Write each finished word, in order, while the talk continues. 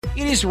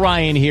It is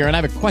Ryan here, and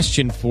I have a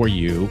question for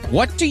you.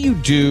 What do you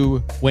do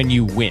when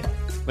you win?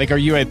 Like, are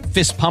you a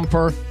fist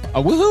pumper,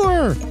 a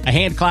woohooer, a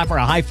hand clapper,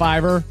 a high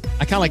fiver?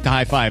 I kind of like the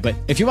high five, but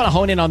if you want to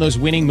hone in on those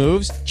winning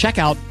moves, check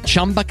out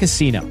Chumba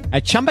Casino.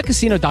 At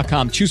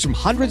ChumbaCasino.com, choose from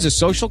hundreds of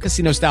social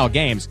casino-style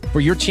games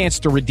for your chance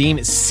to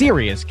redeem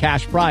serious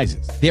cash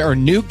prizes. There are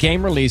new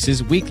game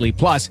releases weekly,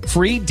 plus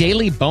free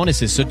daily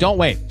bonuses. So don't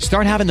wait.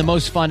 Start having the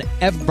most fun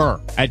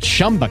ever at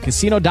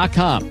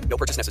ChumbaCasino.com. No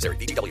purchase necessary.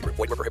 VGW Group.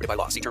 Void where prohibited by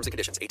law. See terms and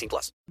conditions.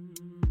 18+.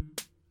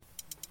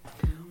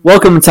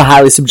 Welcome to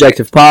Highly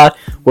Subjective Pod,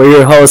 where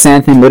your hosts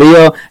Anthony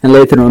Murillo and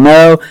Lathan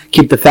Romero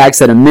keep the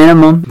facts at a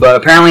minimum. But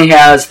apparently he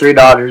has 3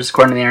 daughters,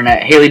 according to the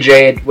internet: Haley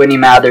Jade, Whitney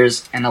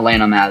Mathers, and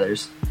Elena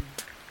Mathers.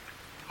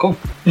 Cool.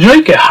 You know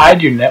you could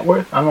hide your net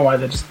worth? I don't know why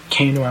that just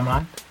came to my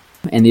mind.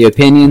 And the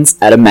opinions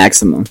at a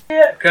maximum.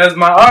 Yeah, because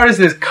my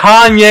artist is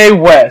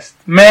Kanye West.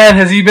 Man,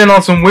 has he been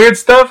on some weird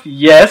stuff?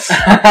 Yes.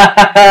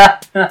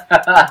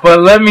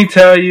 But let me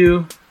tell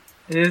you,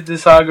 his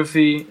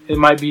discography, it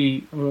might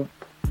be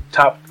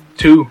top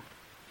 2.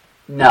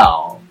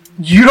 No.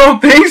 You don't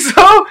think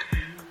so?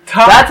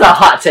 That's a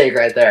hot take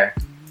right there.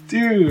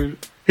 Dude.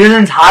 His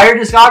entire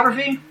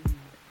discography?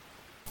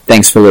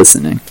 Thanks for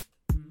listening.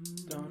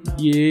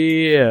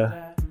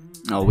 Yeah.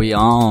 Oh, we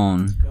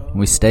on.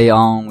 We stay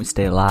on. We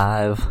stay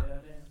live.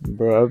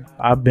 Bro,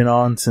 I've been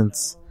on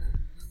since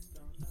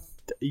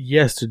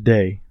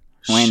yesterday.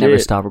 We ain't never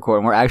stopped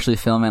recording. We're actually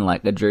filming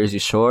like a Jersey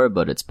Shore,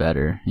 but it's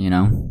better, you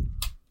know?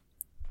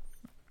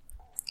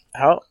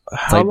 How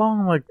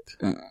long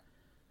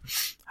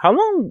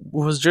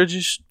was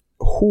Jersey?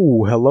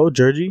 Hello,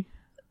 Jersey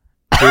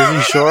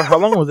Shore. How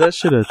long was that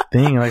shit a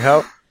thing? Like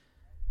how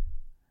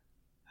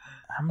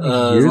many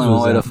years was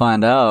was way that? to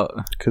find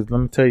out. Because let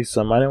me tell you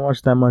something. I didn't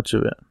watch that much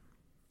of it.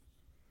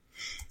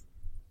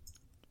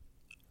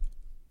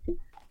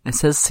 It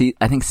says,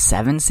 I think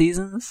 7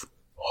 seasons.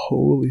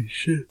 Holy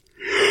shit!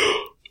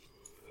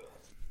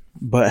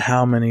 But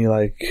how many?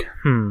 Like,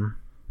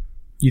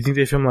 you think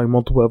they filmed like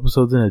multiple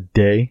episodes in a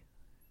day?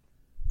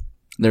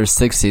 There's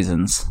 6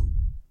 seasons,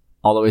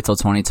 all the way till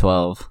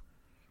 2012.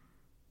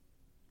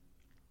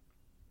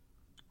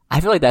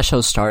 I feel like that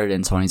show started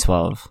in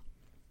 2012.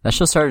 That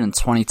show started in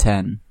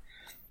 2010.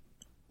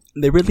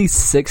 They released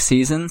 6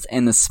 seasons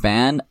in the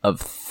span of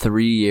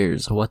 3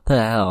 years. What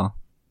the hell?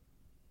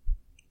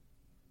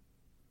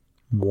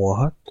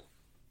 What?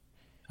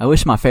 I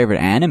wish my favorite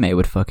anime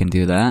would fucking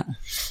do that.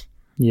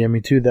 Yeah,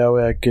 me too. That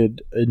way I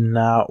could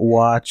not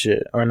watch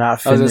it or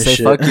not finish it. I was gonna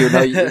say fuck you. No,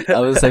 I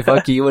was gonna say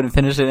fuck you. You wouldn't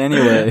finish it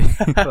anyway.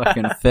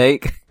 Fucking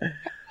fake.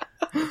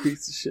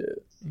 Piece of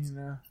shit. You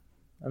know.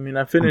 I mean,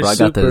 I finished. Bro, I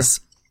got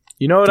this.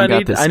 You know what I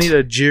need? I need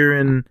a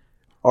Jiren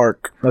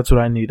arc. That's what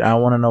I need. I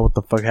want to know what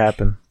the fuck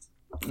happened.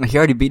 He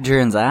already beat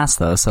Jiren's ass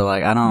though, so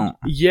like I don't.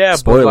 Yeah,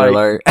 spoiler but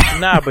alert.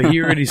 Nah, but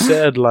he already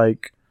said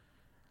like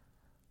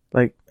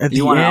at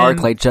you want an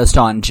arc like just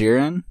on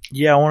Jiren?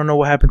 Yeah, I want to know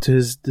what happened to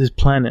his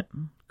planet.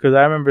 Because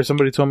I remember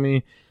somebody told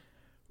me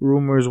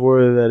rumors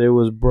were that it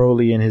was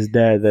Broly and his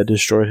dad that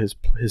destroyed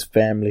his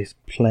family's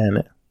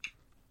planet.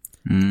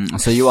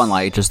 So you want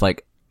like just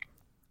like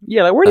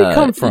yeah, like where did he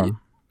come from?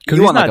 Because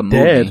you he's want not like a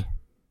dead. movie,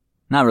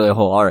 not really a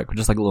whole arc, but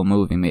just like a little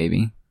movie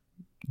maybe.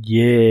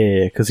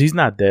 Yeah, because he's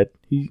not dead.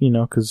 He,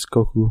 because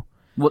Goku.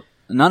 Well,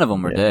 none of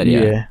them were dead.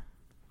 Yeah.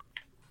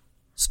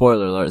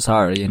 Spoiler alert.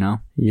 Sorry,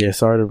 Yeah,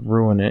 sorry to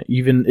ruin it.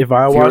 Even if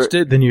I watched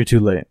it, then you're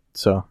too late.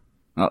 So.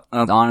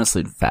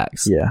 Honestly,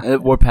 facts. Yeah,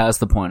 we're past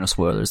the point of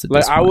spoilers. At like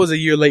this point. I was a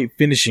year late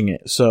finishing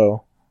it,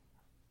 so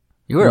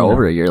you were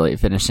over a year late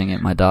finishing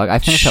it, my dog. I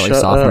finished at like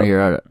sophomore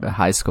year at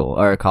high school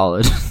or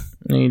college.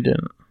 No, you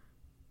didn't,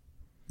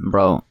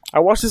 bro. I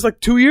watched this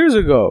like 2 years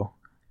ago,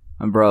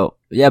 bro.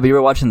 Yeah, but you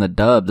were watching the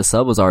dub. The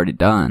sub was already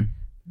done.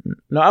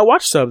 No, I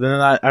watched sub, and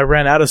then I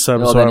ran out of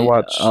sub, so I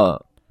watched.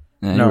 No,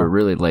 you were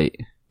really late.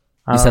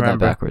 You said that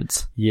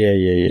backwards. Yeah.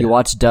 You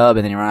watched dub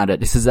and then you ran out of...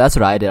 Because that's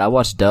what I did. I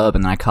watched dub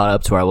and then I caught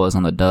up to where I was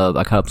on the dub.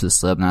 I caught up to the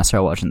sub and I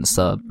started watching the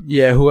sub.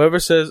 Yeah, whoever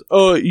says,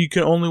 oh, you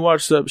can only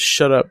watch sub,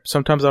 shut up.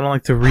 Sometimes I don't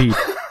like to read.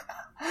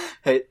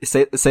 Hey,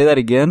 say that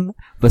again,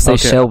 but say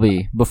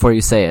Shelby before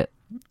you say it.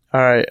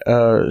 Alright,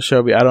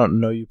 Shelby, I don't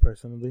know you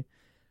personally,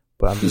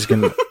 but I'm just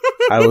gonna...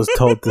 I was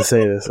told to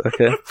say this,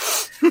 okay?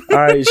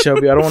 Alright,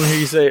 Shelby, I don't want to hear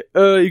you say,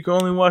 you can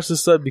only watch the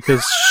sub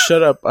because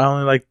shut up. I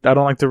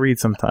don't like to read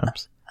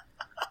sometimes.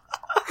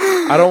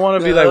 I don't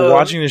want to be like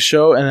watching the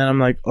show and then I'm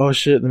like, oh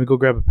shit, let me go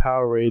grab a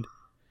Powerade.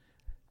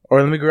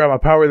 Or let me grab my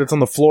Powerade that's on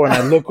the floor and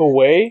I look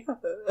away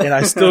and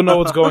I still know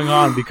what's going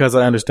on because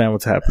I understand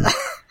what's happening.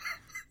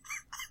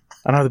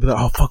 I don't have to be like,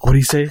 oh fuck, what did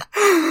he say?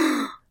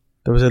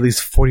 There was at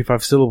least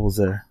 45 syllables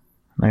there.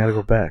 And I gotta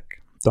go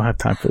back. Don't have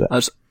time for that. I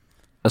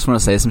just want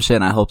to say some shit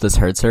and I hope this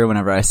hurts her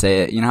whenever I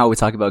say it. You know how we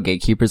talk about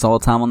gatekeepers all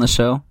the time on the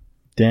show?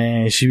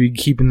 Dang, she be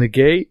keeping the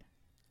gate?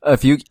 All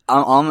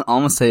I'm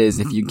gonna say is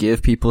if you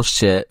give people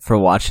shit for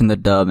watching the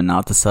dub and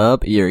not the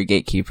sub, you're a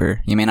gatekeeper.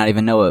 You may not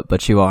even know it,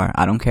 but you are.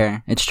 I don't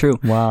care. It's true.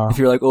 Wow. If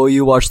you're like, oh,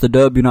 you watch the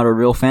dub, you're not a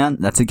real fan,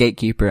 that's a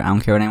gatekeeper. I don't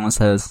care what anyone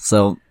says.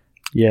 So,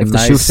 yeah, if the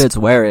shoe fits,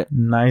 wear it.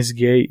 Nice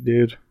gate,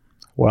 dude.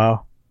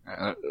 Wow.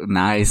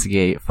 Nice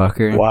gate,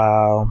 fucker.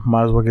 Wow,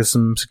 might as well get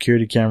some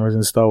security cameras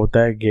installed with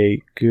that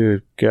gate.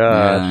 Good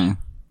God.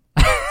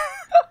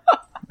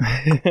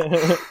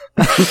 Yeah.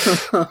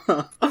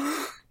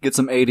 Get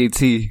some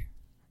ADT.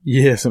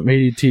 Yeah, some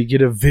ADT.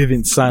 Get a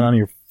Vivint sign on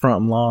your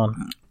front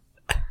lawn.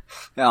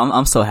 Yeah,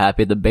 I'm so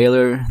happy. My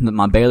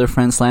Baylor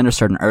friend slander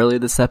starting early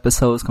this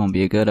episode. It's gonna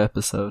be a good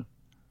episode.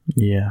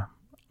 Yeah,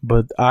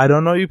 but I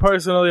don't know you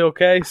personally,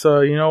 okay?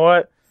 So you know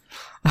what?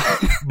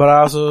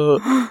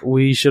 But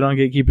we shit on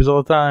gatekeepers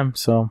all the time.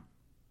 So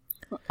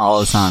All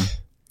the time.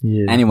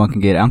 yeah, Anyone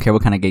can get it. I don't care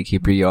what kind of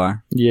gatekeeper you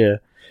are. yeah,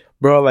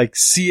 bro. Like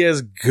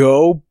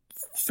CS:GO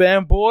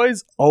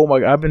fanboys. Oh my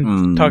God, I've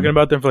been talking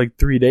about them for like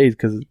 3 days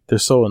because they're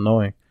so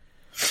annoying.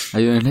 Are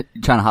you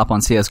trying to hop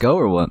on CSGO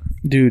or what?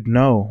 Dude,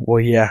 no. Well,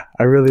 yeah,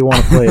 I really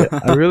want to play it.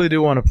 I really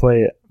do want to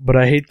play it, but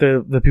I hate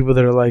the people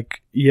that are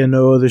like, yeah,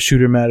 no other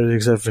shooter matters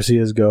except for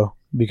CS:GO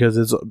because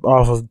it's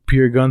off of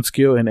pure gun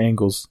skill and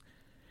angles.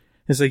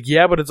 It's like,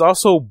 yeah, but it's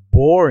also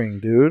boring,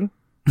 dude.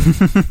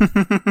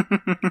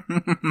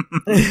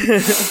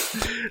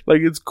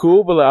 Like, it's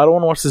cool, but like, I don't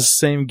want to watch the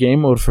same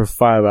game mode for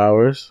 5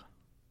 hours.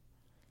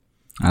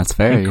 That's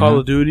fair. In Call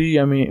of Duty,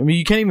 I mean,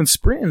 you can't even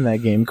sprint in that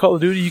game. Call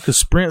of Duty, you could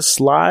sprint,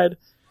 slide,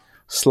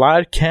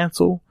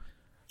 cancel.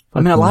 I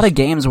mean, a lot of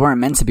games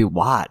weren't meant to be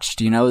watched.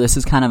 You know, this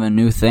is kind of a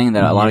new thing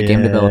that a lot of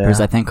game developers,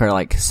 I think, are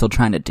like still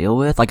trying to deal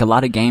with. Like, a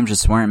lot of games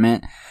just weren't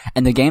meant.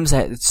 And the games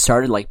that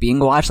started like being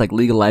watched, like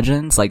League of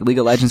Legends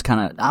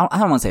kind of, I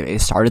don't want to say they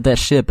started that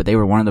shit, but they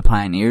were one of the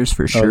pioneers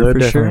for sure. They're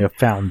definitely a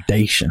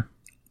foundation.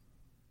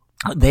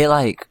 They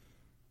like,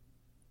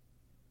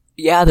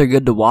 yeah, they're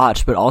good to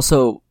watch, but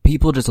also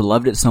people just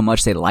loved it so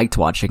much they liked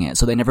watching it,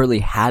 so they never really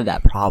had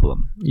that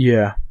problem.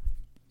 Yeah.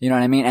 You know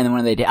what I mean? And then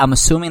when they did, I'm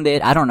assuming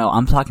I don't know,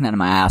 I'm talking out of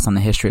my ass on the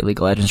history of League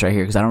of Legends right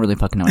here because I don't really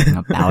fucking know anything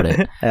about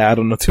it. Yeah, I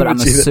don't know too but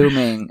much I'm either.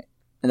 assuming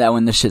that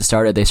when this shit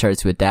started, they started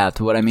to adapt.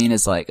 What I mean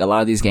is like, a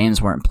lot of these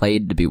games weren't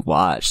played to be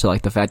watched, so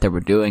like the fact that we're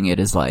doing it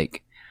is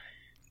like,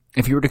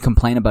 if you were to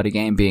complain about a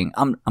game being,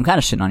 I'm kind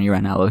of shitting on you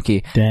right now,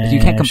 Loki. Damn,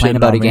 You can't complain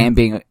about a me. game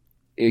being,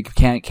 you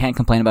can't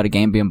complain about a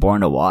game being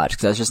boring to watch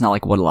because that's just not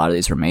like what a lot of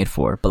these were made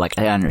for. But like,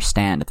 I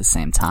understand at the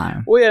same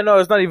time. Well, yeah, no,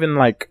 it's not even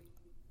like,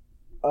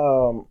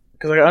 because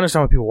like, I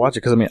understand why people watch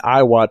it. Because I mean,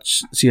 I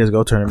watch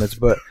CS:GO tournaments,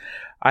 but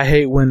I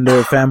hate when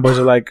the fanboys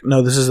are like,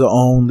 "No, this is the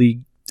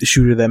only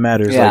shooter that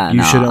matters. Yeah, like,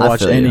 you shouldn't I watch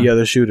feel any you.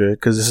 other shooter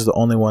because this is the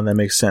only one that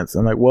makes sense."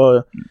 I'm like,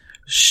 "Well,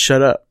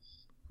 shut up."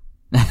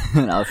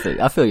 I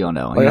feel you on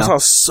that one. Like, You I know? saw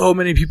so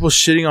many people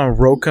shitting on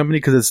Rogue Company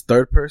because it's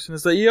third person.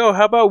 It's like, yo,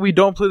 how about we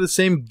don't play the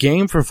same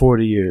game for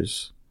 40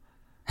 years?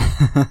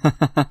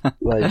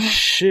 Like,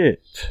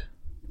 shit.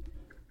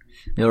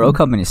 Your Rogue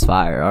Company's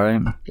fire,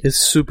 alright? It's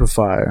super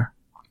fire.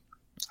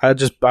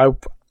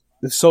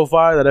 It's so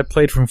fire that I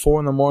played from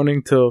 4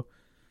 a.m. till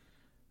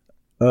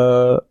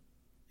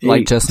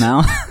Like 8. just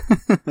now?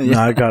 No,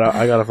 I got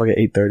off like at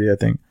 8:30, I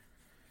think.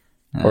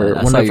 Or I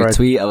saw whenever your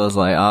tweet, I was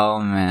like, oh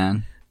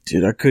man.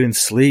 Dude, I couldn't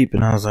sleep,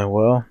 and I was like,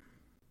 well,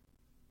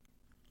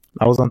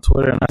 I was on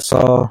Twitter and I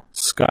saw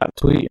Scott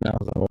tweet, and I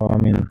was like, well, I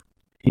mean,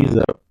 he's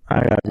up.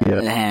 I gotta be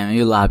up. Damn,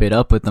 you lobbied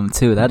up with them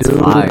too. That's Dude,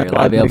 fire.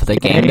 I Lobby up with the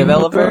game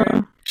developer. bro.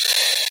 It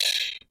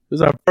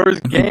was our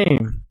first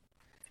game.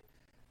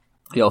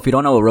 Yo, if you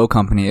don't know what Rogue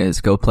Company is,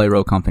 go play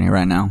Rogue Company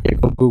right now. Yeah,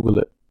 go Google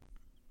it.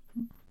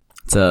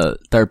 It's a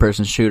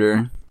third-person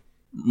shooter,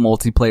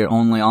 multiplayer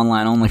only,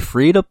 online only,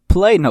 free to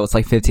play. No, it's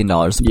like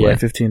 $15 to play. Yeah,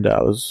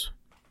 $15.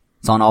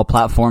 It's on all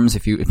platforms.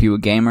 If you a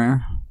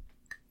gamer,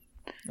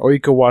 Or you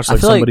could watch I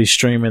like feel somebody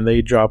stream and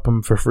they drop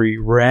them for free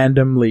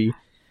randomly.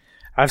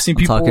 I've seen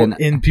people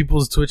in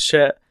people's Twitch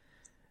chat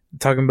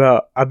talking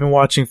about, I've been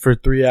watching for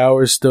 3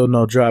 hours, still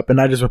no drop.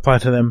 And I just reply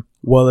to them,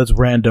 well, it's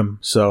random,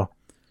 so.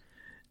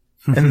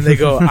 And they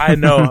go, I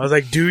know. I was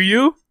like, do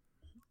you?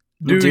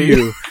 Do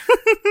you?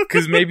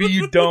 Because maybe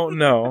you don't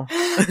know.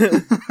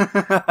 You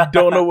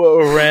don't know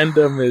what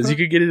random is. You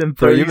could get it in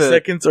 30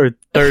 seconds or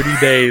 30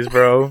 days,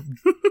 bro.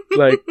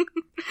 Like,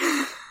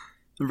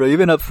 bro, you've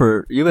been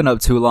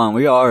up too long.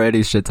 We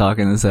already shit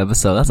talking this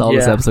episode. That's all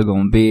this Yeah. episode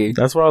gonna be.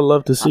 that's what I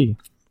love to see.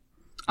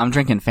 I'm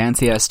drinking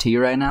fancy iced tea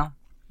right now.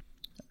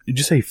 Did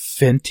you say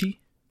Fenty?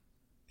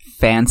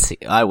 Fancy.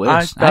 I wish.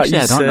 I thought Actually,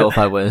 you I don't said- know if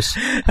I wish.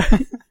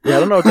 Yeah, I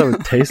don't know what that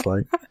would taste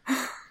like.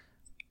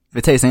 If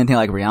it tastes anything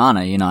like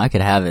Rihanna, you know, I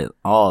could have it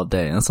all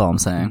day. That's all I'm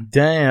saying.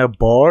 Damn,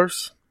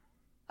 bars?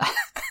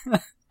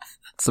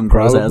 Some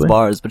gross ass Probably.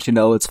 bars, but you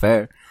know it's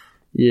fair.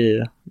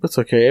 Yeah, that's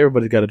okay.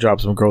 Everybody's got to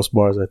drop some gross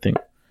bars, I think.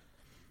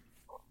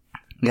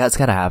 Yeah, it's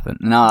gotta happen.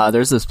 No,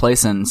 there's this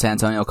place in San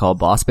Antonio called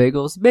Boss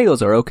Bagels.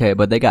 Bagels are okay,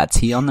 but they got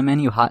tea on the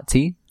menu, hot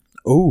tea.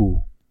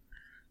 Ooh.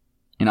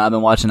 You know, I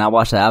watched the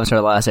Avatar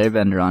The Last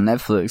Airbender on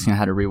Netflix, you know,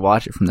 had to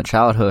rewatch it from the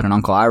childhood, and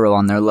Uncle Iroh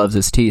on there loves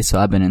his tea, so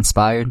I've been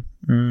inspired.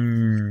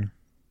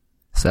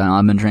 So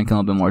I've been drinking a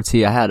little bit more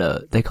tea.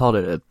 They called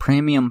it a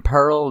premium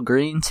pearl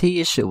green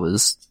tea. Shit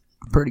was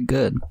pretty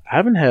good. I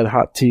haven't had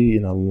hot tea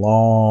in a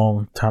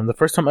long time. The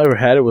first time I ever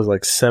had it was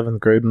like 7th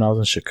grade when I was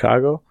in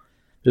Chicago.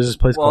 There's this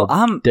place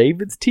called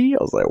David's Tea.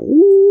 I was like,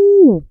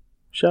 ooh.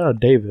 Shout out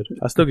David.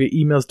 I still get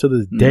emails to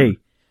this day.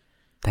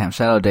 Damn,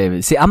 shout out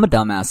David. See, I'm a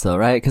dumbass though,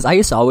 right? Because I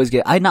used to always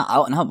get, I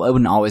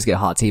wouldn't always get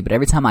hot tea, but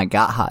every time I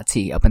got hot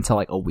tea up until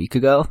like a week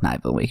ago, not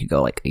even a week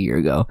ago, like a year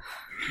ago,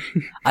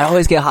 I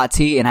always get hot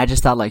tea, and I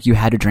just thought like you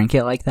had to drink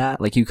it like that,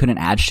 like you couldn't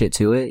add shit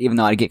to it, even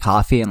though I'd get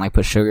coffee and like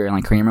put sugar and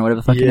like cream or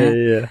whatever the fuck in it.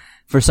 Yeah.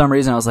 For some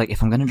reason, I was like,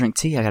 if I'm gonna drink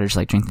tea, I gotta just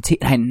like drink the tea.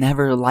 And I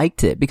never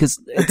liked it because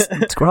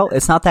it's gross.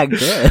 It's not that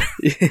good.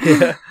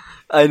 Yeah.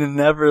 I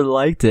never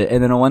liked it.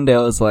 And then one day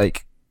I was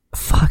like,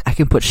 fuck, I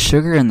can put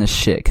sugar in this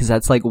shit because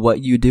that's like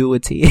what you do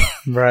with tea.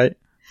 Right.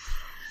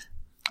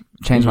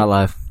 Changed my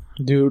life.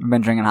 Dude. I've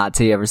been drinking hot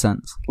tea ever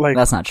since. Like,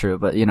 that's not true,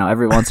 but you know,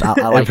 every once I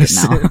like it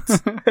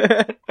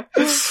now.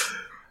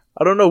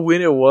 I don't know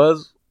when it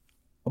was,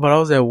 but I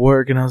was at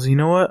work and I was like, you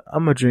know what?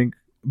 I'm gonna drink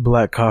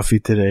black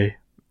coffee today.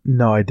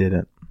 No, I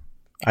didn't.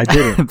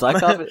 Black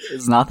coffee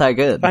is not that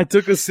good. I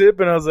took a sip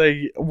and I was like,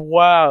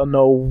 wow,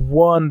 no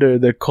wonder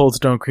the Cold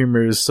Stone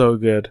Creamer is so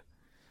good.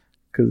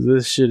 Cause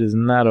this shit is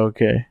not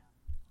okay.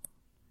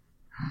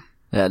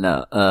 Yeah,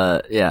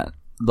 no, yeah.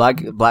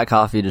 Black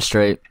coffee just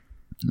straight.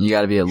 You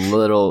gotta be a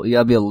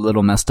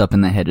little messed up in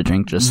the head to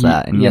drink just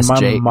that. And yes,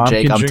 Jake,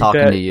 I'm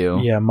talking to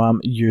you. Yeah, Mom,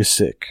 you're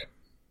sick.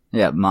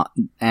 Yeah,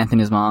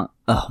 Anthony's mom.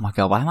 Oh my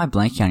god, why am I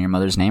blanking on your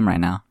mother's name right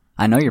now?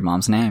 I know your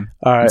mom's name.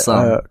 All right,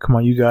 come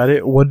on, you got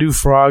it. What do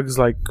frogs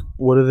like?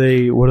 What do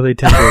they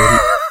tend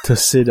to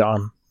sit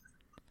on?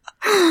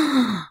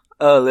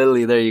 Oh,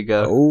 Lily, there you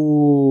go.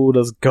 Oh,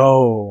 let's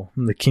go.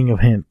 I'm the king of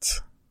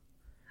hints.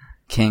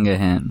 King of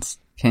hints.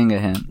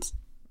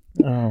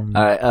 All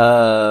right.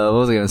 What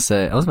was I gonna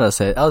say? I was about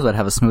to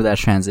have a smooth ass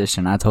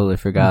transition. I totally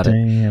forgot it.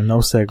 Damn, no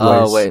segues.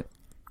 Oh wait,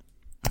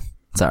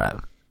 it's all right.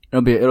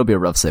 It'll be a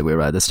rough segue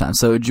right this time.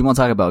 So, do you want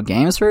to talk about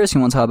games first?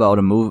 You want to talk about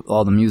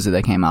all the music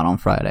that came out on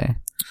Friday?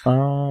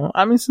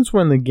 I mean, since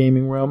we're in the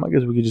gaming realm, I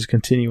guess we could just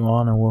continue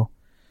on and we'll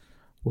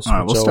switch all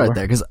right, we'll start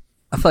there because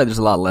I feel like there's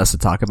a lot less to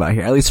talk about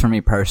here. At least for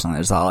me personally,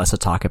 there's a lot less to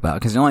talk about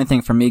because the only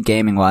thing for me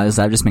gaming wise,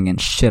 I've just been getting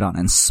shit on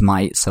in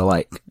Smite. So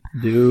like,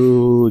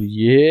 dude,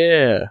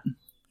 yeah,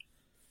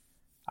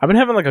 I've been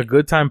having like a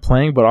good time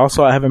playing, but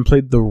also I haven't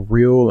played the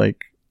real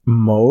like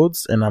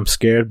modes, and I'm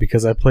scared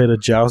because I played a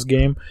Joust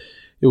game.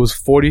 It was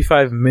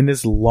 45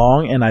 minutes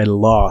long, and I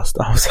lost.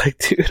 I was like,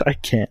 dude, I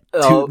can't.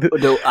 No,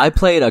 I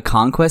played a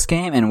Conquest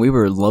game, and we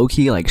were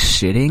low-key, like,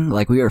 shitting.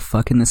 Like, we were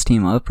fucking this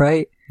team up,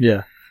 right?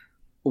 Yeah.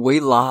 We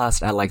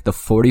lost at, like, the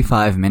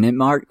 45-minute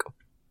mark.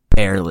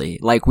 Barely.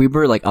 Like, we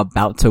were, like,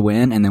 about to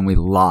win, and then we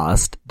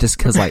lost. Just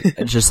because,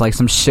 like,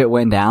 some shit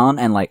went down,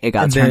 and, like, it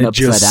got turned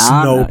upside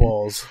down.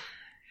 Snowballs.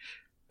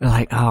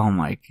 Like, oh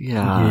my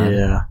god.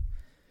 Yeah.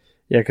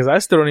 Yeah, because I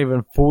still don't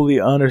even fully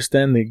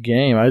understand the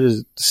game. I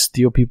just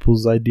steal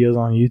people's ideas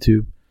on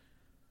YouTube.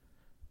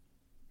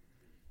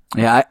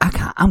 Yeah,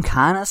 I'm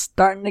kind of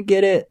starting to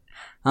get it.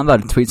 I'm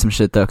about to tweet some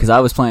shit, though, because I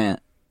was playing...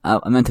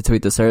 I meant to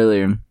tweet this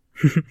earlier.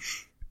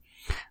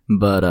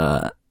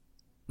 But,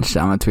 shit,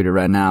 I'm going to tweet it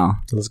right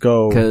now. Let's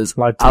go. Because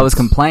I was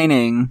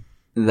complaining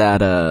that,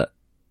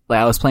 like,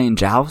 I was playing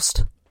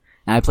Joust,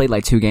 and I played,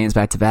 like, 2 games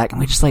back-to-back, and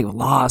we just, like,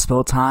 lost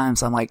both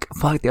times. I'm like,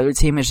 fuck, the other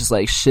team is just,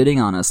 like,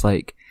 shitting on us,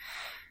 like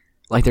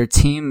their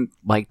team,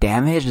 like,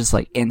 damage is,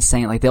 like,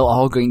 insane. Like, they'll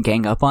all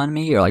gang up on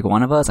me, or, like,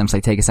 one of us. I'm just,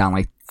 like, take us out in,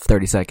 like,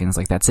 30 seconds.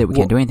 Like, that's it. We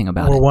can't do anything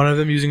about it. Or one of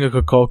them using a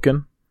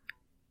Kukulkan?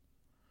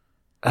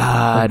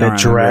 I don't the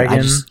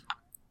dragon?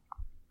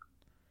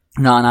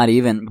 No, not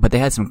even. But they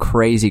had some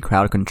crazy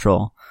crowd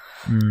control.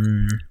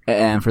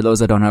 And for those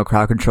that don't know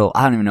crowd control,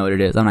 I don't even know what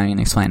it is. I'm not even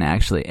explaining it,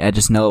 actually. I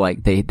just know,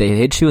 like, they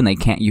hit you and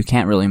you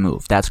can't really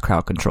move. That's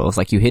crowd control. It's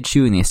like you hit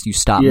you and you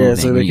stop moving.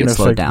 So they can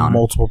affect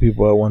multiple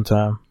people at one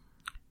time.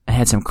 I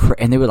had some,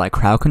 and they would like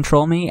crowd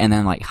control me and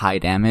then like high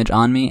damage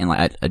on me and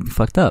like I'd be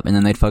fucked up and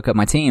then they'd fuck up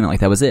my team and like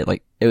that was it.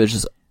 Like it was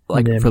just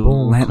like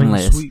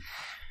relentless.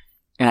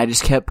 And I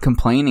just kept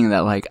complaining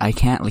that like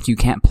you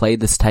can't play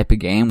this type of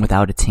game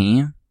without a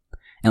team.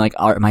 And like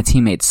my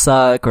teammates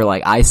suck or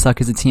like I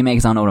suck as a teammate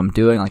because I don't know what I'm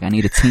doing. Like I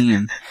need a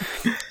team.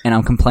 And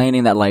I'm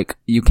complaining that like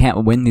you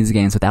can't win these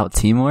games without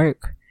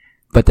teamwork.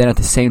 But then at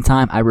the same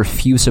time, I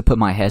refuse to put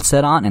my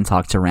headset on and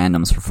talk to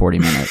randoms for 40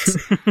 minutes.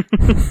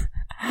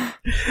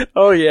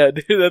 Oh yeah,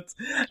 dude,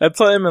 that's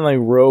how I'm in like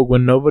Rogue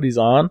when nobody's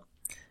on.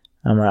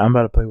 I'm like, I'm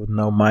about to play with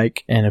no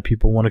mic, and if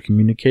people want to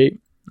communicate,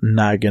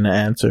 not gonna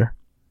answer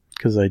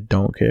because I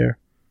don't care.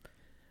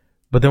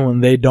 But then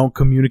when they don't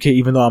communicate,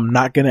 even though I'm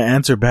not gonna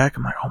answer back,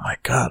 I'm like, oh my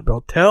god,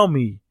 bro, tell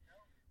me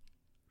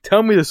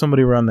there's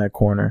somebody around that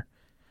corner.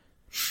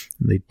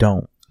 And they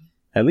don't.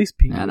 At least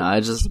ping. Yeah, no,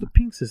 that's what the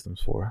ping system's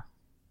for.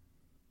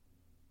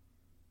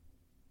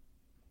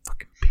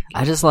 Fucking ping.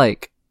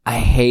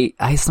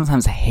 I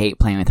sometimes hate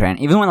playing with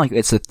random. Even when like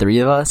it's the 3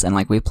 of us and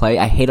like we play,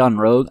 I hate on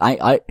Rogue.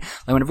 Like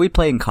whenever we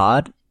play in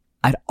COD,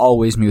 I'd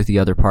always mute the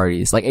other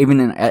parties. Like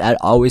I'd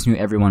always mute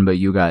everyone but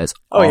you guys.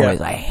 Oh, always.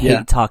 yeah. I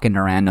hate talking to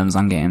randoms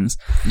on games.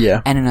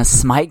 Yeah. And in a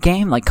Smite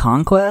game like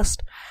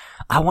Conquest,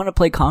 I want to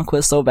play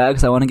Conquest so bad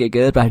because I want to get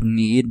good, but I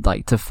need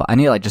like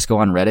just go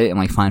on Reddit and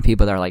like find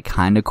people that are like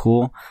kind of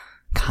cool,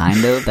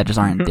 that just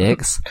aren't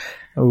dicks.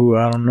 Oh,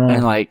 I don't know.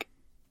 And like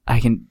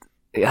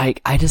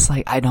like,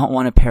 I don't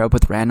want to pair up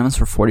with randoms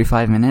for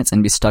 45 minutes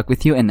and be stuck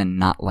with you and then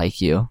not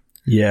like you.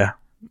 Yeah.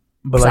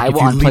 But I like, if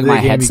will you unplug leave my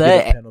the game, headset.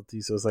 you get a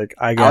penalty. So it's like,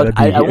 I gotta be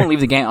I here. won't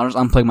leave the game. I'll just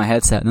unplug my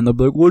headset, and then they'll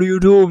be like, "What are you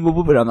doing?"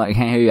 But I'm like, "I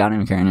can't hear you. I don't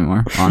even care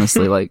anymore."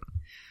 Honestly, like,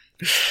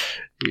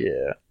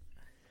 Yeah.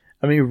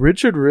 I mean,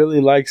 Richard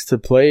really likes to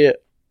play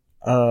it.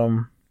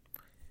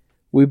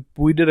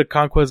 We did a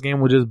Conquest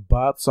game with just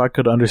bots, so I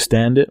could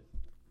understand it.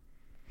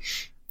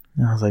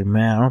 And I was like,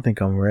 man, I don't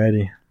think I'm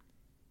ready.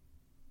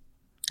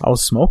 I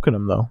was smoking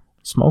them though.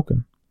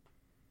 Smoking.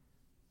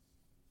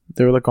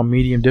 They were like on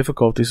medium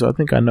difficulty, so I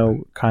think I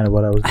know kind of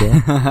what I was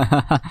doing.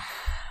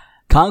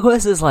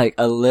 Conquest is like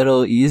a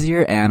little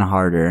easier and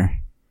harder.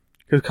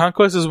 Because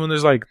Conquest is when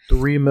there's like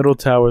 3 middle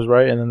towers,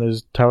 right? And then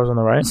there's towers on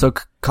the right. So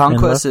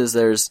Conquest is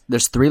there's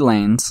 3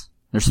 lanes,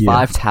 there's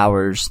 5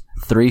 towers,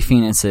 3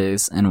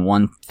 phoenixes, and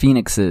 1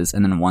 phoenixes,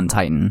 and then 1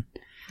 titan.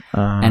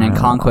 And in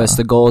Conquest,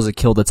 the goal is to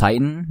kill the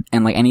titan.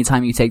 And like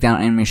anytime you take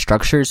down enemy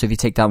structures, so if you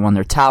take down one of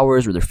their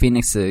towers or their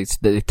phoenixes,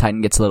 the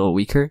titan gets a little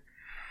weaker.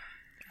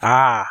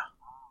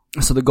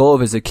 So the goal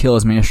of it is to kill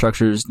as many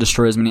structures,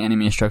 destroy as many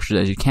enemy structures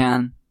as you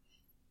can.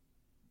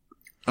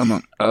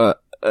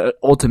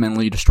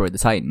 Ultimately destroy the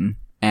titan.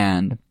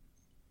 And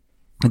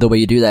the way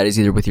you do that is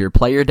either with your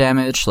player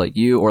damage, like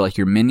you, or like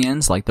your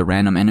minions, like the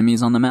random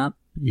enemies on the map.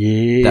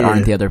 Yeah. That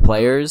aren't the other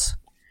players.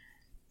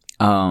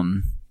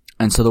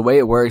 And so the way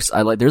it works,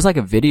 there's like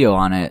a video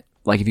on it.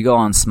 Like if you go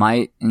on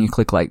Smite and you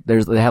click like, they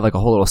have like a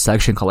whole little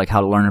section called like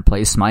how to learn to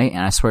play Smite.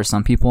 And I swear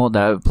some people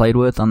that I've played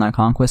with on that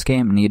Conquest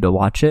game need to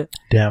watch it.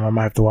 Damn, I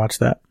might have to watch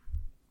that.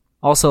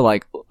 Also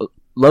like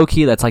low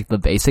key, that's like the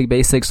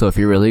basic. So if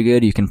you're really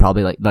good, you can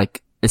probably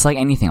like, it's like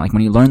anything. Like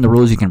when you learn the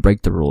rules, you can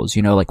break the rules.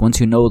 You know, like once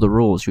you know the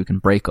rules, you can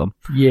break them.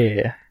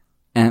 Yeah.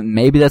 And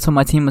maybe that's what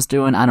my team was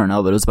doing. I don't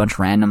know, but it was a bunch of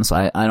random.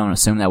 So I don't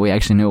assume that we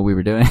actually knew what we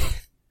were doing.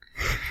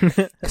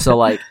 So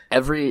like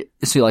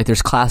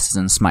there's classes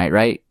in Smite,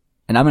 right?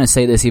 And I'm going to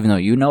say this even though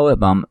you know it,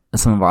 but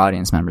some of our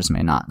audience members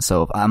may not.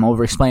 So if I'm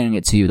over explaining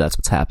it to you, that's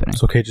what's happening.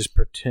 It's okay. Just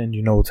pretend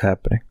you know what's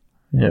happening.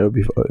 Yeah, it'll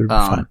be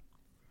fine.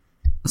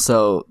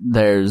 So I'm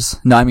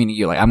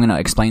going to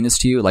explain this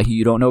to you. Like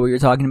you don't know what you're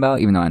talking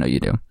about, even though I know you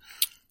do.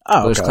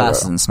 Oh, there's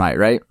classes in Smite,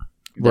 right?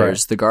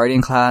 There's the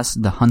Guardian class,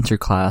 the Hunter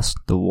class,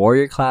 the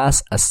Warrior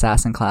class,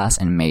 Assassin class,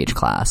 and Mage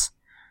class.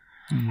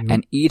 Mm-hmm.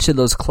 And each of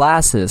those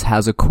classes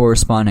has a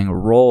corresponding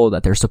role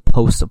that they're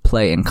supposed to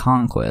play in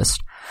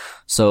Conquest.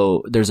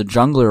 So there's a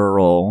jungler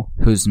role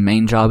whose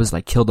main job is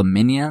like kill the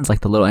minions,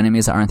 like the little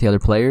enemies that aren't the other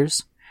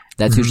players.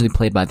 That's usually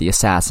played by the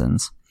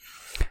assassins.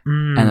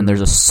 And then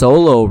there's a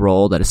solo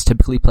role that is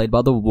typically played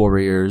by the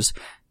warriors.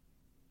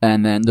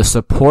 And then the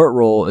support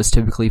role is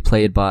typically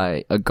played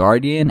by a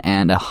guardian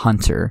and a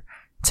hunter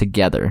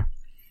together.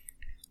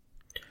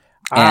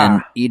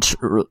 And each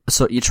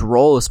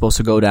role is supposed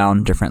to go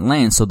down different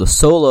lanes. So the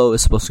solo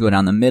is supposed to go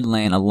down the mid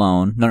lane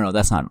alone. No,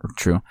 that's not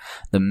true.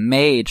 The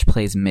mage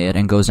plays mid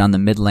and goes down the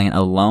mid lane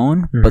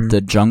alone, but the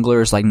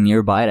jungler is like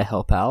nearby to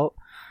help out.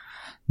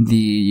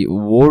 The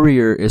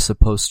warrior is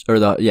supposed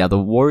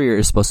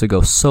to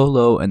go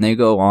solo, and they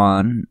go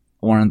on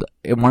one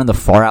of the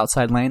far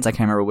outside lanes. I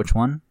can't remember which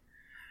one.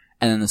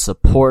 And then the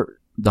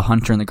support, the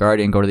hunter and the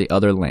guardian, go to the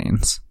other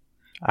lanes.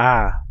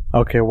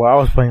 Okay. Well, I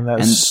was playing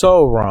that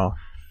so wrong.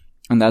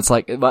 And that's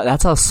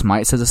how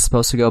Smite says it's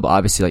supposed to go, but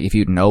obviously, like, if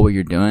you know what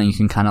you're doing, you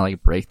can kind of,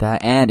 like, break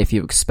that. And if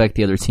you expect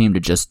the other team to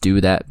just do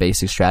that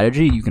basic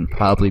strategy, you can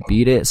probably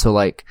beat it. So,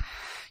 like,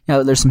 you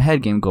know, there's some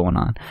head game going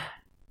on.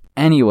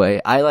 Anyway,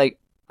 I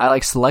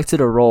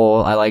selected a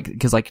role,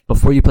 cause, like,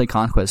 before you play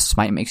Conquest,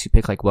 Smite makes you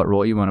pick, like, what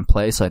role you want to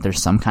play, so, like,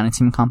 there's some kind of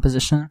team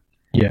composition.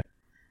 Yeah.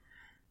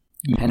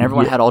 And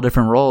everyone had all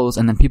different roles,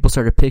 and then people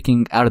started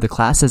picking out of the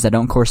classes that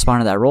don't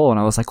correspond to that role, and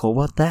I was like, well,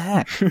 what the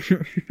heck?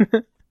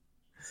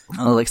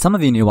 Like, some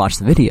of you need to watch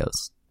the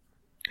videos.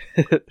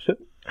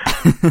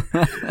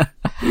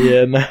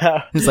 Yeah,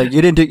 nah. It's like,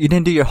 you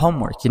didn't do your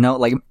homework, you know?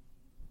 Like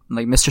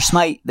Mr.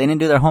 Smite, they didn't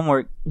do their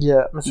homework.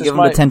 Yeah, Mr. You give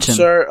Smite, them attention.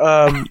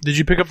 Sir, did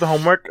you pick up the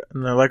homework?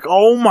 And they're like,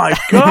 oh my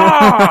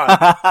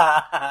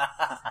god!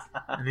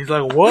 And he's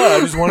like, what? I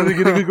just wanted to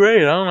get a good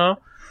grade. I don't know.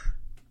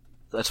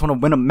 I just want to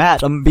win a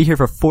match. I'm gonna be here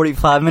for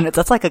 45 minutes.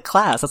 That's like a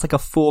class. That's like a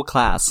full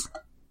class.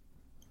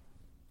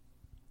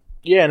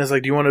 Yeah, and it's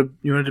like, do you want it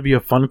to be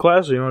a fun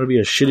class, or you want it to be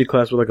a shitty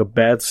class with like a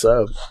bad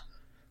sub?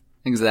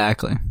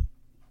 Exactly.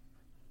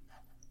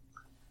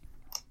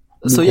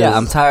 So yeah,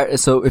 I'm tired.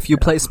 So if you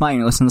play Smite and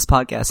you listen to this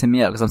podcast, hit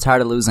me up, because I'm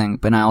tired of losing,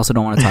 but I also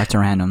don't want to talk to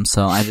random.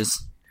 So I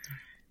just...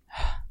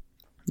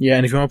 Yeah,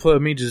 and if you want to play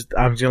with me,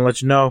 I'm just gonna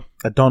let you know,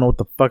 I don't know what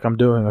the fuck I'm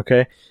doing,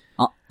 okay?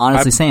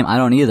 Honestly, same. I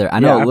don't either. I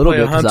know a little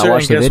bit because I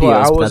watched the videos.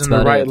 I but was that's in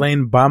the about right it.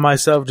 lane by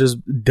myself, just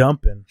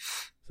dumping.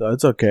 So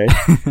it's okay.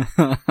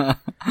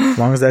 As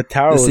long as that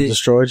tower was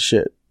destroyed,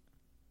 shit.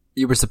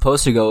 You were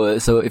supposed to go,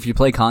 so if you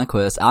play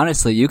Conquest,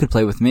 honestly, you could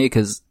play with me,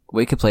 because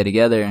we could play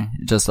together,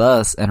 just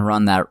us, and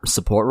run that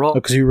support role.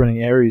 Because you're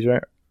running Ares,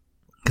 right?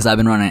 Because I've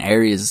been running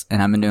Ares,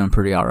 and I've been doing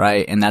pretty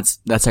alright, and that's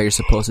how you're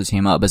supposed to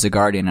team up, as a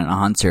guardian and a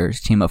hunter,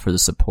 team up for the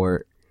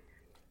support.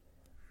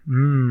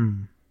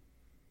 And,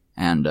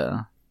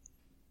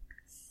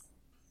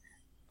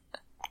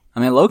 I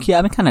mean, low-key,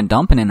 I've been kind of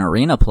dumping in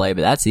arena play,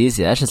 but that's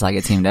easy. That's just like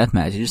a team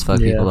deathmatch. You just fuck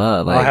people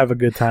up. Like, I'll have a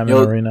good time in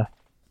arena.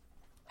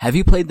 Have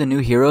you played the new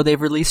hero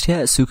they've released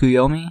yet,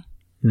 Tsukuyomi?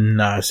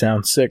 Nah, it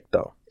sounds sick,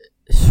 though.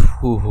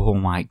 Oh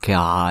my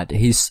god.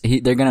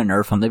 They're gonna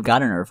nerf him. They've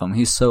gotta nerf him.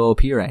 He's so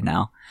OP right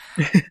now.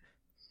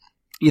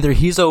 Either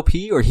he's OP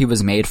or he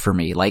was made for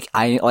me.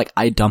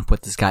 I dump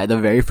with this guy. The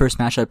very first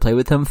match I played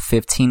with him,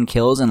 15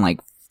 kills and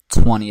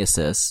 20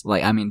 assists.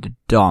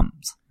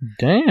 Dumps.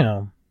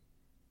 Damn.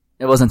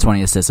 It wasn't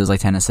 20 assists, it was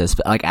 10 assists,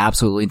 but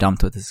absolutely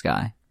dumped with this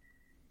guy.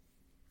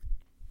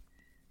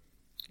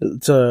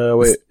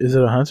 Wait, is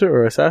it a hunter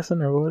or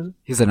assassin or what is it?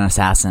 He's an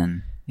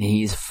assassin.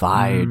 He's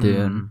fire,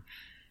 dude.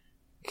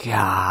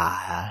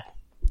 God.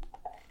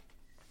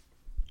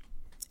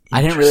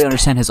 I didn't really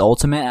understand his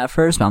ultimate at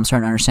first, but I'm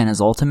starting to understand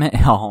his ultimate.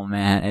 Oh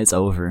man, it's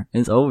over.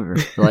 It's over.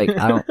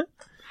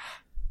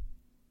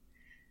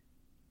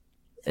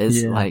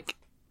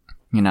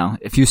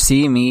 If you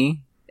see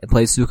me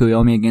play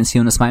Tsukuyomi against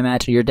you in a Smite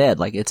match, you're dead.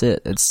 It's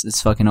it.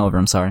 It's fucking over.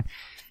 I'm sorry.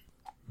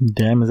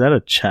 Damn, is that a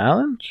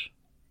challenge?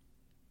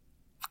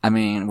 I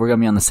mean, we're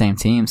gonna be on the same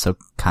team, so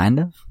kind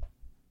of.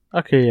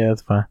 Okay, yeah,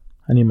 that's fine.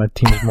 I need my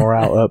team's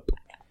morale up.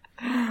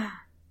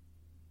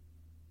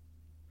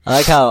 I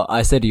like how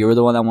I said you were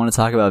the one that wanted to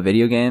talk about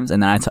video games,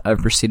 and then I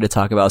proceeded to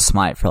talk about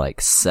Smite for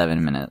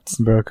 7 minutes.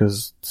 Bro,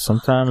 because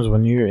sometimes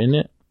when you're in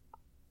it,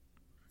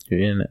 you're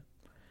in it.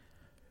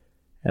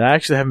 And I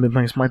actually haven't been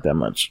playing Smite that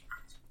much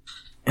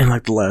in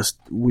the last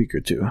week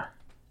or two.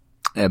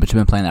 Yeah, but you've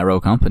been playing that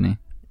Rogue Company.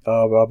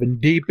 Oh, bro, I've been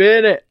deep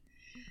in it.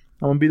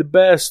 I'm going to be the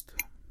best.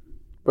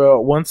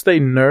 Bro, once they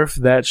nerf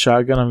that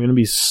shotgun, I'm going to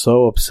be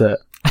so upset.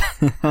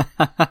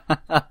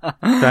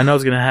 I know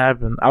it's gonna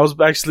happen. I was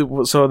actually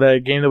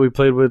that game that we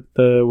played with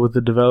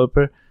the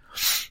developer.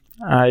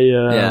 I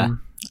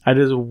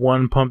did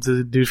one pump to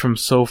the dude from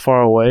so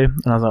far away,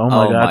 and I was like, "Oh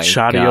my god,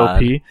 shoddy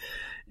OP!"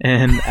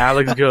 And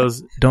Alex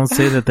goes, "Don't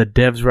say that the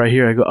dev's right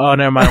here." I go, "Oh,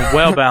 never mind.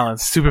 Well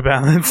balanced, super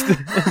balanced."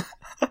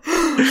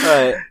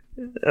 Right.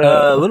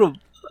 A little.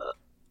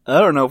 I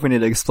don't know if we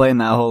need to explain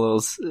that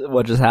whole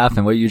what just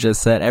happened. What you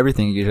just said.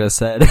 Everything you just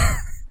said.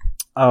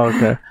 Oh,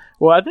 okay.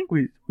 Well, I think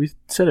we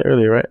said it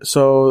earlier, right?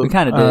 So we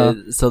kind of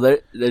did. So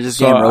they're just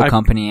game Rogue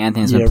Company.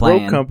 Anthony's been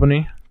playing. Rogue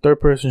Company,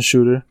 third-person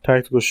shooter,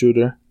 tactical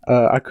shooter.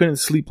 I couldn't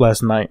sleep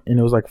last night, and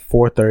it was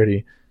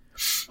 4:30,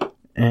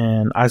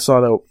 and I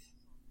saw that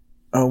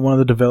one of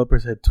the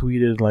developers had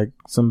tweeted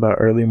something about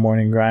early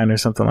morning grind or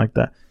something like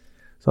that.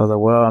 So I was like,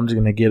 well, I'm just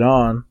gonna get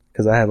on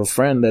because I have a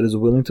friend that is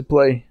willing to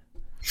play.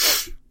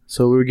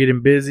 So we were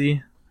getting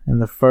busy, and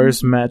the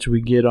first match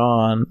we get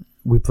on,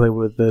 we play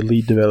with the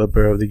lead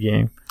developer of the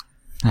game.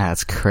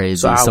 That's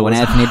crazy. So when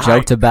Anthony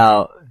joked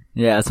about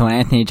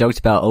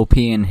OP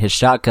and his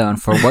shotgun,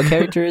 for what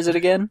character is it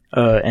again?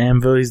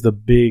 Anvil. He's the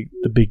big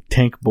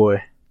tank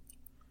boy.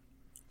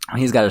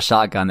 He's got a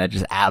shotgun that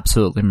just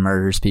absolutely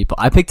murders people.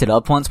 I picked it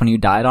up once when you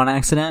died on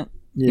accident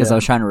because I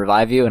was trying to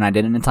revive you and I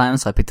didn't in time,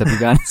 so I picked up your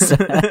gun instead.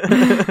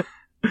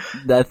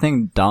 That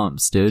thing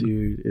dumps, dude.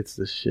 Dude, it's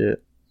the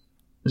shit.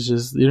 It's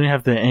just you don't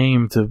have to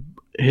aim to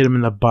hit him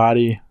in the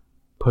body,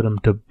 put him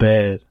to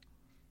bed.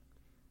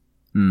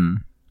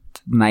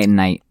 Night and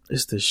night.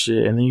 It's the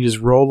shit. And then you just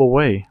roll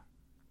away.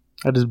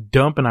 I just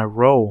dump and I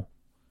roll.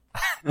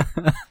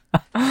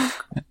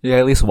 You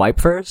at least wipe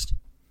first?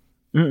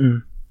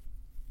 Mm-mm.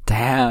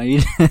 Damn.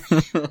 You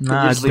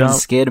nah, just leaving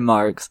skid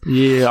marks.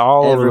 Yeah,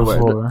 all everywhere.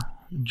 Over the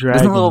floor.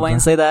 Doesn't Lil Wayne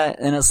say that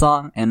in a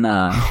song? And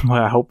well,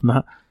 I hope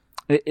not.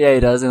 Yeah,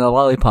 he does in the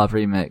Lollipop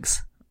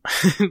remix.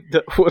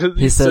 What does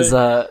he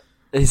say?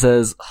 He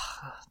says,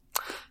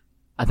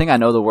 I think I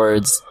know the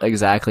words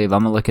exactly, but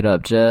I'm gonna look it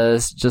up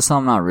just so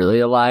I'm not really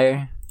a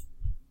liar.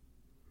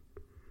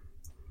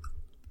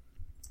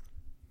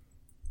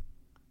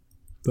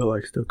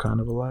 But still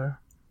kind of a liar.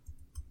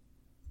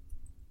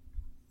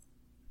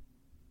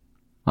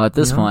 Well, at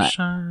this point,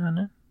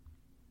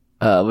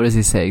 what does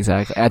he say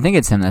exactly? I think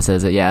it's him that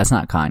says it. Yeah, it's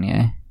not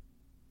Kanye.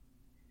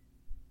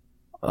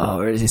 Oh,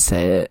 where does he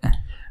say it?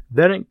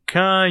 That ain't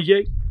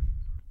Kanye.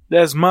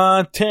 That's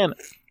Montana.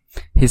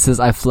 He says,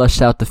 I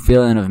flushed out the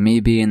feeling of me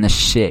being the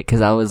shit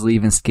because I was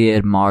leaving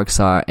skid marks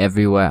are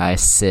everywhere I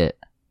sit.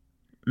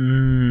 I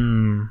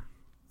don't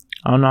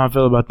know how I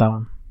feel about that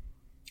one.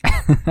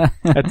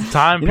 At the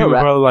time, people were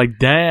probably like,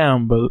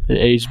 damn, but it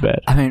aged bad.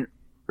 I mean,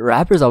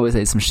 rappers always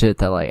say some shit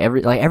that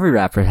every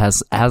rapper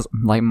has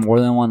more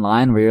than one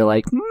line where you're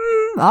like,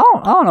 I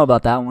don't know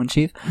about that one,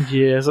 Chief.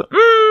 Yeah,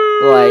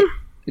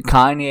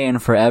 Kanye in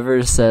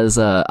Forever says,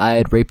 I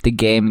had raped the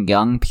game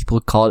young. People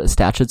called it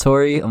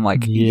statutory. I'm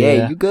like,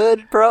 yeah, you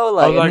good, bro?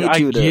 I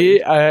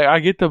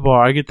get the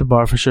bar. I get the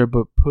bar for sure,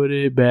 but put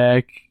it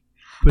back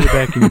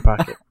in your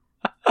pocket.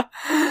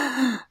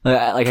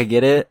 I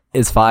get it.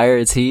 It's fire.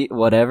 It's heat.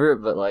 Whatever.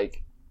 But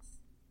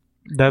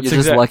you're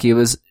just lucky it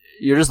was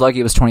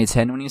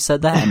 2010 when you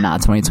said that, and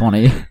not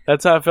 2020.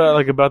 That's how I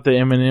felt about the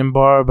Eminem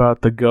bar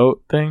about the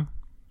goat thing.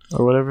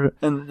 Or whatever.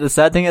 And the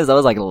sad thing is, that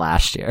was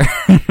last year.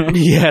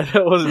 Yeah,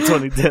 that wasn't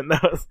 2010.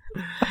 That was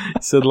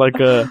said like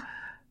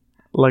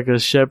a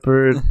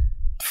shepherd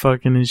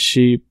fucking his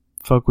sheep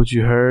fuck what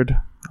you heard.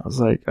 I was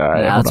like, all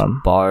right, That's hold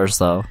on. bars,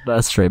 though.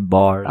 That's straight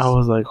bars. I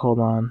was like, hold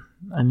on.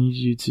 I need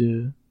you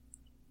to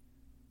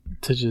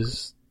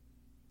just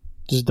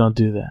don't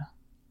do that.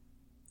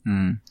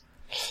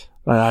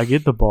 Like, I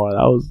get the bar.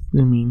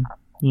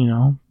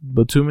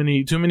 But too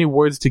many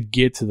words to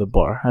get to the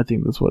bar. I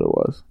think that's what it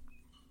was.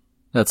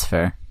 That's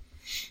fair.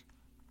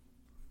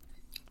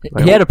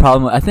 He had a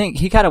problem. I think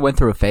he kind of went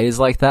through a phase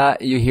like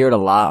that. You hear it a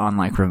lot on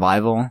like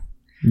Revival.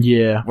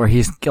 Yeah. Where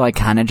he's like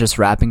kind of just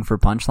rapping for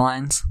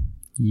punchlines.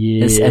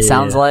 Yeah. It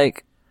sounds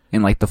like,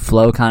 and like the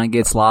flow kind of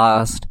gets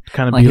lost.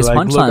 Kind of like be his like,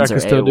 punchlines look, I can are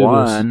still do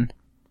A1.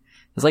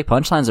 It's like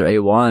punchlines are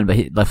A1,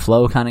 but the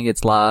flow kind of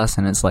gets lost,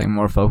 and it's like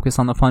more focused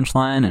on the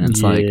punchline, and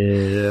it's like,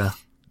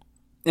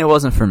 it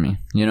wasn't for me,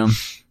 you know?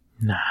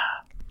 Nah.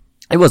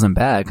 It wasn't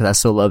bad, because I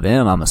still love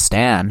him. I'm a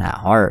stan at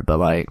heart, but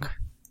like,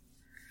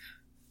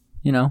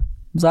 you know,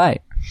 it's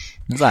alright.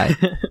 It's alright.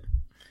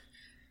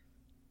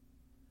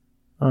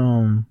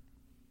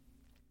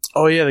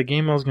 Oh yeah, the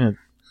game I was gonna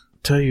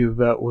tell you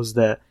about was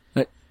that.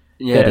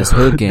 Yeah, this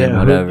Hood game,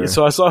 whatever.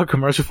 So I saw a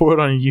commercial for it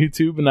on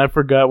YouTube, and I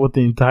forgot what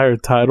the entire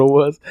title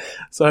was.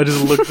 So I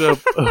just looked up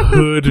a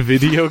Hood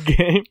video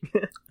game.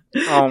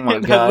 Oh my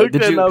And god!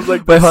 Did you? I was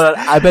like, wait, hold on.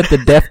 I bet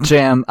that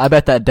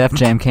Def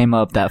Jam came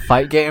up. That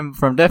fight game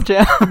from Def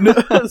Jam.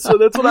 So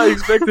that's what I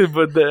expected,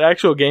 but the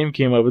actual game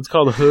came up. It's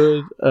called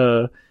Hood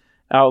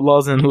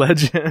Outlaws and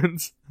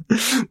Legends.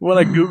 When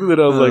I googled it,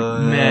 I was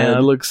like, man, I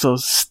look so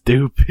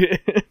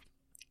stupid.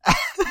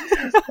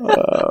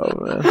 Oh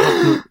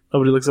man!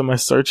 Nobody looks at my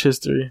search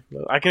history.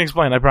 I can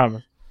explain. I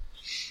promise.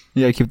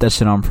 Yeah, keep that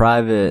shit on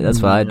private.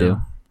 That's what I do.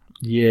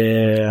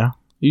 Yeah.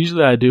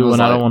 Usually I do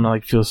when I don't want to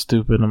like feel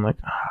stupid. I'm like,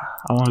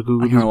 I want to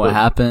Google. I remember what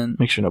happened.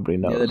 Make sure nobody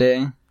knows. The other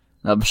day,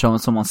 I'm showing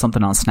someone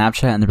something on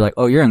Snapchat, and they're like,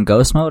 "Oh, you're in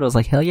ghost mode." I was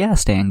like, "Hell yeah,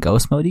 stay in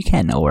ghost mode. You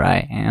can't know where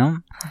I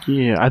am."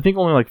 Yeah, I think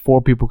only like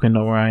 4 people can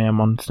know where I am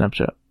on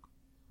Snapchat.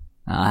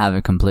 I have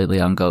it completely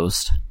on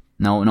ghost.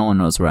 No one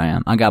knows where I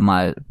am. I got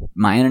my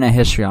internet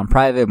history on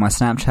private, my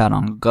Snapchat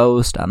on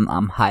ghost. I'm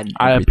hiding.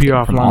 I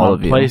appear from offline all on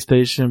of you.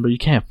 PlayStation, but you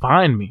can't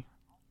find me.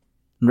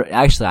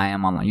 Actually, I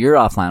am online. You're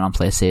offline on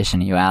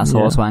PlayStation, you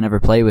asshole. Yeah. So I never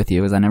play with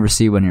you, because I never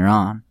see when you're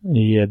on.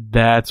 Yeah,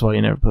 that's why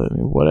you never play with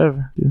me.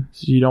 Whatever, dude.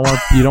 So you don't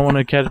want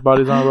to catch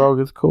bodies on Rogue.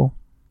 It's cool.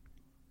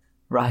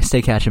 Right, I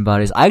stay catching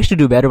bodies. I actually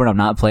do better when I'm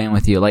not playing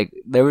with you. Like,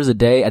 there was a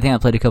day, I think I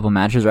played a couple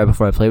matches right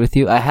before I played with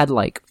you. I had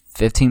like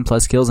 15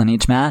 plus kills in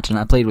each match, and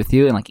I played with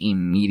you and like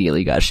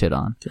immediately got shit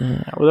on.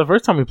 Yeah. Well, the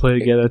first time we played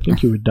together, I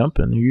think you were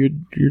dumping.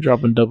 You're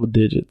dropping double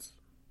digits.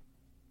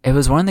 It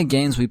was one of the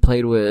games we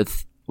played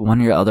with one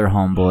of your other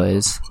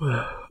homeboys.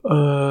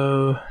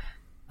 I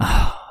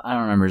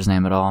don't remember his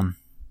name at all.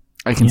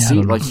 I can see,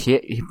 like,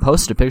 he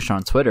posted a picture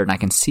on Twitter, and I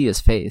can see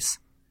his face.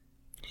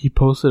 He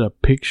posted a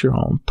picture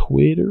on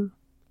Twitter?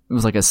 It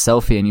was like a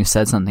selfie, and you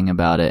said something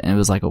about it, and it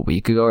was like a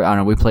week ago. I don't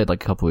know, we played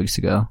like a couple weeks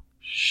ago.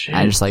 Shit.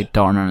 I just like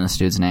don't remember this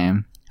dude's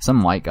name.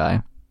 Some white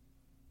guy.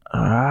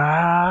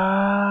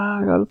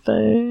 I gotta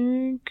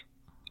think.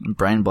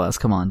 Brain blast,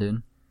 come on,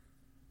 dude.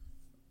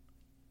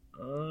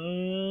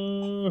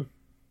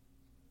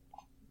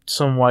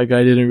 Some white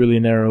guy didn't really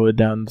narrow it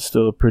down. It's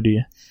still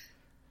pretty.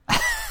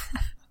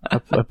 I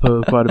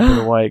put quite a bit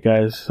of white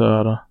guys,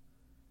 so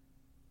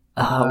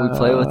I don't. We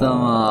played with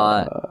them.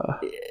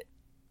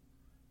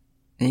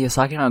 He was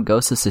talking about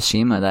Ghost of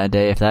Tsushima that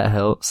day, if that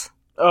helps.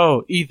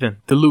 Oh, Ethan,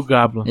 the Loot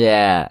Goblin.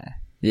 Yeah,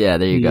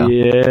 there you go.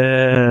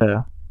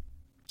 Yeah.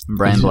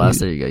 Brain blast,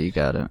 there you go, you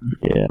got it.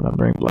 Yeah, my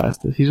brain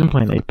blasted. He's been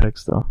playing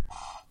Apex, though.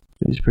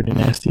 He's pretty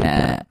nasty.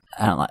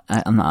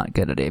 I'm not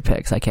good at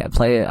Apex. I can't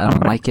play it. I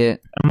don't like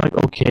it. I'm like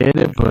okay at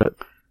it, but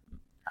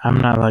I'm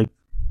not like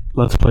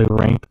let's play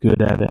ranked good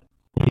at it.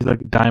 He's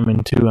like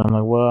Diamond 2. I'm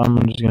like, well,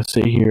 I'm just gonna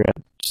sit here at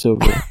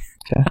Silver.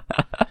 Okay.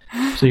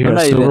 So you're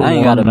at Silver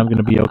 1, and I'm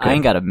gonna be okay. I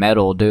ain't got a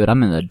medal, dude.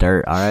 I'm in the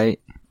dirt. All right.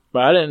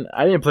 But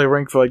I didn't play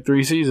ranked for like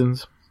 3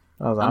 seasons.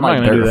 I was like, I'm not like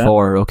gonna do dirt that.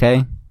 4,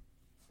 okay?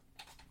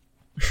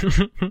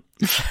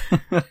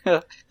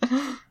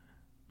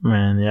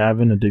 Man, yeah, I've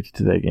been addicted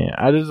to that game.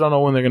 I just don't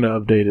know when they're gonna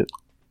update it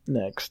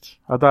next.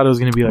 I thought it was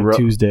gonna be like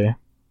Tuesday.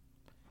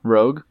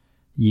 Rogue?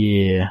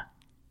 Yeah.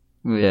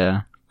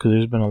 Yeah. Because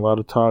there's been a lot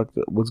of talk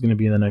that what's gonna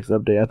be in the next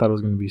update. I thought it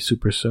was gonna be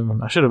super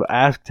soon. I should have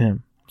asked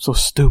him. I'm so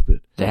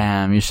stupid.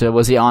 Damn, you should.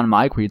 Was he on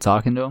mic? Were you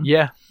talking to him?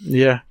 Yeah.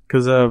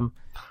 Because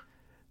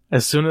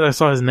as soon as I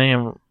saw his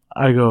name,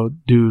 I go,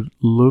 dude,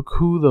 look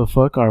who the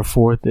fuck our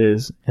 4th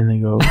is. And they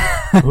go,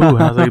 who?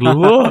 And I was like,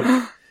 look.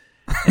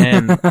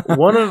 And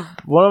one of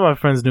my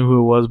friends knew who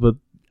it was, but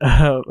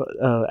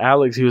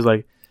Alex, he was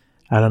like,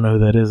 I don't know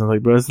who that is. I'm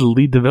like, bro, it's the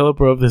lead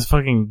developer of this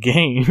fucking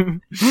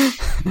game.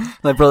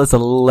 Like, bro, it's a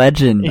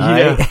legend.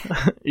 Yeah, right?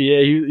 yeah.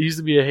 He used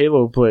to be a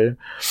Halo player,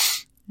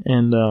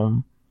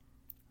 and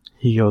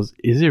he goes,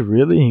 "Is it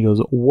really?" And he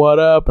goes, "What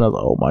up?" And I was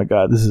like, "Oh my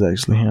god, this is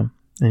actually him."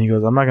 And he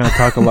goes, "I'm not gonna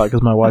talk a lot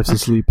because my wife's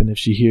asleep, and if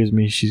she hears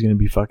me, she's gonna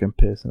be fucking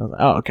pissed." And I was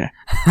like, "Oh, okay."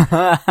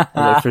 I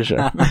was like, for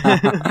sure.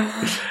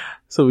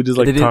 So we just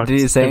like talked. Did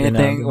he say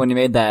anything when you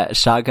made that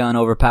shotgun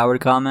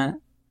overpowered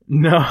comment?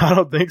 No, I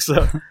don't think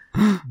so.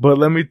 But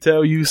let me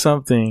tell you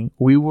something.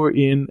 We were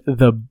in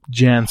the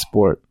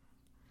Jansport.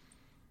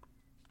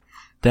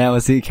 Damn,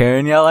 was he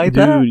carrying y'all like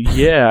that? Dude,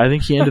 yeah. I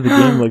think he ended the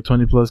game with like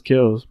 20 plus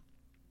kills.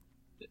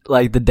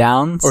 Like the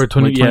downs? Or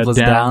 20 plus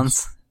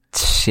downs?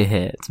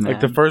 Shit, man.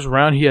 Like the first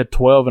round, he had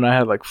 12 and I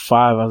had like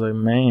 5. I was like,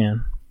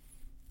 man.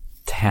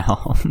 Damn.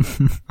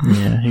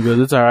 Yeah, he goes,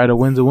 it's alright, a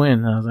win's a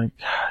win. And I was like,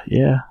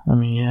 yeah, I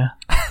mean, yeah.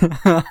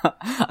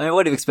 I mean,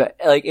 what do you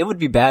expect? Like, it would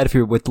be bad if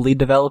you were with the lead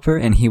developer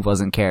and he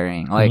wasn't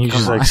carrying. Like, and he's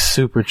just like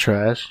super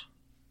trash.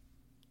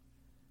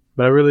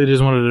 But I really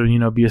just wanted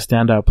to, be a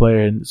standout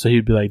player. And so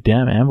he'd be like,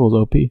 damn, Anvil's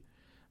OP.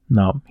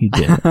 No, he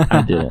didn't.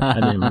 I didn't. I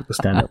didn't make a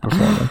standout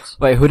performance.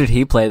 Wait, who did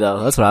he play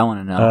though? That's what I want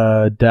to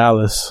know.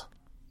 Dallas.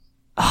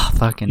 Oh,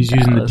 fucking He's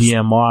Dallas. using the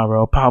DMR,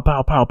 bro. Pow,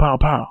 pow, pow, pow,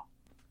 pow.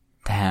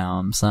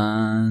 Damn,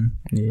 son.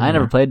 Yeah. I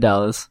never played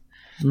Dallas.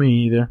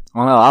 Me either.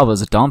 Well, no, I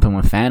was dumping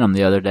with Phantom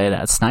the other day.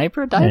 That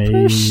sniper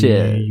diaper?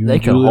 Shit. They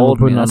can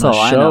hold me. That's all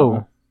I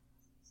know.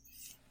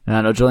 And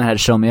I know Julian had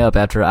to show me up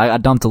after I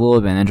dumped a little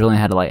bit, and then Julian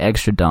had to like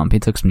extra dump. He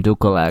took some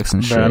Dukolax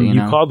and shit. But,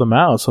 you called him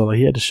out, so like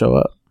he had to show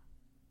up.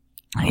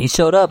 He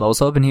showed up. I was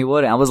hoping he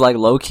would. I was like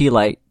low key,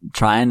 like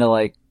trying to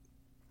like.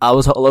 I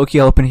was low key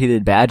hoping he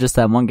did bad just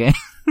that one game.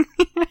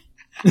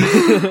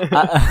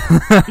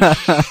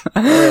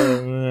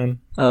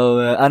 Oh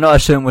man. I know I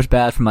shouldn't wish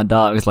bad for my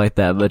dogs like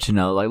that, but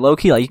like low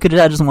key, like you could have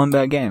had just one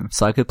bad game,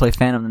 so I could play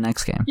Phantom the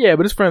next game. Yeah,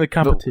 but it's friendly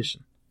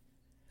competition.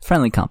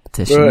 Friendly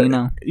competition,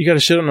 but you got to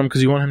shit on him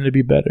because you want him to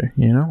be better.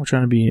 We're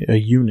trying to be a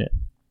unit.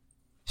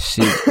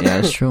 Shit,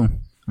 yeah, that's true.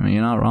 I mean,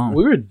 you're not wrong.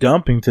 We were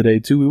dumping today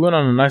too. We went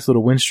on a nice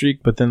little win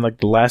streak, but then like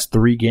the last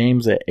 3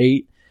 games at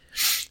 8,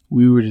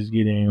 we were just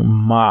getting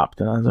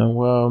mopped, and I was like,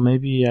 well,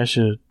 maybe I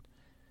should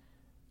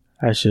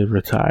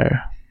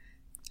retire.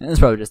 It's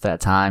probably just that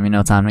time,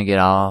 time to get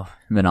off.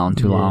 Been on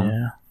too long.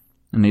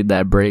 I need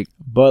that break.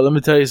 But let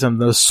me tell you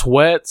something. The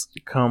sweats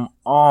come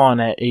on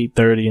at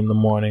 8:30 in the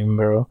morning,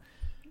 bro.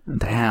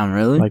 Damn,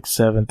 really? Like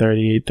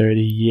 7:30,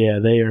 8:30. Yeah,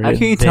 they are. How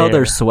can you tell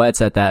their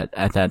sweats at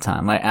that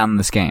time? Like on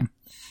this game.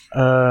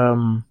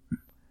 Bro,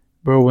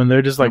 when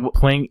they're just like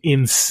playing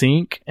in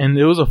sync, and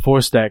it was a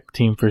 4-stack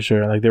team for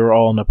sure. Like they were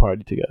all in the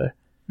party together.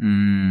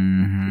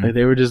 Mm-hmm. Like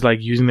they were just like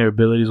using their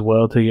abilities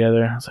well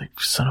together. I was like,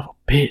 son of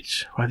a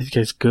bitch, why are these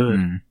guys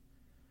good?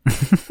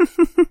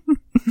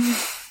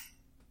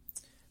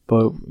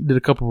 But did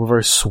a couple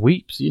reverse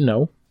sweeps,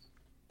 Yeah,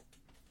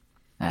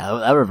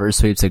 that reverse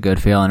sweep's a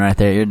good feeling right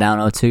there. You're down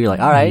 0-2. You're like,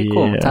 all right,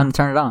 cool, time to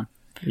turn it on.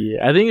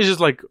 Yeah, I think it's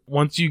just like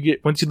once you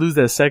lose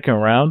that second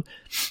round,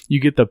 you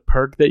get the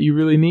perk that you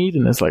really need,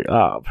 and it's like,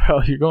 oh,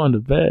 bro, you're going to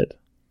bed.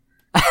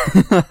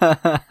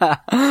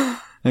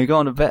 You're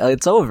going to bed.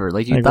 It's over.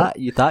 Like you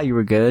thought you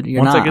were good.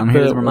 You're once not.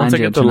 Once I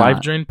get the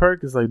life drain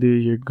perk, it's like,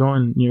 dude, you're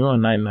going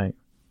night night.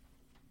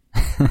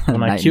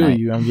 When I kill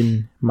you, I'm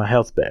getting my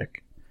health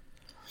back.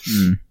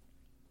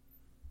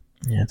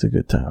 Yeah, it's a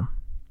good time.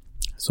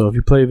 So if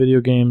you play video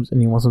games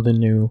and you want something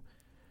new,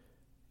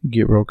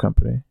 get Rogue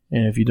Company.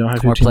 And if you don't have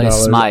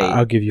 $15,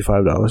 I'll give you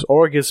 $5.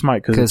 Or get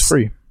Smite because it's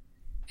free.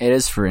 It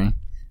is free.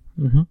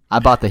 Mm-hmm. I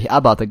bought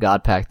the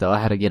God Pack though. I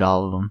had to get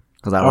all of them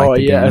because I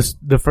like the game.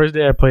 The first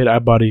day I played, I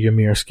bought a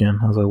Ymir skin.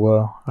 I was like,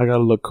 well, I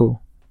gotta look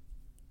cool.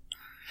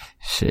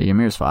 Shit,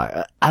 Ymir's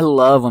fire. I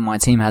love when my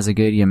team has a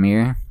good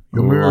Ymir. I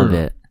love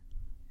it.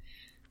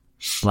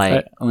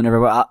 Like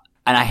whenever,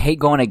 and I hate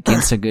going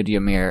against a good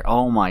Ymir.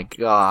 Oh my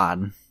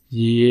god.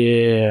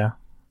 Yeah.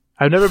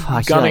 I've never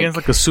gone against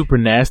like a super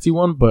nasty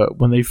one, but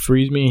when they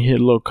freeze me and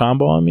hit a little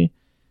combo on me,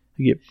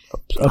 I get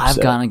upset.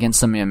 I've gone against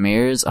some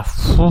Ymirs.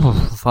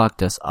 Fuck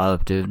this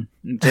up, dude.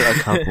 Did a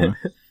couple.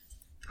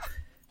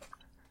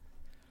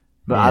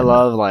 But I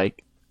love,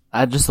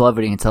 I just love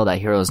it. You can tell that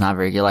hero is not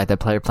very good. Like, that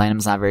player playing him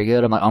is not very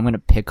good. I'm like, I'm going to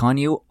pick on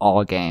you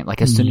all game.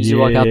 Like, as soon as you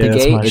walk out the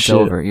gate, it's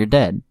over. You're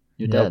dead.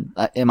 You're dead.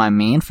 Am I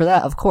mean for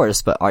that? Of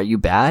course. But are you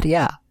bad?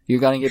 Yeah.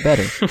 You're going to get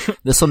better.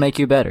 This will make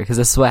you better because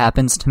this is what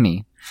happens to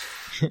me.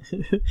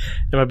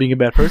 Am I being a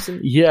bad person?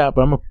 Yeah,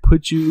 but I'm going to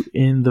put you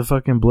in the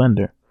fucking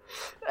blender.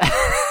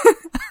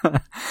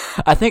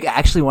 I think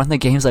actually one of the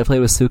games I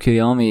played with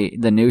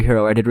Tsukuyomi, the new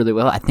hero, I did really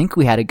well. I think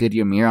we had a good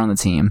Ymir on the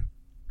team.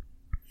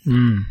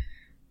 And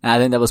I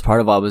think that was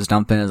part of what I was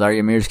dumping is our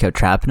Ymir just kept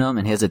trapping him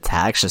and his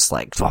attacks just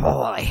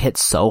I hit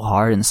so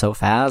hard and so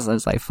fast. I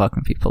was like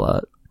fucking people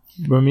up.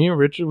 But me and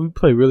Richard, we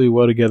play really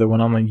well together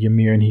when I'm like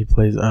Ymir and he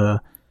plays the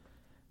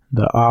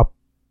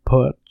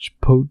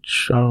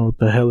Poach. I don't know what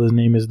the hell his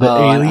name is. The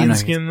alien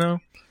skin though.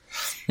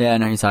 Yeah, I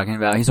know who you're talking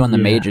about. He's one of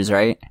the mages,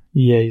 right?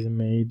 Yeah, he's a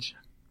mage.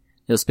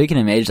 Yo, speaking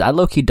of mages, I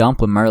low-key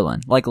dump with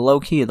Merlin. Like,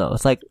 low-key, though.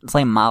 It's like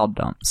mild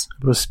dumps.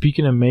 But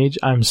speaking of mage,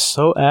 I'm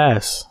so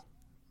ass.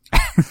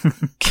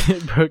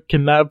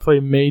 Cannot play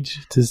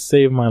mage to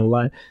save my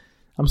life.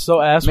 I'm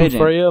so ass with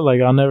Freya,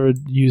 like, I'll never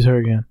use her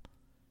again.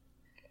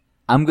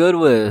 I'm good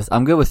with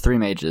 3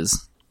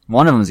 mages.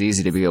 One of them's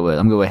easy to be good with.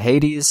 I'm good with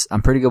Hades,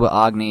 I'm pretty good with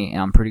Agni,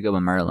 and I'm pretty good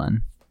with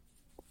Merlin.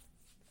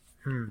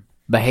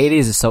 But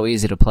Hades is so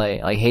easy to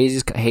play. Like,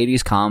 Hades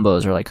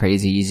combos are, like,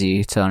 crazy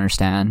easy to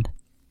understand.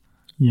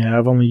 Yeah,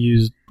 I've only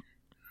used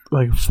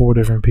like 4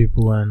 different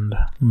people, and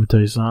let me tell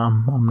you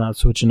something. I'm not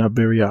switching up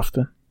very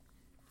often.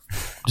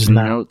 Just You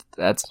not. know,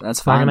 that's Not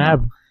fine. gonna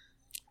happen.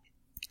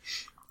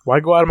 Why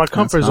go out of my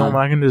comfort zone fine.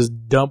 when I can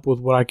just dump with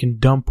what I can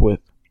dump with?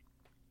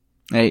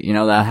 Hey, you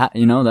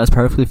know that's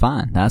perfectly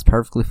fine. That's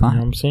perfectly You know what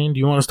fine. I'm saying? Do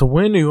you want us to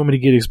win, or you want me to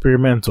get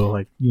experimental?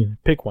 Like,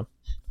 pick one.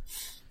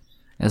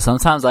 And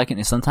sometimes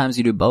sometimes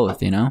you do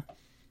both. You know.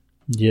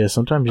 Yeah,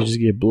 sometimes you just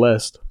get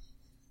blessed.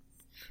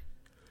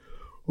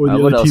 Or the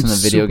What other else in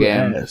team's the video super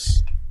game?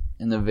 ass.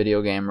 In the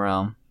video game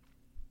realm,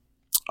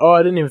 Oh,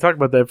 I didn't even talk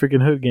about that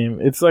freaking Hood game.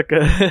 It's like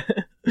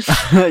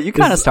a, you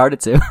kind of started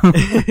to.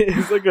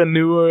 it's like a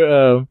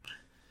newer.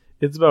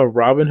 It's about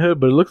Robin Hood,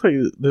 but it looks like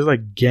there's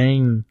like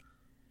gang.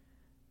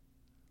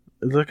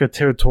 It's like a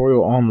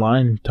territorial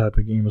online type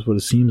of game, is what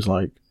it seems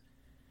like.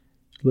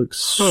 It looks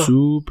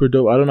super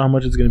dope. I don't know how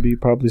much it's gonna be.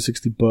 Probably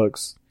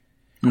 $60.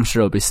 I'm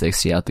sure it'll be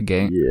 60 out the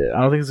gate. Yeah,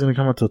 I don't think it's gonna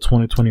come out till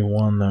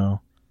 2021 though.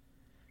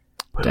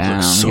 But it Damn,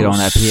 looks so get on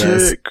that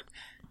PS. sick.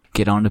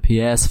 Get on the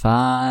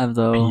PS5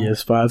 though.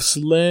 PS5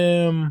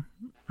 Slim.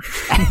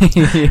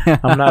 Yeah.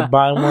 I'm not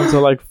buying one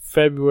till like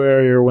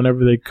February or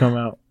whenever they come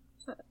out.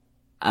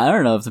 I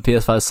don't know if the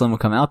PS5 Slim will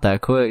come out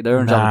that quick. They're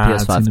gonna Nah, drop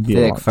it's the gonna PS5 be a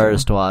thick long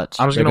first. Watch.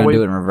 I'm just They're gonna gonna do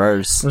wait. it in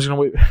reverse. I'm just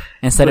gonna wait.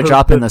 Instead of The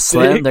dropping the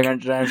Slim, thick? they're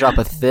gonna drop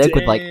a thick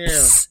with like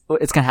Damn.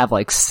 it's gonna have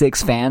like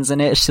 6 fans in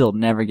it. She'll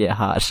never get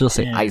hot. She'll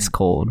say Damn. ice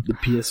cold.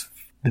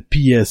 The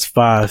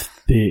PS5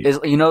 thick. It's,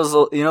 you know those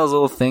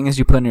little things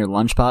you put in your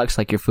lunchbox,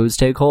 like your food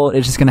stay cold.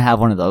 It's just gonna have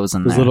one of those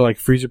in Those there. little like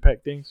freezer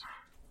pack things.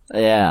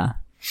 Yeah.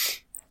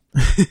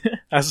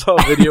 I saw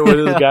a video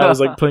where this guy was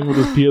like playing with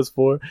his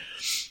PS4.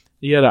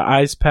 He had an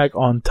ice pack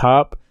on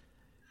top.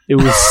 It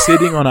was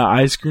sitting on an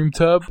ice cream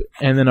tub,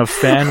 and then a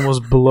fan was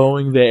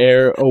blowing the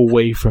air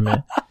away from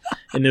it,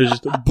 and it was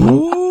just.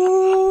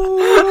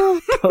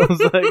 I was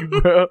like,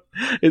 bro,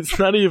 it's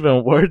not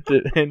even worth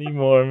it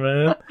anymore,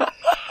 man.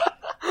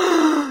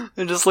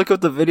 And just look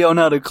up the video on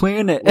how to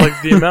clean it.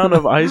 Like the amount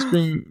of ice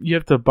cream you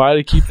have to buy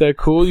to keep that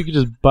cool, you could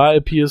just buy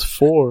a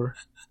PS4.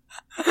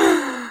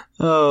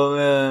 Oh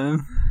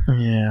man.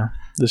 Yeah,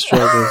 the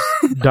struggles.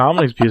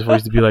 Dominic's PS4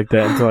 used to be like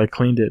that until I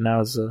cleaned it.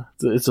 Now it's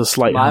a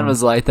slight. Mine harm.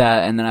 was like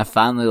that, and then I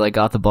finally like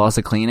got the balls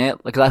to clean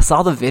it. Like, 'cause I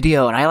saw the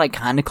video and I like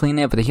kind of cleaned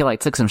it, but he like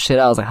took some shit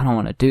out. I was like, I don't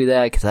want to do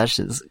that because that's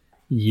just.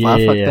 Yeah,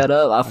 I fucked that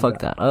up. I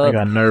fucked that I up.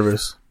 got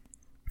nervous.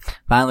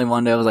 Finally,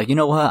 one day I was like, you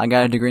know what? I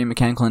got a degree in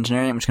mechanical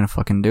engineering. I'm just gonna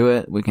fucking do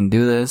it. We can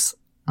do this.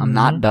 I'm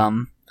not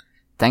dumb.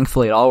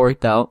 Thankfully, it all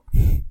worked out.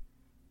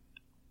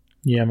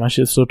 Yeah, my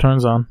shit still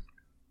turns on.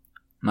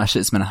 My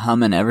shit's been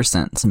humming ever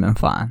since. It's been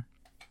fine.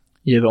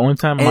 Yeah, the only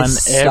time mine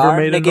It's ever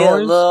starting made a to get a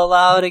noise. little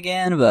loud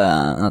again,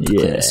 but not the Yeah,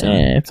 clearest.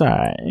 it's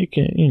alright. It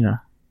can,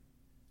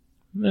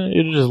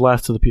 it'll just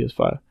last to the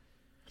PS5.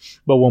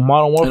 But when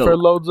Modern Warfare It'll-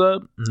 loads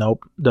up,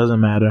 nope, doesn't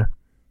matter.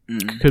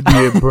 Mm. Could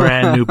be a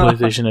brand new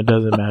PlayStation. It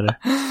doesn't matter.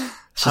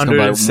 It's just gonna be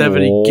like,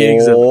 170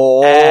 gigs of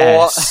 "Whoa."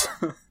 ass.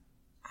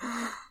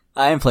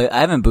 I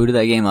haven't booted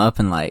that game up,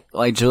 and like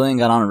Julian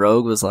got on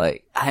Rogue, was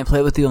like, I haven't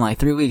played with you in like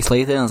 3 weeks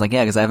later, and I was like,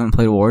 yeah, because I haven't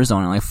played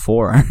Warzone in like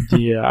 4.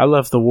 Yeah, I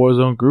left the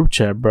Warzone group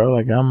chat, bro.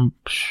 Like Oh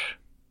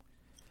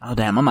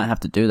damn, I might have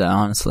to do that,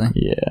 honestly.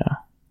 yeah.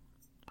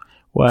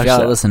 Well, You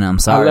gotta actually, listen to him, I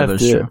sorry, but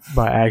left it's it true.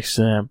 by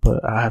accident,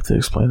 but I have to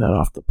explain that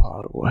off the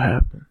pod of what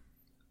happened.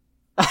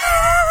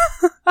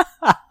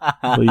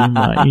 But you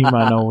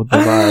might know what the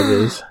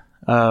vibe is.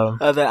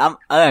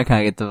 I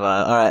kind of get the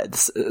vibe. Alright,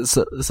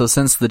 so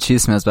since the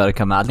Cheeseman's about to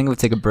come out, I think we'll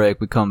take a break,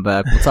 we come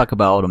back, we'll talk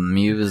about all the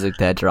music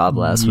that dropped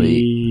last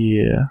week.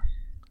 Yeah.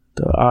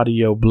 The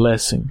audio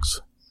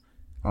blessings.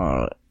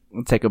 Alright,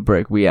 we'll take a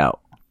break, we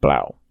out.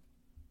 Blow.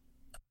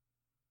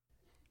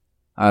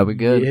 Alright, we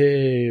good?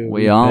 Yeah,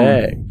 We on.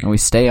 back. And we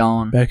stay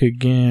on. Back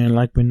again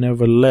like we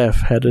never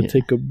left. Had to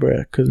take a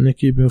breath. Cause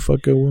Nikki been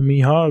fucking with me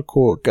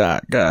hardcore.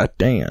 God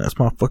damn. That's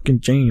my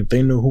fucking jam.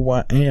 They know who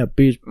I am,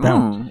 bitch.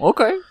 Bounce.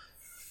 Okay.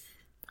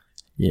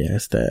 Yeah,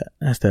 that's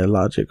that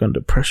Logic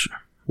under pressure.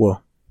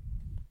 Well,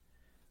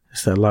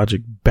 it's that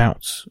Logic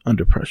bounce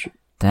under pressure.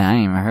 Damn, I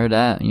ain't even heard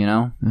that,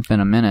 It's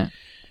been a minute.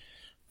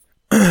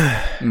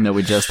 Even though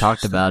we just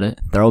talked about it.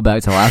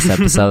 Throwback to last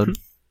episode.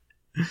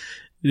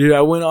 Dude,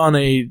 I went on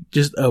a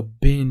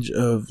binge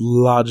of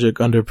Logic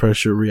under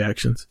pressure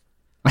reactions.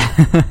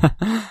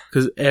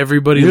 Cause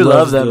everybody You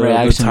loves love them the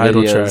reaction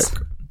title videos.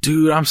 track.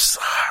 Dude,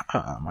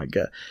 oh my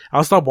god.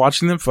 I'll stop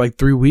watching them for like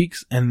 3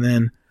 weeks and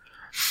then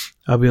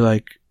I'll be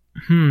like,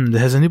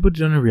 has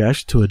anybody done a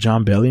reaction to a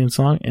John Bellion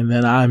song? And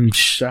then I'm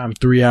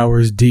 3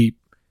 hours deep.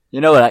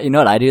 You know what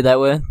I do that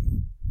with?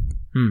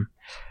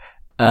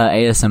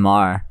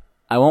 ASMR.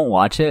 I won't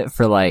watch it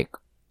for like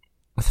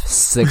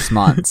 6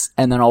 months,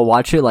 and then I'll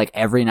watch it like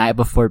every night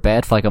before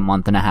bed for like a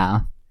month and a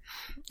half.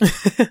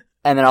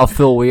 And then I'll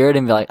feel weird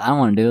and be like, I don't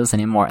want to do this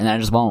anymore, and then I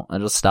just won't. I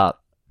just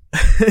stop.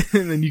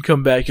 And then you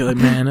come back, you're like,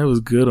 man, it was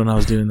good when I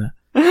was doing that.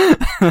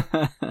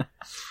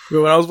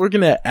 But when I was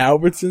working at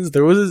Albertsons,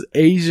 there was this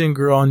Asian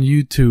girl on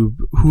YouTube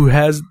who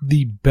has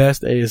the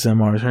best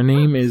ASMRs. Her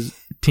name is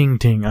Ting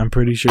Ting. I'm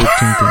pretty sure it's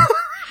Ting Ting.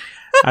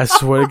 I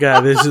swear to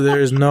God,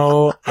 there's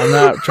no, I'm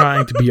not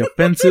trying to be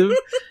offensive.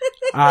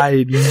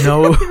 I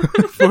know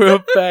for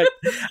a fact.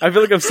 I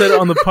feel like I've said it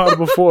on the pod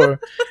before.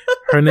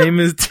 Her name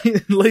is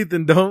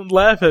Lathan. Don't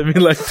laugh at me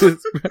like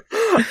this.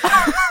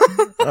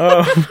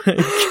 Oh my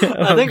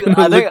God.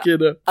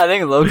 I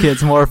think low-key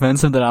it's more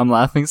offensive that I'm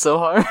laughing so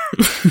hard.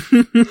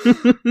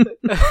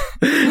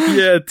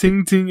 Yeah,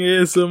 Ting Ting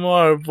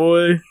ASMR,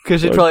 boy.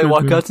 Because she'd probably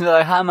walk up to me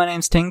like, hi, my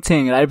name's Ting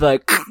Ting. And I'd be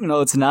like, no,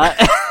 it's not.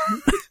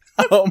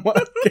 Oh my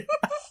God.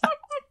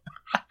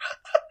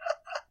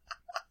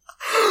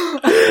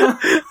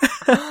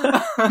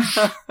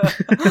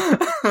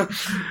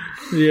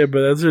 Yeah,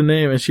 but that's her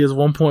name, and she has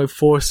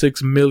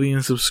 1.46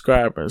 million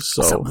subscribers.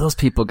 So some of those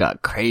people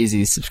got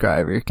crazy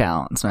subscriber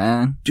counts,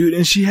 man. Dude,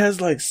 and she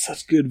has like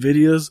such good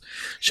videos.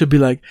 She'll be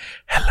like,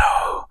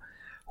 "Hello,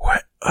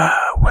 we're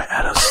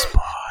at a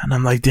spa," and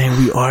I'm like,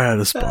 "Dang, we are at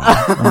a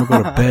spa. I'm gonna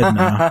go to bed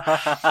now."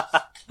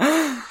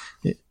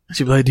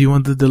 She'll be like, "Do you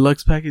want the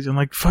deluxe package?" I'm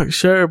like, "Fuck,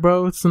 sure,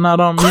 bro. It's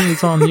not on me.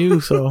 It's on you."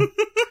 So.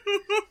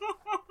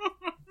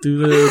 Do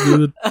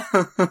the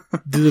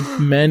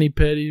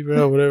mani-pedi,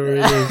 bro, whatever it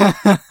is.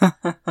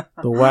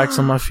 The wax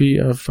on my feet,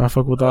 I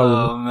fuck with all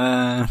of them. Oh,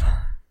 man.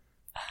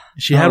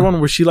 She had one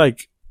where she,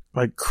 like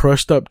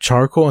crushed up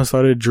charcoal and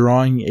started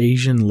drawing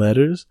Asian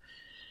letters.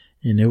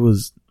 And it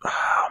was,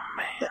 oh,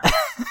 man.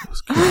 It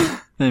was good.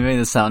 They made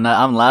this sound.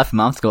 I'm laughing.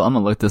 I'm gonna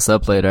look this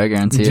up later, I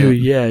guarantee Dude,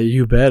 you. yeah,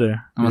 you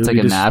better. I'm gonna It'd take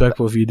be a nap.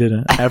 disrespectful if you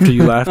didn't. After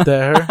you laughed at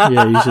her,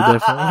 yeah, you should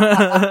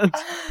definitely.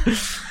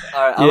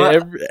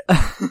 Alright,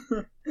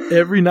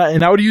 Every night,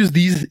 and I would use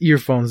these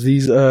earphones,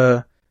 these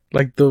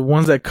like the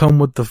ones that come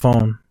with the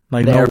phone,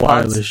 like the no AirPods?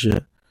 wireless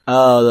shit.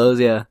 Oh, those,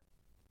 yeah.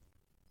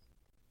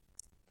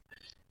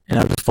 And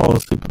I just fall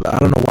asleep. I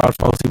don't know why I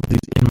fall asleep with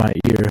these in my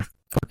ear.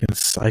 Fucking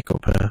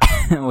psychopath.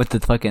 With the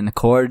fucking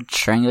cord,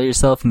 strangle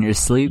yourself in your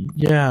sleep.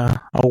 Yeah,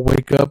 I'll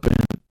wake up and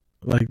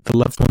like the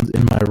left one's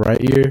in my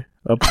right ear,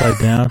 upside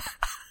down.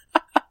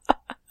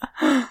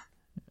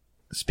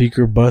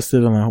 Speaker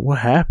busted. I'm like, what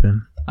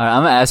happened? Alright,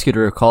 I'm gonna ask you to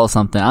recall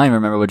something. I don't even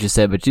remember what you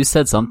said, but you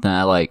said something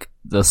at like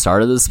the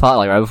start of this pod,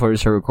 like right before we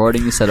started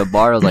recording. You said a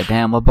bar. I was like,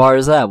 damn, what bar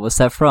is that? What's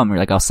that from? You're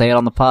like, I'll say it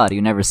on the pod.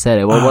 You never said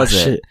it. What was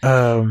it?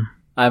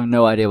 I have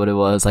no idea what it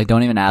was. Like,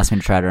 don't even ask me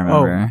to try to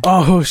remember.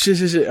 Oh,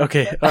 shit.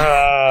 Okay.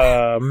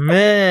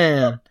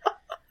 Man.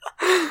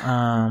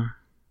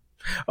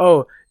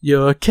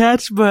 You're a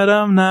catch, but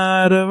I'm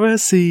not a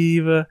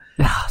receiver.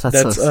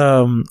 That's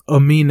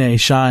Omine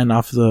Shine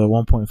off the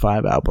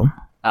 1.5 album.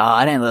 Oh,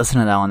 I didn't listen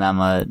to that one that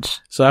much.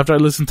 So after I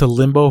listened to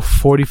Limbo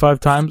 45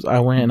 times, I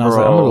went and I was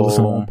like, I'm going to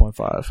listen to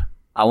 1.5.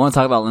 I want to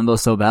talk about Limbo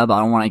so bad, but I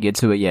don't want to get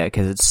to it yet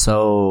because it's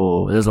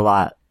so... There's a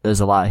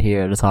lot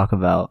here to talk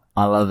about.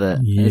 I love it.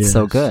 Yes. It's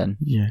so good.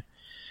 Yeah.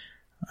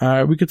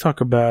 Alright, we could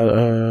talk about...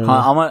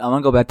 I'm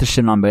gonna go back to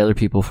shitting on Baylor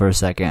people for a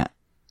second.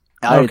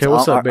 Okay,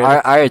 what's up, Baylor?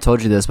 I already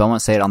told you this, but I want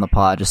to say it on the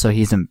pod just so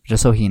he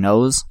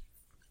knows.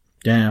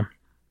 Damn.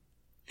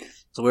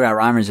 So we were at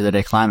Reimers the other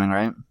day climbing,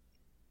 right?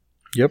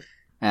 Yep.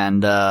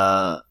 And,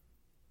 I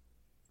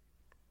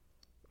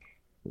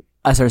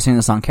started singing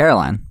the song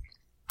Caroline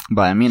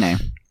by Amine.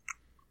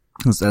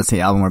 That's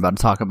the album we're about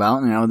to talk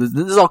about. You know, this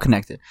is all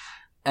connected.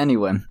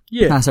 Anyway.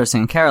 Yeah. I started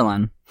singing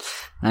Caroline.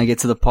 And I get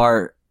to the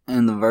part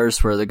in the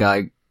verse where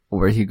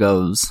he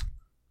goes,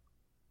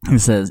 he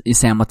says,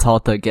 Isam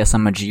Matalta, guess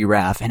I'm a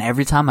giraffe. And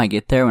every time I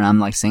get there when I'm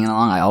like singing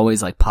along, I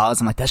always like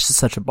pause. I'm like, that's just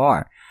such a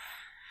bar.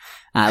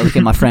 And I look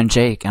at my friend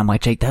Jake, and I'm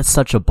like, Jake, that's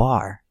such a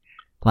bar.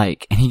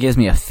 Like, and he gives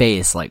me a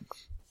face like,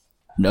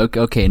 no,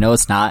 okay, no,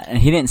 it's not. And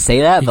he didn't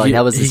say that, but like,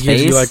 that was his face.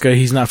 He gives you like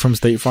he's not from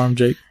State Farm,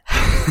 Jake.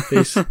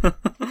 Face.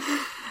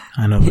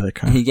 I know that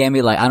kind. He gave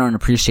me like, I don't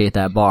appreciate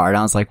that bar. And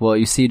I was like, well,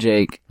 you see,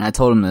 Jake, and I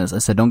told him this. I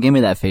said, don't give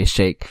me that face,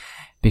 Jake,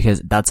 because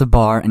that's a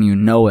bar and you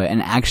know it.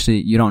 And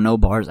actually, you don't know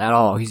bars at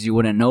all because you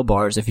wouldn't know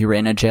bars if you were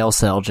in a jail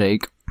cell,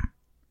 Jake.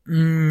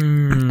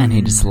 And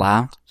he just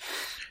laughed.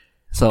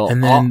 So,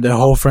 and then the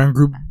whole friend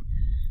group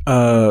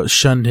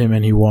shunned him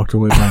and he walked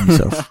away by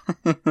himself.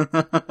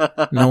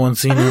 No one's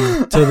seen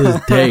him to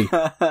this day.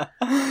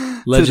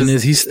 Legend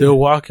is he's still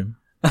walking.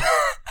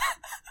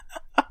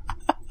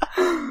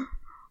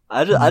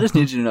 I just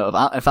need you to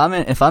know if I'm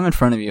in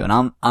front of you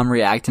and I'm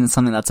reacting to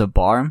something that's a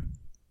bar,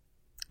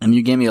 and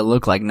you gave me a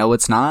look like no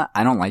it's not,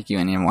 I don't like you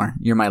anymore.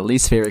 You're my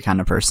least favorite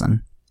kind of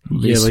person.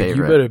 Least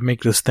favorite. You better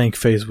make the stank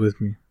face with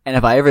me. And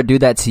if I ever do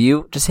that to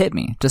you, just hit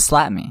me, just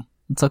slap me.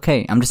 It's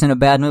okay. I'm just in a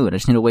bad mood. I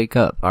just need to wake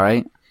up. All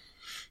right.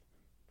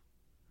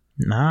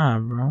 Nah,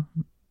 bro.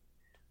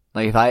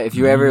 Like if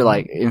you're ever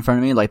like in front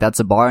of me, like that's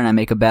a bar, and I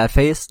make a bad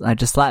face,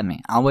 just slap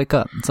me. I'll wake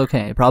up. It's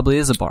okay. It probably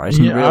is a bar. I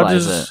just need to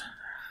realize it.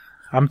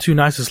 I'm too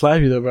nice to slap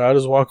you though, bro. I'll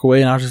just walk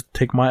away and I'll just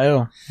take my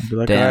L. I'll be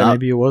like, damn, alright,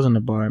 maybe it wasn't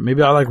a bar.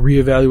 Maybe I'll like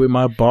reevaluate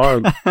my bar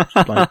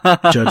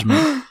like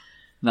judgment.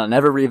 No,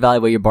 never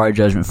reevaluate your bar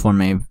judgment for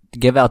me.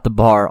 Give out the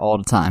bar all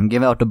the time.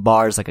 Give out the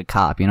bars like a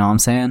cop. You know what I'm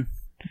saying?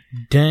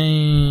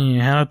 Dang,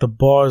 hand out the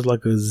bars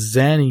like a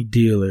Zanny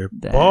dealer.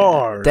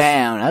 Bars.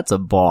 Damn, that's a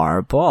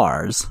bar.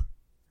 Bars.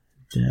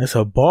 Yeah, that's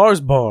a bars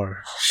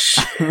bar.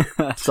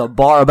 That's a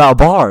bar about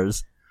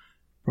bars.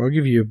 Bro, I'll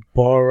give you a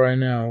bar right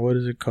now. What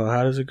is it called?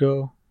 How does it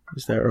go?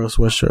 It's that Earl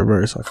Sweatshirt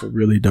verse off of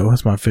Really Dope.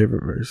 That's my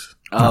favorite verse.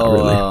 Not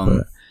really,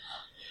 but...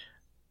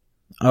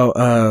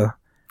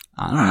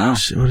 I don't know.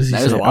 Shit, what does he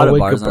There's say? a lot I of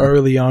wake bars up on it.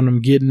 early on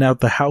them. Getting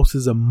out the house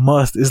is a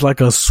must. It's like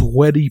a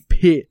sweaty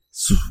pit.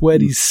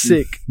 Sweaty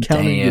sick.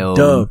 Counting your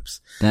dubs.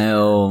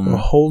 Damn. Bro,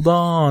 hold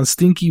on.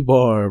 Stinky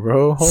bar,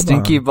 bro. Hold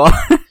Stinky on. bar.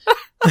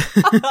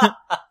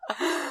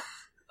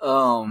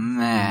 Oh,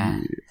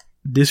 man.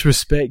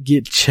 Disrespect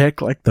get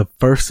checked like the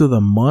first of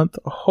the month.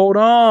 Hold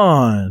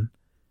on.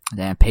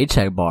 Damn,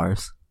 paycheck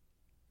bars.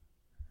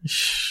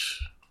 Shh.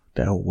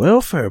 That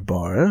welfare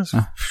bar. That's,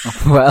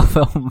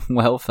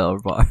 Welfare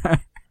bar.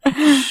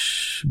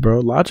 shh, bro,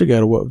 Logic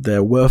got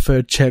that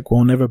welfare check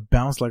won't ever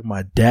bounce like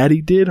my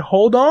daddy did.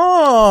 Hold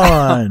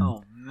on.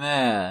 Oh,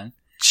 man.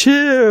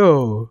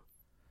 Chill.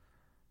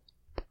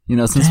 You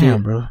know, since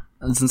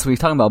we're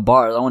talking about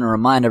bars, I want to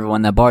remind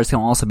everyone that bars can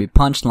also be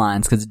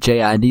punchlines because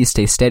JID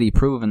stays steady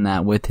proving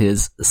that with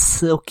his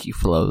silky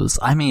flows.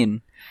 I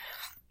mean,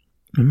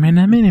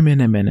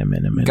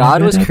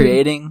 God was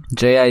creating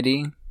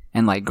JID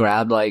and like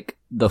grabbed like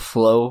the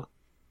flow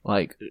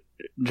like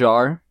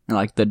jar and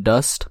like the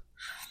dust.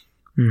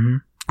 Mm-hmm.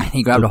 And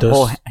he grabbed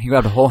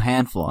a whole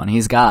handful, and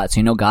he's got, so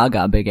you know God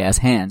got big ass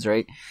hands,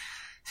 right?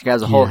 So he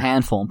grabs a whole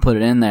handful and put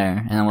it in there,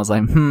 and then was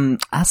like,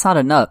 that's not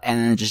enough, and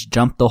then just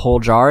jumped the whole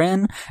jar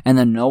in, and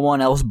then no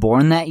one else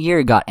born that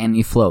year got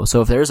any flow.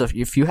 So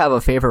if you have a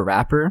favorite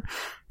rapper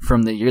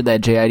from the year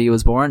that JID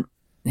was born,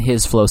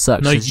 his flow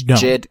sucks. No, you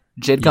don't.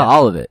 Jid got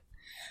all of it.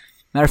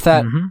 Matter of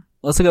fact,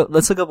 let's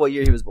look up what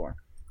year he was born.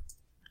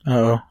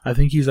 I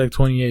think he's like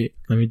 28.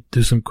 Let me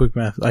do some quick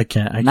math. I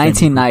can't.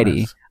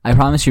 1990. I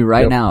promise you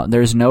right now,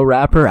 there's no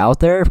rapper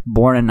out there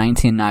born in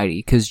 1990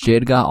 because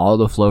Jid got all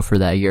the flow for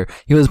that year.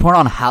 He was born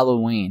on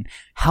Halloween.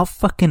 How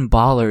fucking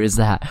baller is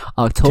that?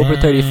 October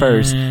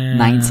 31st,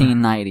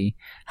 1990.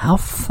 How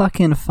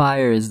fucking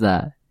fire is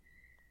that?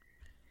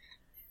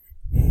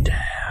 Damn.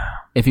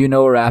 If you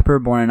know a rapper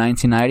born in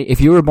 1990,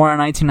 if you were born in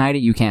 1990,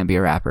 you can't be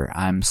a rapper.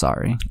 I'm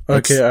sorry.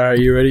 Okay, alright,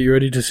 you ready? You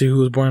ready to see who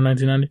was born in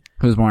 1990?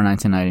 Who was born in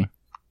 1990?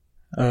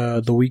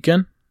 The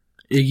Weeknd,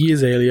 Iggy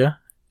Azalea,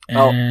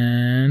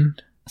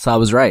 and... So I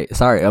was right.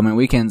 Sorry. I mean,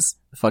 Weeknd's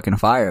fucking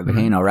fire, but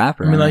he ain't no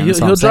rapper. I mean, like,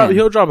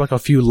 he'll drop like a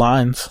few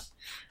lines.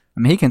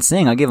 I mean, he can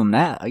sing. I'll give him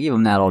that.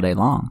 All day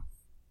long.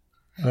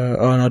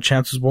 No,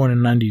 Chance was born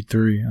in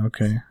 93.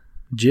 Okay.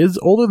 Jid's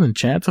older than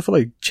Chance? I feel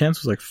like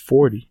Chance was like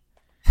 40.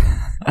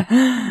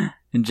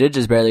 And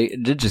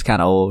Jid just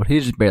kind of old.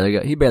 He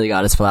barely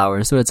got his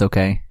flowers, so it's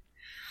okay.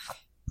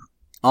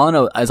 All I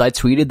know, as I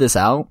tweeted this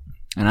out,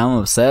 and I'm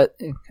upset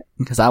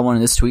because I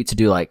wanted this tweet to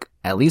do like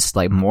at least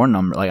like more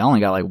number. Like I only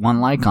got like 1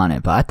 like on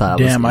it, but I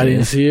thought I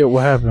didn't see it.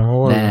 What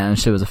happened? Damn,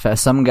 shit was a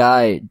fest. Some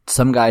guy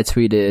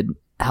tweeted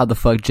how the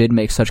fuck Jid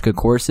makes such good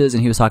courses,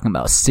 and he was talking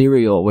about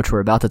Serial, which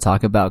we're about to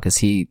talk about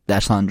because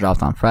that song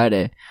dropped on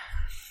Friday.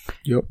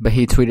 Yep. But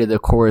he tweeted the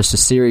chorus to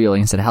Serial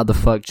and he said, how the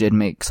fuck Jid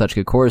make such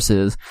good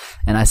choruses?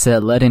 And I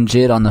said, letting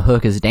Jid on the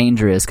hook is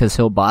dangerous because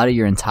he'll body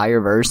your entire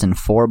verse in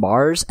 4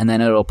 bars and then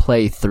it'll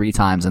play 3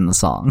 times in the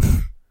song.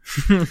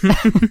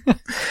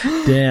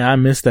 Damn, I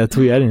missed that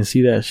tweet. I didn't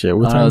see that shit.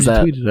 What time did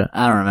you tweet that?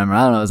 I don't remember.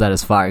 I don't know if that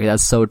is fire.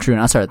 That's so true.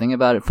 And I started thinking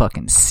about it.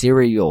 Fucking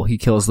Serial, he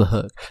kills the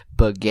hook.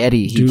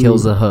 Spaghetti, he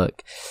kills the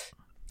hook.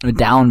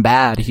 Down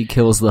Bad, he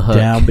kills the hook.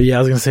 I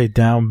was gonna say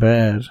Down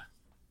Bad.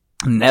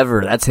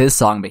 Never. That's his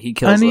song, but he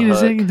kills the hook. I need a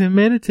second to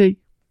meditate.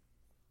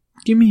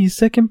 Give me a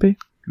second, babe.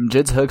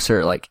 Jid's hooks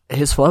are like,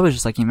 his flow is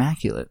just like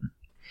immaculate.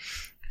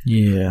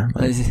 Yeah.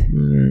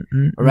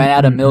 Ran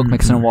out of milk,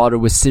 mixing water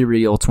with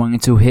cereal.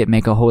 22 hit,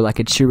 make a hole like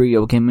a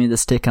Cheerio. Give me the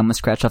stick, I'ma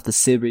scratch off the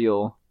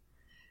cereal.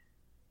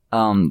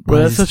 Bro,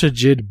 that's such a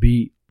Jid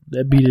beat.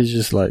 That beat is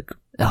just like...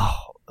 Oh,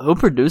 who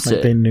produced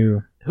it? They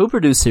knew. Who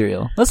produced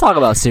Serial? Let's talk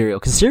about Serial,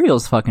 because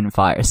Serial's fucking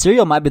fire.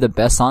 Serial might be the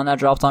best song that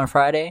dropped on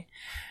Friday.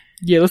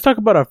 Yeah, let's talk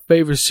about our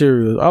favorite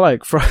cereals. I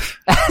like Frosted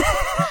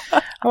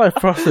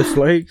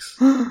Flakes.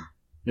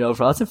 Yo,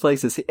 Frosted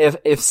Flakes is...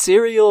 If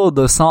Serial,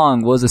 the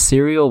song, was a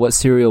cereal, what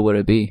cereal would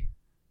it be?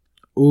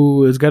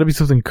 Ooh, it's gotta be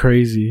something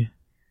crazy.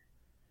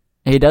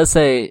 He does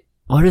say...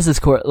 What is this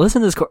chorus?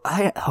 Listen to this chorus.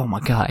 Oh my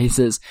god. He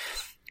says...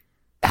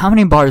 How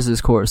many bars is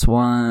this chorus?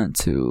 1,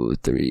 2,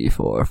 3,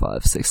 4,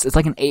 5, 6. It's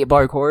like an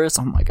 8-bar chorus.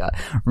 Oh my god.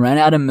 Ran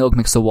out of milk,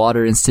 mix the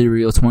water in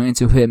cereal.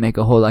 22 hit, make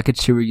a hole like a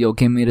Cheerio.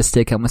 Give me the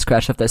stick, I'ma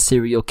scratch off that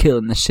cereal.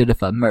 Killing the shit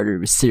if I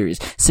murder is serious.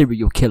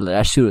 Serial killer,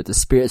 I shoot at the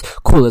spirits.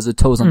 Cool as the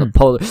toes on the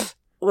polar.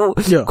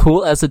 Yeah.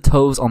 Cool as the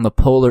toes on the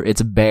polar,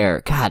 it's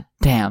bare. God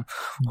damn.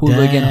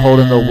 Hooligan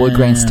holding the wood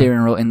grain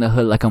steering wheel in the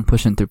hood like I'm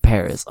pushing through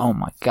Paris. Oh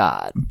my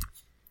god.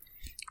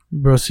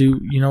 Bro, see,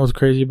 you know what's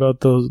crazy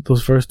about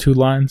those first 2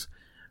 lines?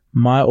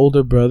 My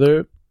older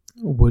brother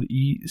would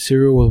eat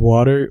cereal with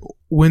water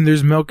when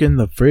there's milk in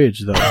the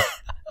fridge, though.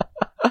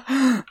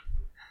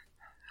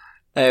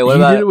 Hey, what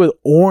he about... did it with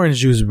orange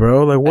juice,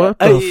 bro. Like, what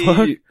the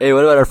fuck? Hey,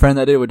 what about our friend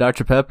that did it with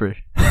Dr. Pepper?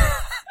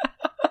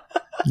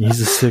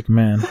 He's a sick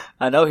man.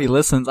 I know he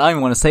listens. I don't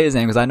even want to say his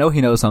name because I know he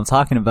knows what I'm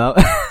talking about.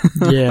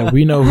 Yeah,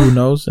 we know who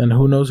knows, and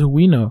who knows who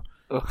we know.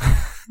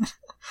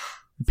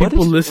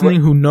 People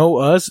listening who know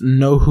us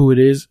know who it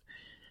is,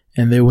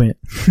 and they went,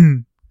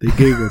 they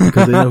giggled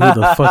because they know who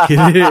the fuck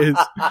it is.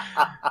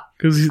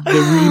 Because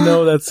we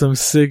know that's some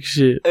sick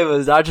shit. It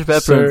was Dr.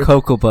 Pepper and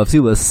Cocoa Puffs. He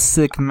was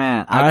sick,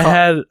 man. I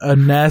had a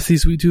nasty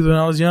sweet tooth when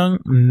I was young.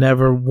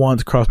 Never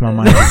once crossed my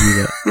mind to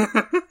do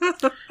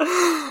that.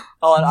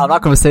 Oh, I'm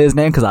not going to say his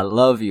name because I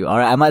love you. All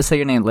right, I might say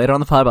your name later on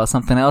the pod about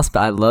something else, but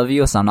I love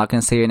you, so I'm not going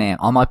to say your name.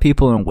 All my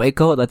people in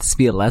Waco, let this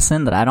be a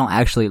lesson that I don't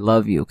actually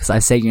love you because I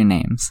say your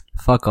names.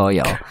 Fuck all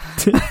y'all.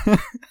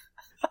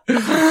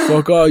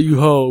 Fuck all you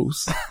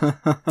hoes.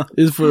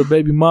 It's for the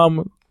baby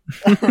mama.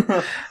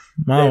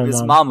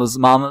 Mamas.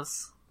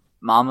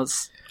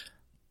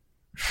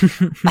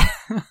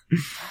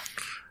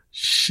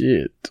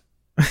 Shit.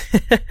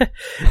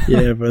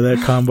 Yeah, but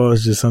that combo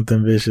is just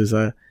something vicious.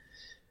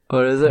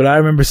 What is it? But I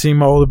remember seeing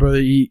my older brother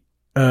eat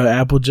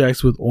Apple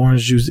Jacks with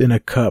orange juice in a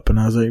cup, and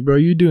I was like, bro,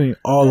 you're doing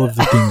all of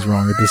the things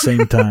wrong at the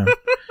same time.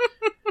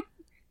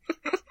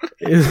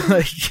 It's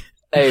like,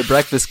 hey,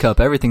 breakfast cup,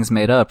 everything's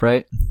made up,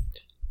 right?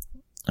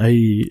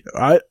 I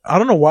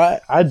don't know why.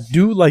 I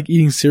do like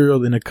eating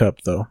cereal in a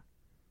cup, though.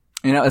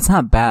 You know, it's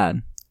not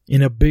bad.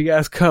 In a big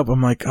ass cup,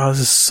 I'm like, oh, this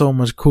is so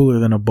much cooler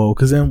than a bowl,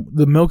 because then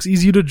the milk's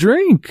easy to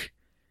drink.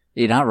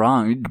 You're not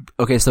wrong.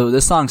 Okay, so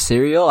this song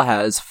Cereal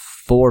has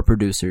 4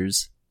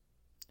 producers.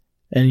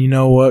 And you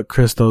know what?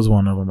 Christo's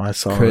one of them. I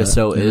saw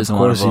Christo that. is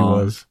one of them. Of course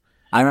he was.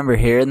 I remember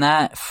hearing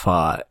that.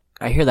 Fuck.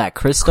 I hear that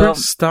Christo.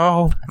 It's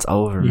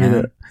over, man.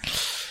 Yeah.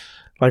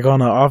 Like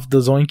on off the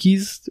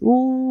Zoinkies.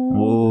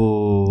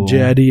 Ooh.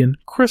 Jaddy and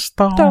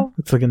Christo.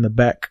 It's like in the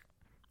back.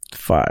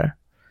 Fire.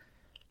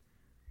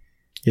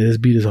 Yeah, this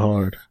beat is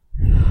hard.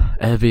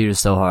 This beat is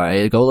so hard.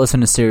 Hey, go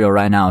listen to Cereal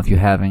right now if you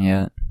haven't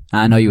yet.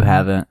 I know you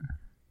haven't.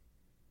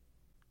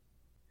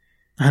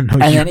 I know.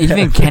 And then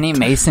even Kenny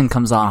Mason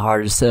comes on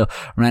harder still.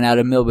 Ran out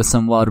of milk with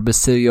some water,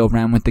 Basilio.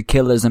 Ran with the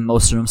killers and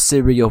most of them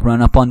cereal.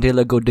 Run up on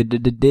dealer, go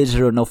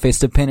digital. No face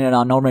dependent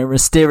on no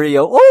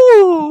stereo.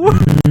 Ooh!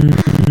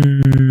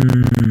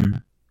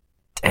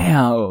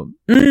 Damn.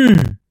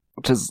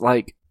 Which is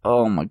like,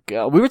 oh my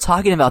god. We were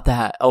talking about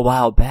that a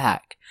while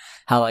back.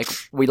 How like,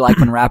 we like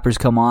when rappers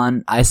come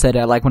on. I said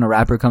I like when a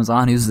rapper comes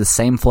on, he uses the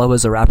same flow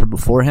as a rapper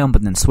before him,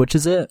 but then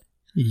switches it.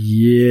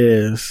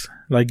 Yes.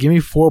 Like, give me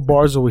 4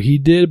 bars of what he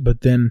did,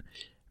 but then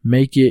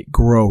make it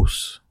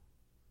gross.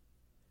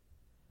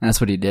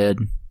 That's what he did.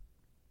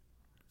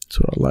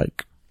 That's what I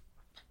like.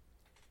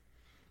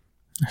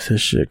 That's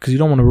his shit. Because you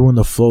don't want to ruin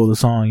the flow of the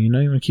song, you know?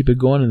 You want to keep it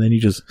going, and then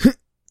you just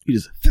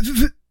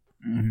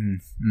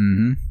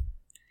mm-hmm.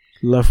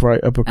 Left,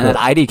 right, uppercut. And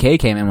then IDK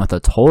came in with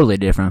a totally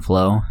different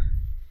flow.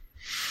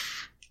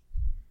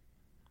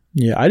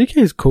 Yeah, IDK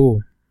is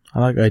cool.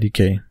 I like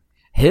IDK.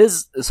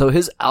 His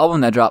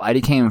album that dropped,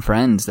 IDK and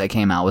Friends, that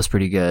came out was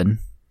pretty good.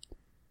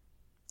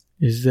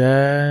 Is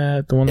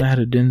that the one that had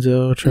a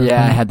Denzel track?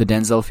 Yeah, it had the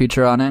Denzel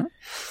feature on it.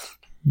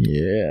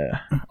 Yeah.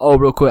 Oh,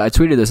 real quick, I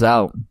tweeted this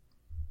out.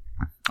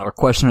 Our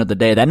question of the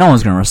day that no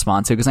one's gonna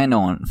respond to because ain't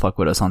no one fuck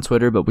with us on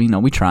Twitter, but we know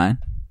we trying.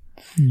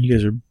 You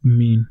guys are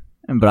mean.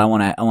 But I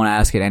want to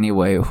ask it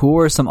anyway. Who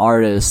are some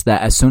artists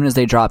that as soon as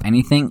they drop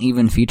anything,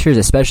 even features,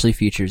 especially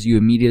features, you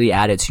immediately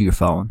add it to your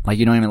phone? Like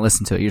you don't even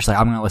listen to it. You're just like,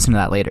 I'm gonna listen to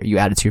that later. You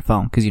add it to your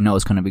phone because you know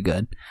it's gonna be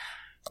good.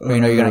 Or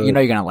you know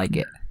you're gonna like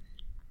it.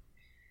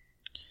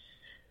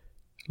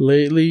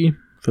 Lately,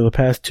 for the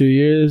past 2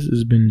 years,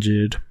 it's been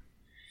Jid.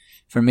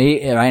 For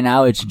me, right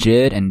now, it's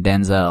Jid and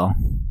Denzel.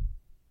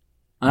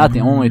 I'm not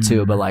the only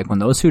two, but like when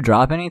those two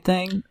drop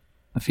anything,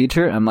 a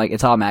feature, I'm like,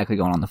 it's automatically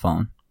going on the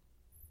phone.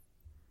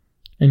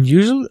 And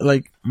usually,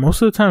 like,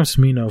 most of the time,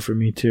 Smino for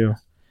me, too.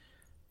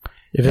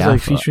 If it's,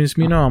 like, featuring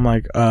Smino, I'm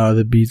like,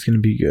 the beat's gonna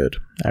be good.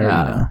 I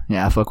already know.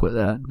 Yeah, I fuck with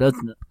that.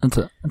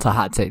 That's a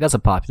hot take. That's a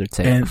popular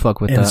take. I fuck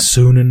with that. And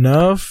soon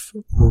enough,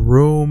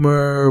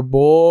 Rumor,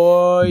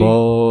 boy.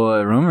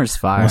 Rumor's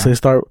fire.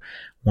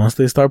 Once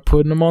they start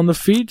putting them on the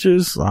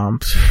features,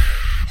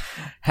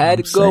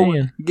 had to go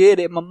and get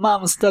it. My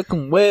mama stuck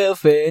on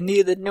welfare.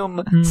 Neither knew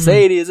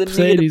Mercedes. I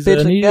need a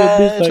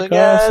bitch like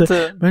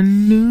I but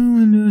no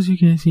one knows you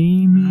can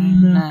see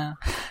me now.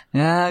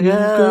 Yeah,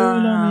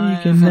 girl, you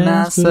can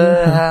ask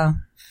her how.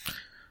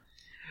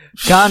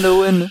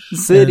 Condo in the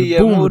city.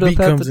 I moved up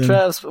at the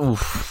traps.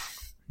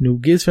 New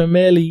gifts from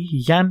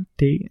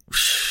Eliante.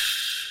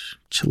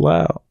 Chill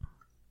out.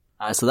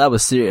 Alright, so that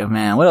was Cereal,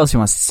 man. What else you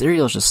want?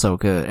 Cereal's just so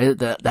good.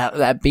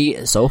 That beat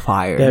is so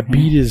fire. That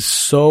beat is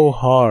so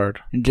hard.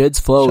 Jid's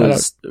flow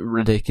is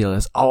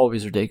ridiculous.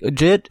 Always ridiculous.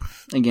 Jid,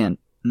 again,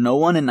 no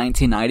one in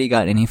 1990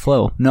 got any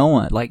flow. No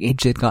one. Like,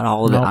 Jid got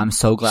all of it. I'm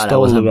so glad I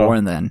wasn't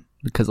born then.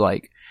 Because,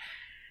 like,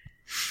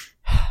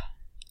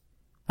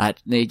 then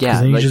you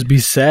just be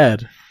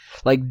sad.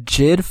 Like,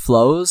 Jid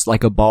flows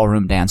like a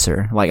ballroom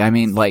dancer. Like, I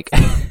mean, like,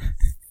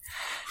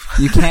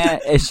 you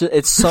can't,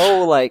 it's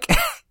so, like,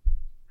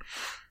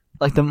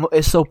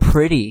 it's so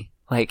pretty.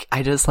 Like,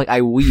 I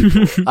weep.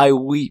 I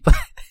weep.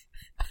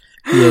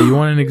 Yeah, you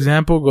want an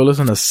example? Go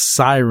listen to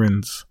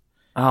Sirens.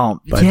 Oh,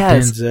 by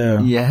yes.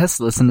 Denzel. Yes,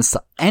 listen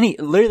to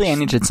literally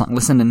any Jid song.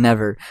 Listen to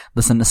Never.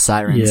 Listen to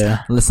Sirens.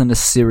 Yeah. Listen to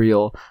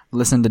Serial.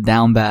 Listen to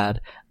Down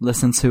Bad.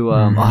 Listen to,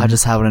 I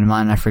just have it in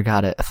mind. I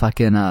forgot it.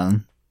 Fucking, I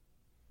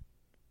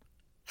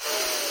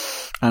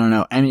don't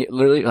know.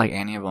 Literally, like,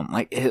 any of them.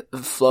 Like, the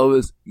flow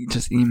is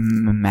just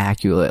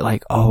immaculate.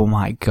 Like, oh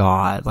my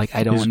god. Like,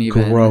 I don't It's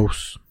even.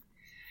 gross.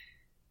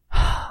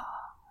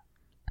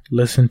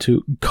 Listen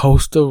to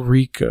Costa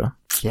Rica.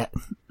 Yeah.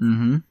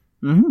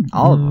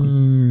 All of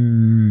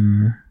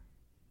them.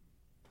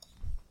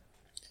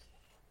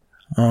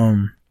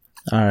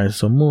 Alright,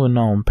 so moving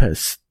on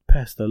past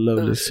the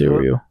lovely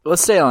cereal.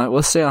 Let's stay on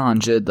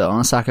Jid though.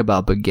 Let's talk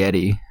about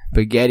Baghetti.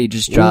 Baghetti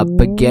just dropped.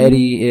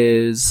 Baghetti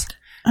is.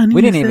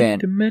 We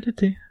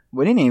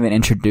didn't even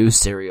introduce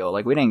cereal.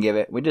 Like, we didn't give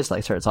it. We just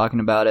like started talking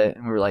about it,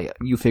 and we were like,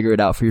 "You figure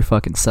it out for your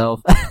fucking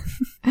self."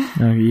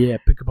 Yeah,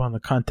 pick up on the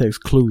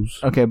context clues.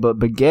 Okay, but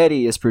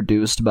Baghetti is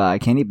produced by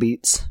Kenny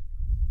Beats,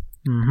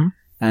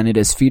 and it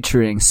is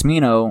featuring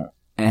Smino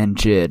and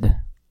Jid.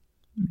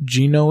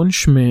 Gino and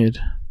Schmid.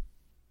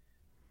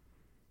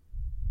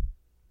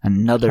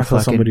 Another I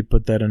thought somebody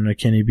put that on a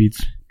Kenny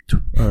Beats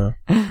on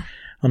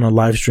a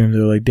live stream. They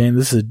were like, "Damn,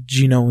 this is a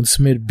Gino and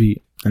Schmid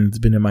beat," and it's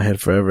been in my head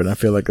forever. And I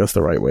feel like that's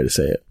the right way to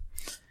say it.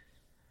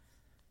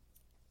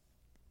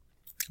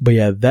 But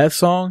yeah, that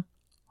song,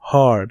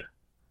 hard.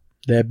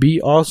 That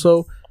beat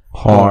also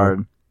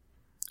hard.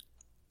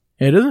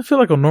 It doesn't feel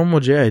like a normal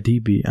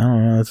JID beat. I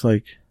don't know. It's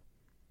like,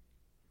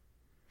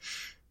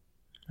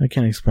 I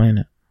can't explain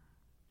it.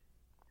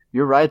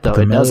 You're right, though.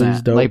 The It melody's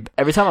doesn't. dope. Like,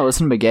 every time I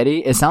listen to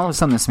Baghetti, it sounds like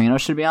something Smino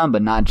should be on,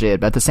 but not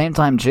Jid. But at the same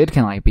time, Jid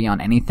can, like, be on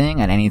anything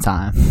at any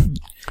time.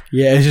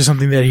 Yeah, it's just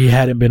something that he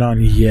hadn't been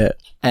on yet.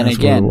 And That's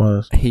again, what it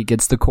was. he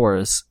gets the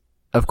chorus.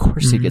 Of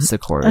course he gets the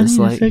chorus. I need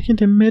Like, a second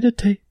to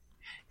meditate.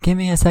 give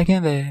me a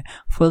second, babe.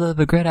 Full of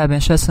regret, I've been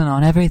stressing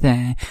on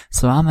everything.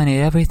 So I'ma need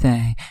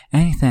everything,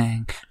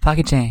 anything.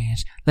 Pocket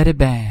change, let it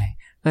bang,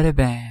 let it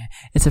bang.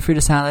 It's a free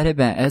to sound, let it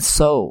bang. It's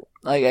so,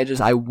 like,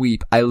 I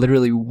weep. I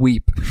literally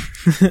weep.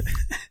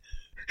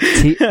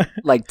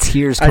 Like,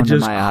 tears come to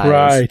my eyes.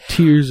 I just cry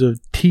tears of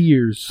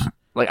tears.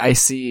 Like, I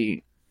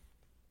see.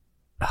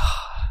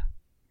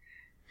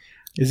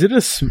 Is it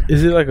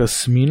like a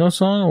Smino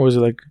song, or is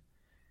it like?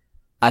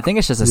 I think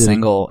it's just a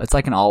single. It's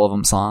like an all of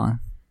them song.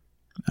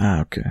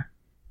 Okay.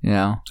 You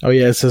know? Oh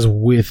yeah, it says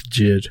with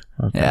Jid.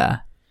 Okay. Yeah.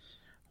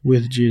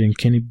 With Jid and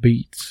Kenny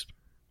Beats,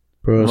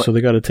 bro. What? So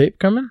they got a tape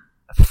coming?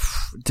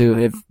 Dude,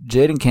 if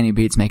Jid and Kenny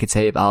Beats make a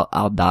tape,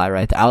 I'll die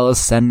right there. I'll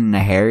ascend into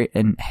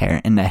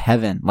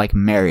heaven like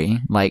Mary.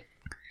 Like,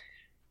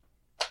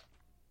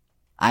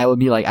 I will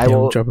be like,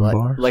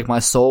 like my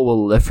soul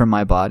will lift from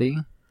my body,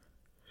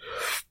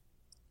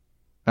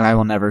 and I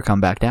will never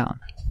come back down.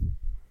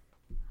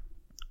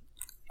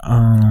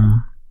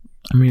 I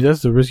mean,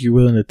 that's the risk you're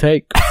willing to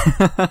take.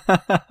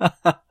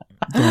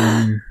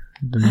 then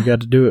you got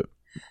to do it.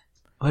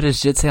 What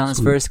does Jid say on this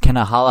verse? Can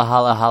I holla,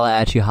 holla, holla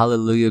at you?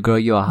 Hallelujah, girl,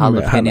 you a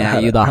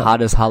jalapeno. You the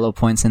hottest hollow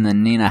points in the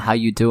Nina. How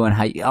you doing?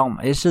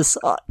 It's just,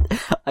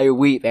 I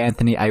weep,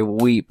 Anthony. I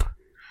weep.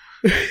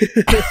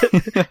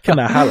 Can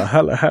I holla,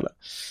 holla, holla?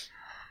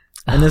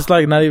 And it's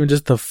like not even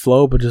just the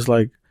flow, but just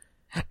like.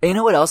 You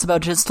know what else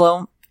about Jid's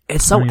flow?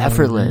 It's so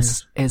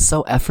effortless. It's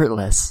so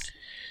effortless.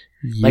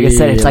 Like I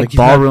said, it's like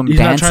ballroom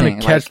dancing. He's not trying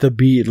to catch the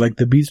beat. Like,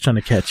 the beat's trying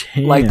to catch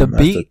him. Like, the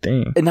beat.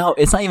 That's the thing. No,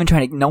 it's not even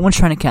trying to. No one's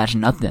trying to catch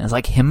nothing. It's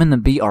like him and the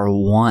beat are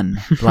one.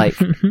 Like,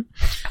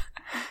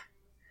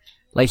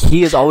 like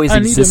he has always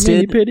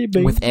existed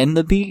within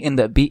the beat, and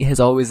the beat has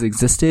always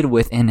existed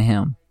within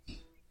him.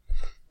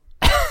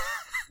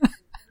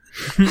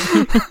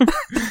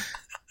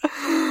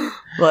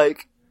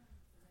 like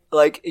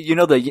you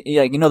know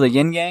the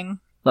yin yang,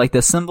 like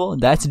the symbol.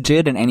 That's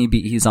Jid and any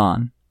beat he's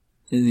on.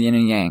 Yin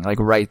and yang, like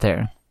right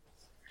there.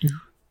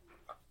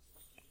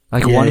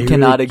 Like, yeah, one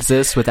cannot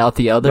exist without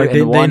the other, like,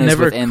 and one is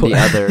within the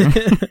other.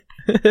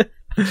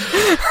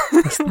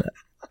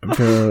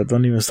 Bro,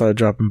 don't even start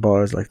dropping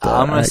bars like that.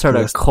 I'm gonna start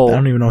a cult. I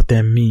don't even know what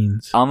that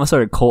means. I'm gonna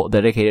start a cult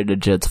dedicated to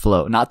Jid's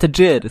flow. Not to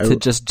Jid, to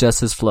just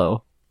his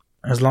flow.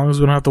 As long as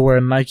we don't have to wear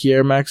Nike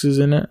Air Maxes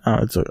in it,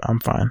 I'm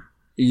fine.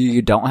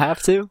 You don't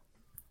have to?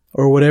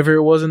 Or whatever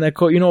it was in that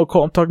cult. You know what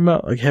cult I'm talking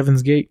about? Like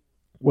Heaven's Gate,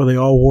 where they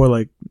all wore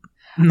like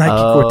Nike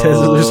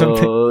Cortezes or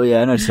something. Oh,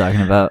 yeah, I know what you're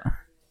talking about.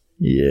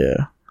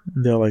 Yeah.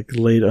 They're like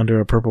laid under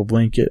a purple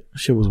blanket.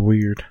 Shit was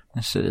weird.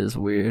 That shit is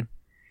weird.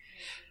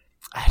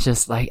 I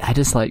just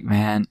like,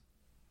 man.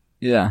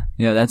 Yeah,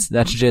 that's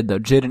Jid though.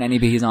 Jid and any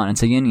beat he's on.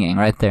 It's a yin yang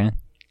right there.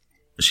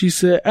 She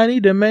said, I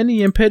need a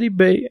manny and petty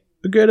bait.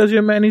 Girl, does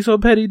your manny so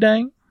petty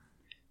dang?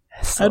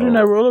 I do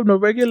not roll up no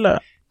regular.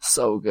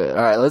 So good.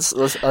 Alright, let's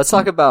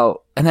talk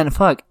about, and then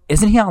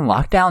isn't he on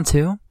lockdown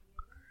too?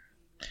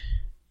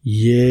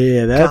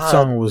 Yeah, that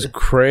song was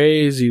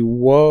crazy.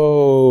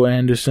 Whoa,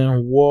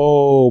 Anderson.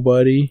 Whoa,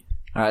 buddy.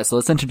 Alright, so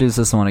let's introduce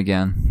this one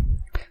again.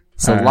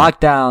 So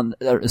Lockdown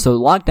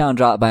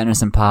dropped by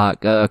Anderson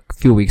 .Paak a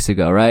few weeks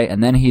ago, right?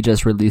 And then he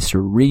just released a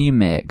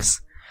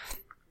remix.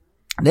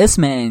 This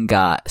man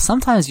got,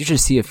 sometimes you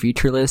just see a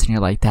feature list and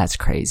you're like, that's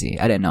crazy.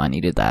 I didn't know I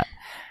needed that.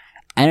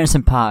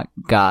 Anderson .Paak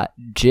got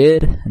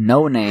Jid,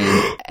 No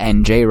Name,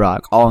 and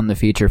J-Rock all in the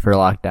feature for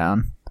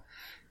Lockdown.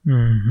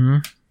 Mm-hmm.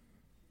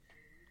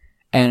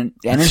 And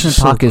Anderson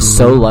 .Paak is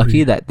so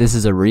lucky that this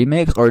is a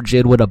remix, or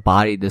Jid would have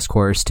bodied this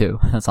chorus too.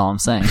 That's all I'm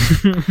saying.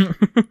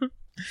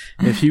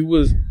 If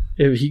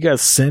he got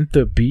sent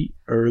the beat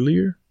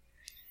earlier,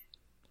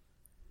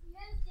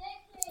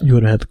 you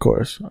would have had the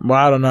chorus. Well,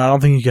 I don't know. I don't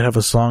think you could have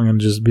a song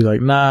and just be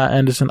like, nah,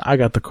 Anderson, I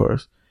got the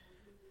chorus.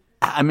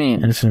 I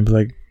mean, Anderson would be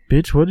like,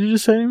 bitch, what did you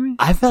say to me?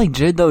 I feel like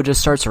Jid, though,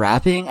 just starts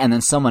rapping, and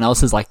then someone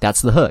else is like,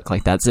 that's the hook.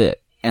 Like, that's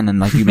it. And then,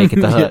 like, you make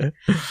it the hook.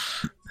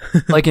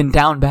 Like, in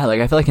Down Bad. Like,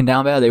 I feel like in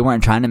Down Bad, they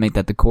weren't trying to make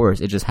that the chorus.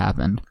 It just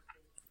happened.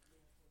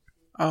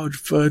 Oh,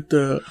 fucked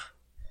up.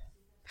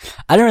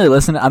 I didn't really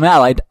listen. I mean,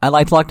 I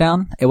liked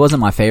Lockdown. It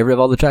wasn't my favorite of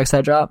all the tracks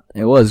that dropped.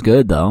 It was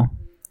good, though.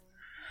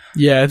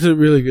 Yeah, it's a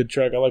really good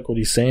track. I like what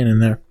he's saying in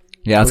there.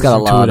 Yeah, it's got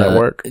a lot of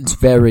work. It's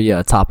very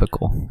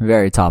topical.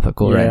 Very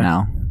topical right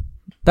now.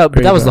 That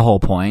There you was go. the whole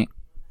point.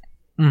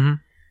 Mm-hmm.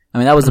 I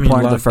mean, that was the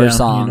point of the first Lockdown,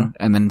 song, you know.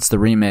 and then it's the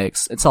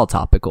remix. It's all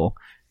topical.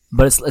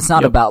 But it's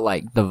not about,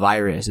 like, the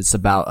virus. It's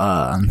about,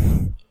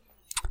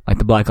 like,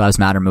 the Black Lives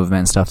Matter movement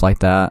and stuff like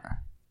that.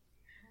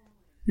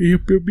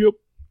 Yep.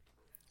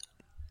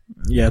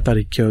 Yeah, I thought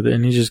he killed it,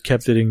 and he just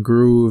kept it in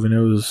groove, and it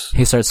was...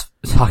 He starts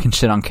talking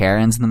shit on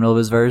Karens in the middle of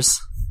his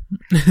verse.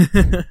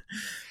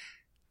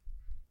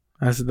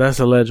 That's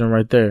a legend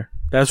right there.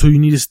 That's who you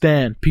need to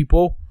stand,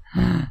 people.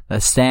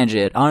 That's Stan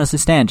Jid. Honestly,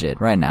 Stan Jid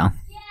right now.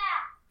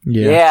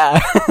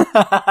 Yeah.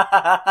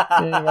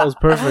 That was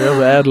perfect. That was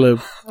an ad-lib.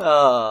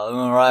 Oh,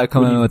 Mariah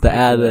coming in with the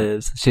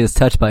ad-libs. She was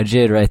touched by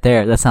Jid right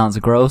there. That sounds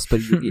gross,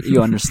 but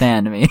you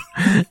understand me.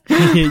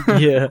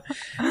 Yeah,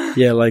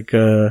 like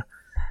I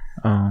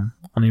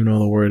don't even know what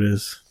the word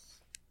is.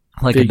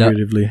 Like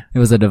Figuratively. it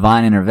was a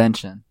divine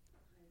intervention.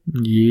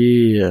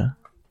 Yeah.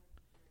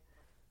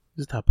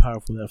 Just how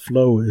powerful that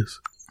flow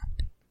is.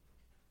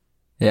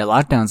 Yeah,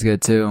 Lockdown's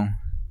good too.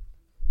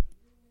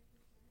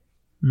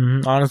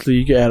 Honestly,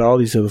 you can add all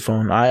these to the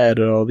phone. I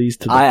added all these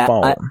to the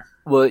phone.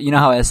 Well, you know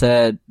how I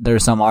said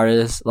there's some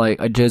artists, like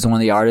Jid's one of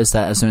the artists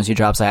that as soon as he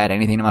drops, I add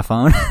anything to my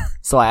phone.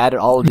 So I added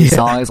all of these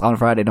songs on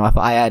Friday to my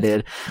phone. I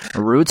added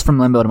Roots from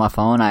Limbo to my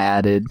phone. I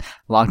added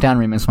Lockdown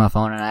Remix to my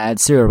phone, and I added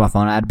Serial to my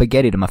phone. I added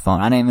Spaghetti to my phone.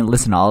 I didn't even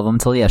listen to all of them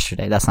until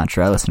yesterday. That's not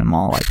true. I listened to them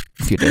all like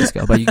a few days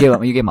ago. But you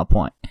get my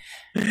point.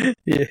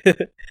 Yeah.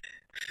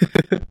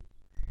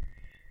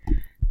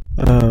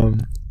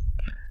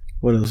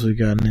 What else we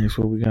got next?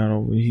 What we got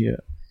over here?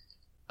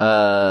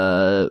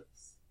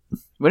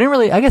 We didn't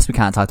really, I guess we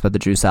kind of talked about the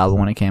Juice album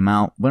when it came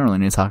out. We don't really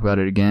need to talk about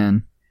it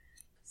again.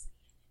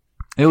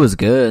 It was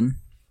good.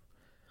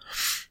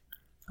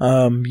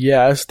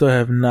 Yeah, I still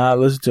have not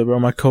listened to it, bro.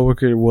 My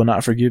coworker will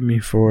not forgive me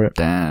for it.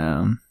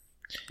 Damn.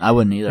 I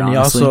wouldn't either, And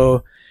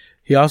honestly.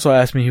 he also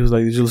asked me, he was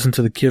like, did you listen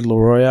to the Kid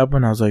Laroi album?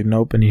 And I was like,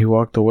 nope, and he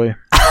walked away.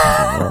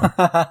 But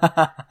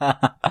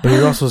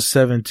he's also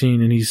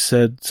 17, and he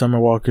said Summer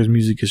Walker's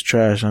music is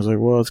trash. And I was like,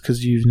 well, it's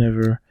because you've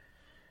never...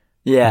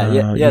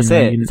 Yeah,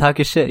 say it. Talk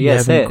your shit. Yeah,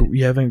 say it.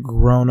 You haven't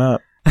grown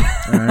up.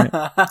 Alright?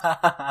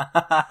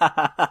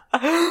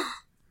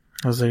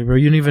 I was like, bro,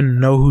 you don't even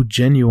know who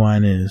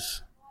Genuine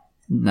is.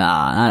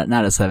 Nah,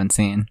 not at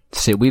 17.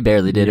 Shit, we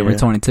barely did it. We're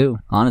 22,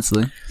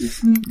 honestly.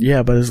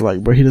 Yeah, but it's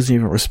like, bro, he doesn't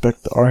even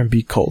respect the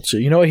R&B culture.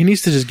 You know what? He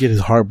needs to just get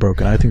his heart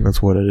broken. I think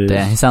that's what it is.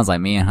 Damn, he sounds like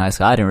me in high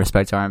school. I didn't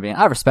respect R&B.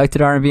 I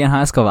respected R&B in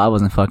high school, but I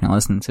wasn't fucking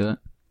listening to it.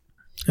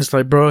 It's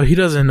like, bro, he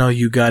doesn't know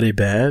you got it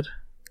bad.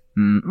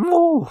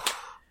 Ooh.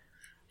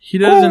 He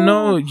doesn't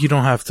know you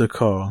don't have to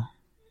call.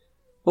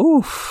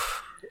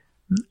 Oof.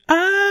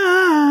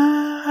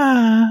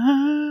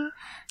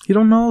 You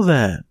don't know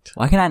that.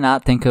 Why can I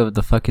not think of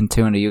the fucking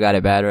tune to You Got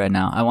It Bad right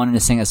now? I wanted to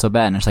sing it so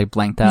bad and it's like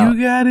blanked out.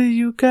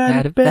 You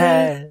got it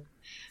bad.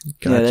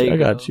 I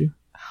got you.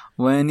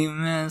 When you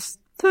missed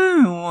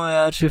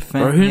out your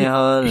Bro, he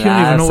don't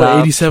even know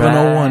what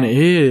 8701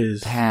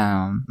 is.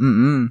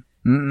 Damn.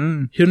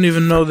 He don't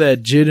even know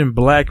that Jid and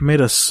Black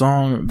made a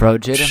song. Bro,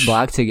 Jid and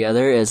Black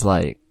together is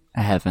like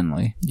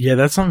heavenly. Yeah,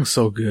 that song's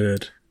so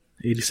good.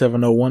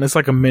 8701. It's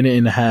like a minute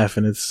and a half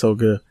and it's so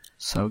good.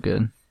 So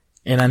good.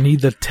 And I need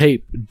the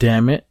tape,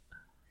 damn it.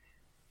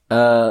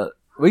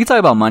 We can talk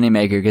about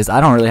Moneymaker because I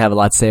don't really have a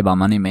lot to say about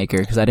Moneymaker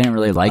because I didn't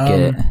really like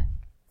it.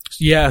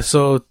 Yeah,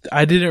 so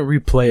I didn't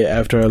replay it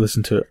after I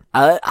listened to it.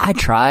 I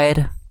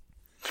tried.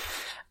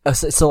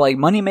 So like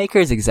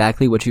Moneymaker is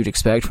exactly what you'd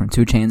expect from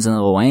 2 Chainz and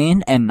Lil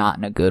Wayne, and not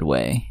in a good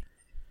way.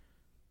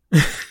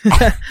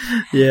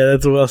 Yeah,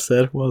 that's well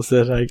said. Well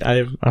said.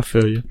 I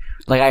feel you.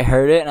 Like I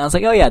heard it and I was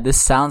like, oh yeah,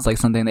 this sounds like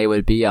something they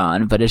would be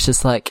on, but it's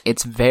just like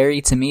it's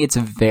very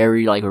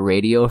like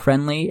radio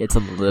friendly. It's a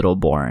little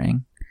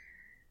boring.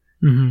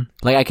 Mm-hmm.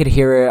 Like I could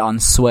hear it on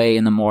Sway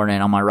in the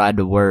morning on my ride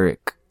to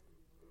work,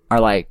 or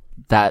like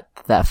that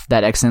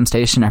XM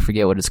station. I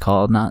forget what it's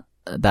called. Not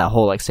that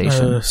whole like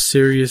station.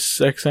 Sirius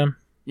XM.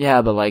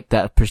 Yeah, but like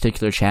that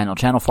particular channel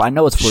 4. I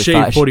know it's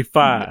 45. Shade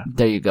 45.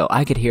 There you go.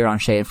 I could hear it on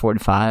Shade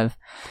 45.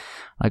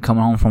 like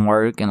coming home from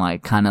work and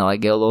like kind of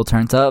like get a little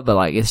turned up, but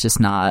like it's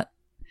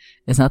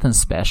nothing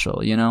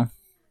special, you know?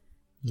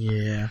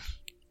 Yeah.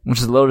 Which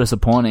is a little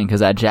disappointing because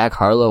that Jack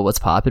Harlow What's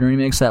Poppin'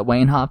 remix that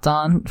Wayne hopped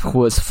on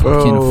was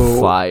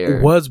fucking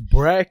fire. Was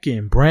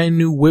Bracken, brand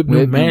new Whip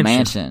New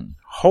Mansion.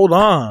 Hold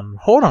on.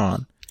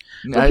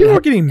 People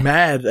were getting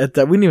mad at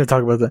that. We didn't even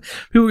talk about that.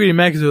 People were getting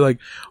mad because they're like,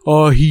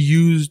 oh, he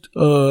used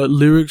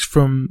lyrics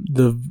from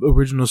the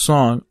original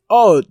song.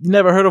 Oh, you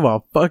never heard of a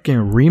fucking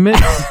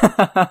remix?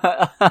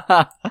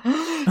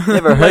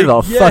 Never heard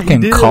of a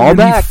fucking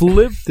callback? He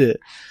flipped it.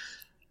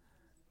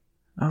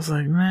 I was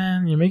like,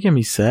 man, you're making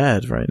me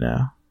sad right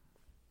now.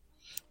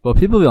 Well,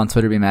 people be on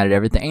Twitter be mad at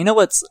everything. And you know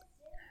what's...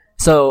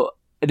 So,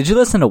 did you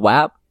listen to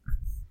WAP?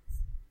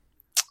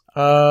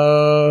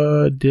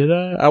 Did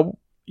I?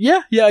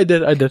 Yeah, I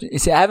did. You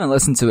see, I haven't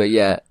listened to it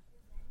yet.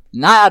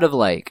 Not out of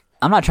like...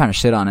 I'm not trying to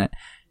shit on it.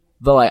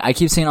 But like, I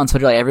keep seeing on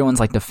Twitter, like, everyone's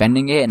like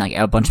defending it, and like,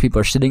 a bunch of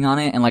people are shitting on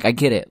it, and like, I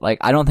get it. Like,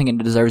 I don't think it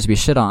deserves to be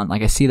shit on.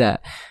 Like, I see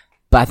that.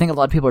 But I think a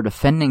lot of people are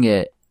defending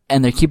it,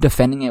 and they keep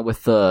defending it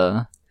with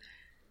the...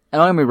 And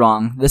don't get me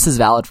wrong, this is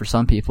valid for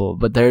some people,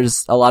 but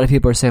there's a lot of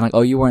people are saying like,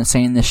 oh, you weren't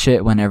saying this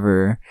shit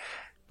whenever,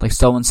 like,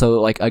 so-and-so,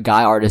 like, a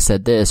guy artist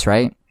said this,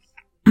 right?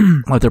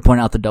 Like, they're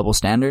pointing out the double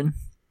standard.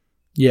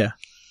 Yeah.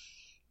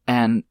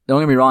 And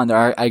don't get me wrong,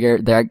 there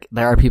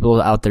are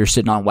people out there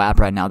sitting on WAP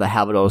right now that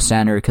have a double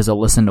standard because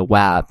they'll listen to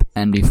WAP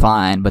and be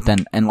fine, but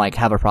then, and like,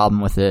 have a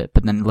problem with it,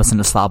 but then listen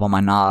to Slob on My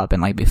Knob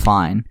and like, be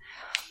fine.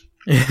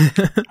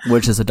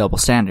 Which is a double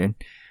standard.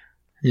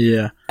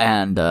 Yeah.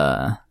 And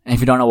if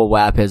you don't know what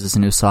WAP is, it's a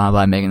new song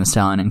by Megan Thee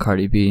Stallion and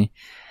Cardi B.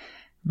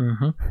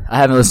 Mm-hmm. I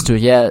haven't listened to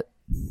it yet,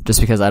 just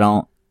because I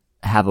don't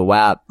have a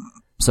WAP,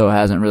 so it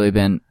hasn't really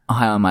been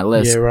high on my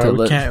list. Yeah, right.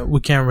 We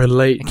can't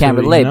relate. I can't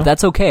relate. You know? But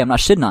that's okay. I'm not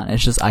shitting on it.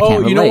 It's just I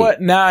can't relate. Oh, you know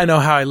what? Now I know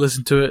how I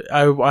listened to it.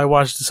 I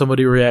watched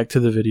somebody react to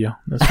the video.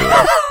 That's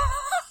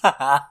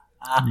what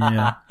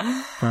yeah.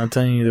 I'm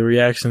telling you, the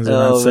reactions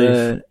are not safe.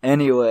 Man.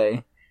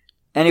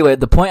 Anyway,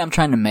 the point I'm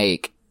trying to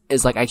make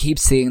is like I keep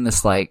seeing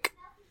this like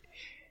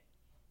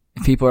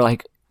people are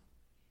like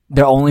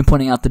they're only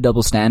pointing out the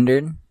double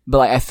standard, but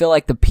like I feel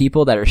like the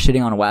people that are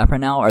shitting on WAP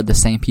right now are the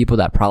same people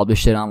that probably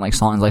shit on like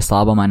songs like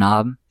Slob on My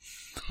Knob.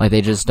 Like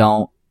they just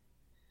don't.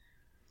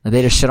 Like,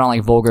 they just shit on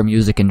like vulgar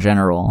music in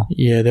general.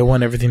 Yeah, they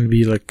want everything to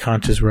be like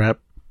conscious rap.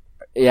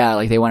 Yeah,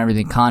 like they want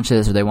everything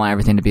conscious, or they want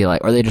everything to be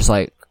like, or they just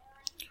like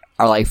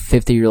are like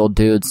 50-year-old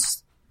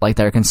dudes like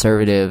that are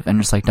conservative and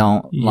just like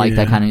don't like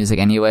that kind of music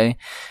anyway.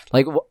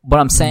 Like what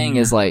I'm saying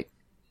is like,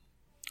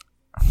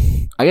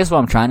 I guess what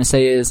I'm trying to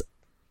say is,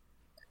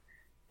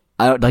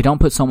 I like don't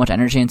put so much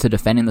energy into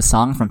defending the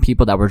song from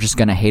people that were just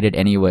gonna hate it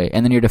anyway,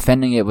 and then you're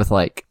defending it with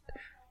like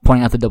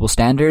pointing out the double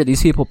standard.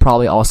 These people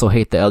probably also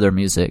hate the other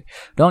music.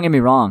 Don't get me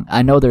wrong.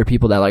 I know there are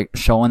people that like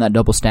showing that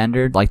double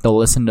standard. Like they'll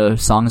listen to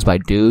songs by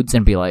dudes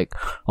and be like,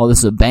 "Oh, this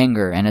is a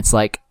banger," and it's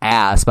like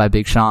 "Ass" by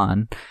Big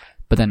Sean,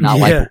 but then not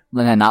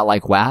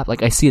like WAP.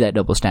 Like I see that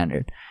double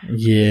standard.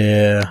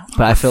 Yeah,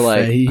 but I feel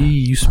like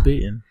you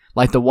spitting.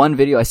 Like the one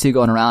video I see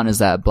going around is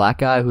that black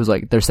guy who's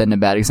like they're setting a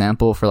bad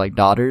example for like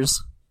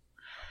daughters,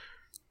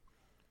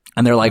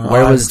 and they're like,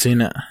 "Where was?"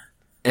 Seen it.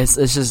 It's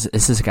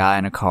this guy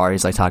in a car.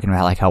 He's like talking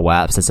about like how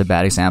WAP sets a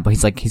bad example.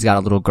 He's like he's got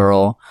a little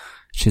girl.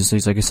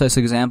 He's like, it sets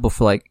an example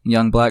for like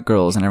young black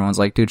girls, and everyone's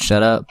like, dude,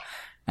 shut up.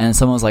 And then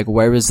someone was like,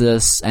 where was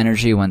this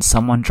energy when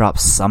someone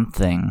dropped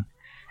something?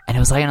 And it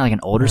was like in like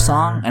an older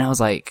song, and I was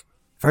like,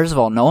 first of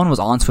all, no one was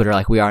on Twitter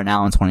like we are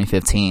now in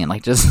 2015.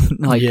 Like just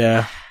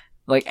like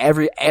like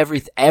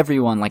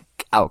everyone like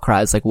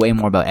outcries like way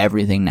more about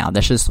everything now.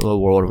 That's just the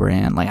world we're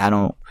in. Like I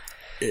don't.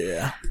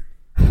 Yeah.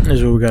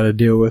 That's what we got to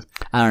deal with.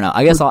 I don't know.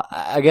 I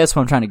guess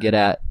what I'm trying to get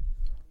at,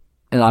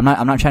 I'm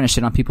not trying to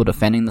shit on people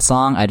defending the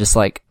song. I just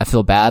like I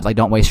feel bad. Like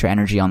don't waste your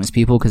energy on these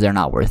people because they're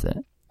not worth it.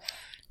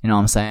 You know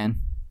what I'm saying?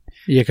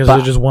 Yeah, because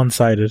they're just one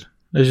sided.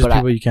 They're just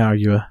people you can't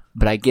argue with.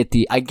 But I get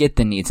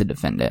the need to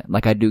defend it.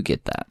 Like I do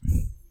get that.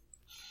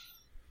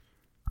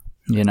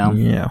 You know?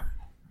 Yeah.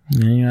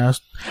 Yeah.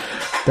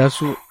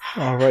 That's all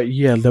right.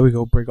 Yeah. There we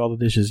go. Break all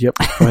the dishes. Yep.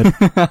 Go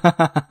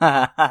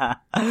ahead.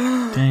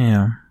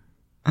 Damn.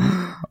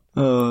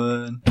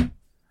 Oh,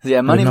 yeah,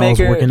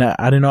 Moneymaker.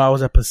 I didn't know I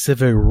was at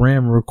Pacific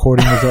Rim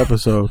recording this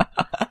episode.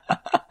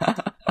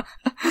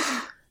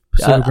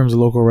 Pacific Rim's a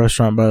local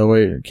restaurant, by the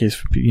way, in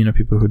case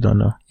people who don't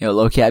know. Yo,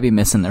 low-key, I be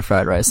missing their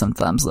fried rice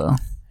sometimes, though.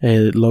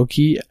 Hey,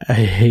 low-key, I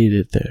hate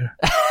it there.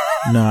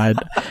 No,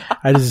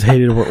 I just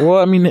hated it. Well,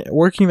 I mean,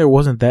 working there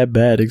wasn't that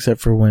bad,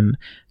 except for when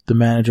the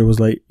manager was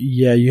like,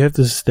 yeah, you have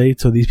to stay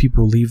till these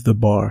people leave the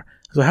bar.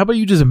 So how about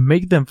you just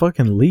make them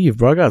fucking leave,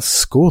 bro? I got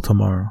school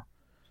tomorrow.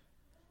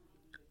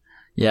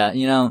 Yeah,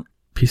 you know,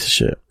 piece of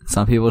shit.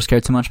 Some people just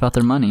care too much about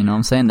their money, you know what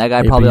I'm saying? That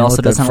guy probably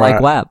also doesn't like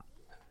WAP.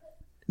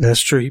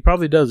 That's true. He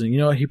probably doesn't. You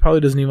know, he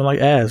probably doesn't even like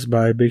Ass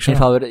by Big Sean.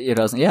 He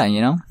doesn't. Yeah,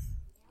 you know?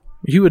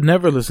 He would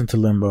never listen to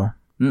Limbo.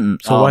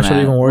 So why should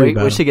I even worry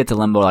about it? We should get to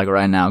Limbo like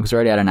right now because we're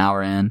already at an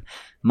hour in.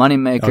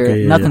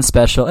 Moneymaker, nothing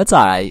special. It's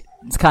alright.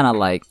 It's kind of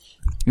like,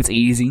 it's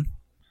easy.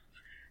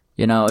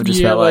 You know, it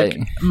just felt like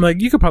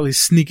you could probably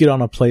sneak it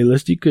on a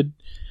playlist. You could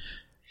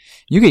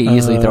You could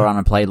easily throw it on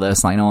a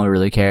playlist, like no one would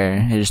really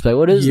care. They just be like,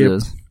 what is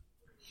this?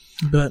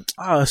 But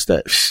it's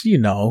that,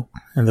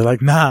 and they're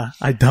like, nah,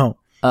 I don't.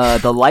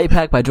 The Light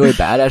Pack by Joey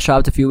Badass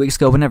dropped a few weeks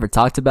ago. We never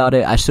talked about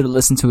it. I should have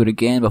listened to it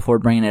again before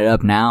bringing it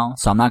up now,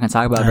 so I'm not going to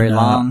talk about it very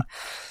long.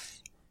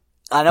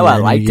 I know I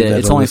liked it.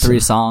 It's only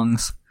 3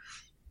 songs.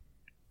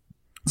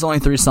 It's only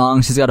 3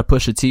 songs. He's got a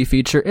Pusha T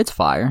feature. It's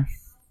fire.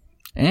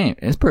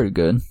 It's pretty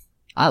good.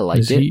 I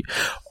liked it.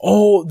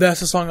 Oh, that's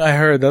the song I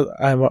heard.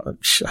 I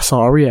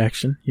saw a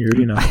reaction. You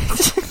already know.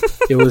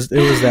 it was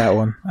that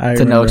one.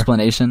 To No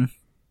Explanation.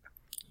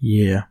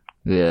 Yeah.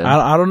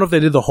 I don't know if they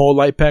did the whole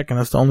Light Pack, and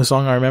that's the only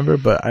song I remember,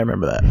 but I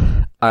remember that.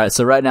 All right,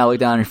 so right now, look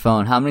down on your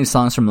phone. How many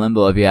songs from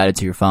Limbo have you added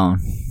to your phone?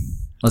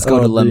 Let's go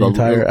to Limbo. The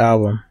entire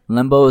album.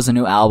 Limbo is a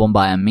new album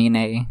by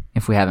Amine,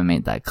 if we haven't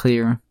made that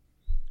clear.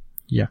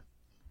 Yeah.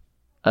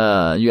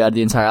 You added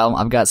the entire album?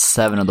 I've got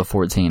 7 of the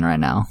 14 right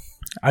now.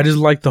 I just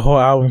liked the whole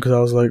album because I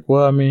was like,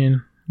 well, I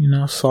mean,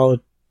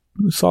 solid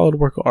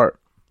work of art.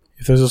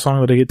 If there's a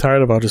song that I get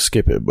tired of, I'll just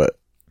skip it, but.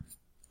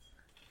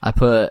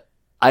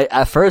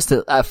 At first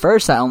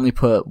I only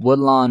put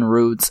Woodlawn,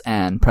 Roots,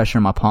 and Pressure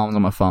in My Palms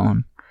on my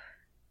phone.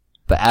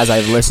 But as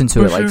I've listened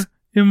to it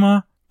in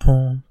my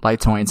palm. like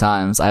 20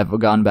 times, I've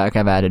gone back,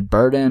 I've added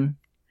Burden,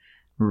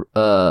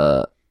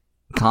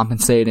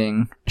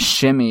 Compensating,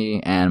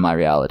 Shimmy, and My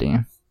Reality.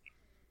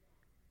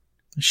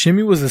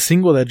 Shimmy was the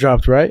single that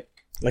dropped, right?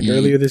 Like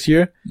earlier this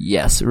year?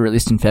 Yes,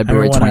 released in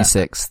February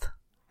 26th.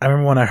 I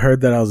remember when I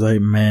heard that, I was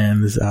like,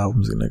 man, this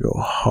album's gonna go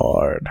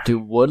hard.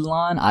 Dude,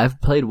 Woodlawn,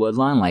 I've played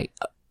Woodlawn like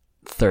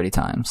 30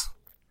 times.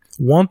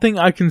 One thing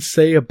I can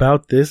say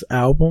about this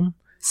album.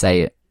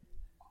 Say it.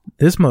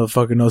 This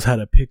motherfucker knows how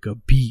to pick a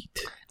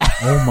beat.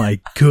 Oh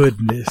my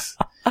goodness.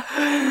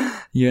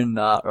 You're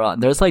not wrong.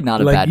 There's like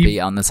not a bad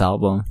beat on this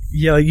album.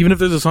 Yeah, like even if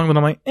there's a song that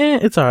I'm like,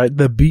 it's alright.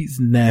 The beat's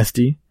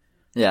nasty.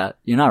 Yeah,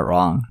 you're not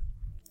wrong.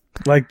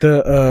 Like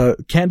the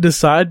Can't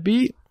Decide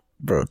beat,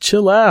 bro,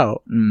 chill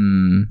out.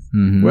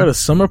 Mm-hmm. We're at a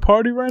summer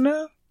party right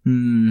now.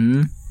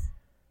 Mm-hmm.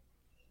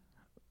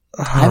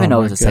 I don't know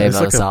what to say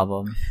about this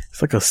album.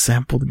 It's like a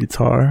sampled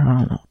guitar. I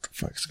don't know what the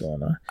fuck's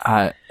going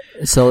on.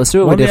 So let's do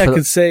what One we did. thing I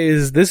could say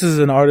is this is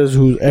an artist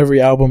whose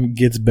every album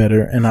gets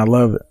better, and I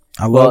love it.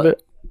 I love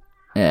it.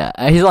 Yeah,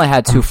 he's only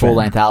had 2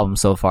 full-length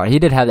albums so far. He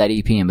did have that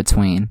EP in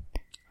between.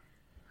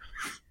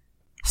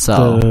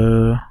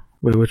 So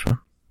wait, which one?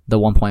 The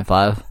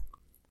 1.5.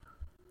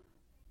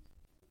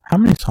 How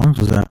many songs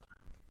was that?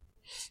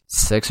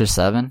 6 or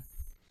 7.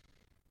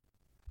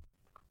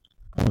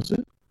 What was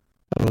it?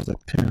 That was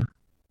like 10.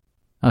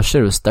 Oh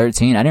shit, it was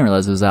 13. I didn't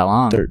realize it was that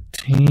long.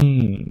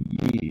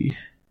 13.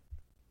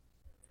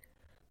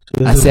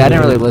 So I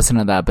didn't really listen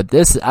to that, but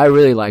I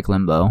really like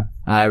Limbo.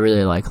 I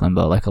really like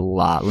Limbo, like a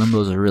lot.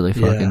 Limbo's really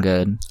fucking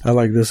good. I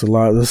like this a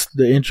lot.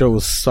 The intro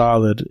was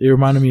solid. It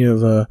reminded me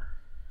of,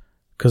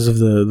 because of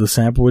the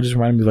sample, it just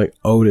reminded me of like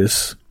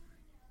Otis.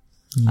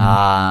 You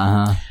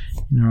know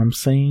what I'm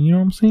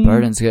saying?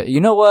 Burden's good. You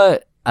know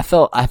what? I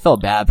felt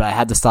bad, but I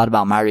had this thought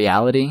about My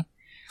Reality.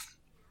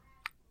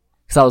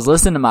 Cause I was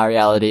listening to My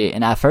Reality,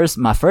 and at first,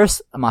 my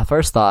first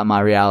thought of My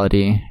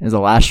Reality is the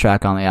last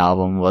track on the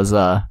album was,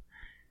 like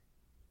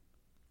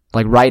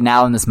right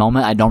now in this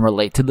moment, I don't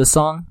relate to this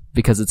song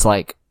because it's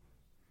like,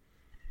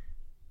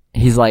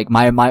 he's like,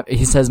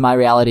 he says My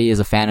Reality is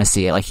a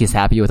fantasy. Like he's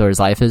happy with where his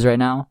life is right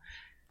now.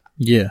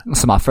 Yeah.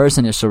 So my first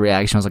initial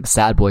reaction was like a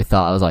sad boy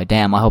thought. I was like,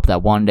 damn, I hope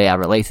that one day I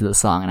relate to this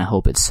song, and I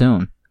hope it's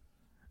soon.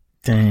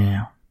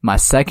 Damn. My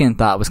second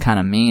thought was kind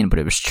of mean, but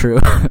it was true.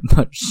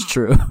 But it's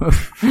true.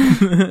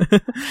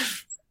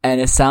 And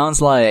it sounds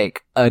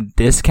like a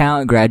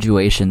discount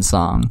graduation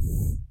song.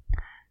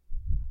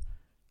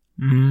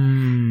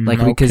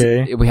 Because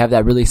we have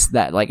that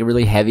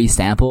really heavy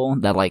sample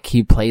that like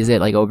he plays it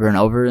like over and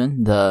over.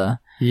 The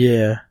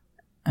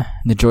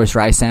Joyce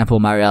Rice sample,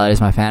 My Reality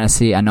is My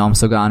Fantasy. I know I'm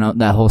so gone.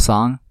 That whole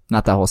song,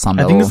 not that whole song.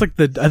 I think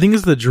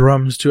it's the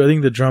drums too. I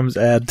think the drums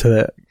add to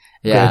that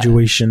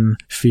graduation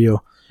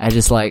feel. I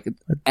just like,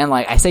 and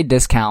like I say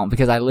discount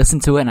because I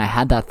listened to it and I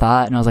had that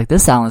thought and I was like,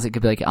 this sounds like it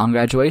could be like on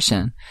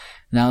Graduation.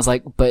 And I was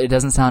like, but it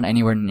doesn't sound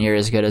anywhere near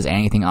as good as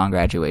anything on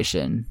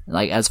Graduation.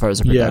 Like as far as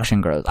the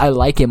production goes, I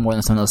like it more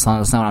than some of those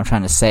songs. That's not what I'm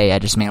trying to say. I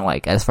just mean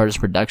like as far as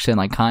production,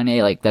 like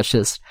Kanye, like that's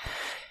just.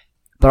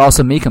 But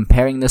also me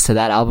comparing this to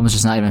that album is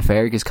just not even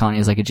fair because Kanye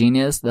is like a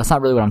genius. That's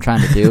not really what I'm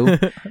trying to do.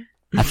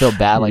 I feel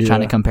bad like trying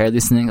to compare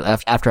these things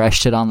after I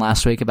shit on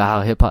last week about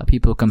how hip hop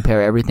people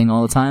compare everything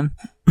all the time.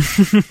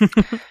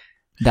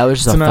 That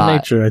was just a thought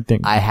nature, I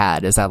think. I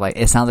had is that like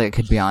it sounds like it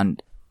could be on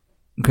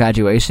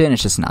Graduation.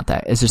 It's just not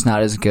that. It's just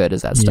not as good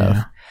as that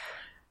stuff.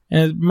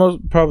 And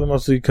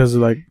mostly because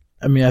of like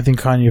I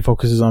think Kanye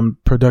focuses on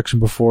production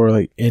before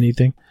like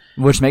anything,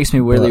 which makes me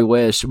really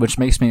wish. Which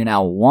makes me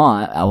now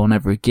want. I will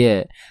never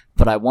get,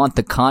 but I want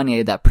the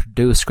Kanye that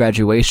produced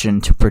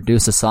Graduation to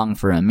produce a song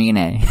for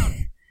Amine.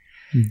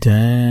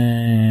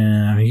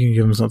 Damn, you can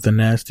give him something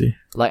nasty.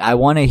 Like I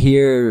want to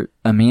hear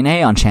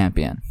Amine on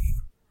Champion.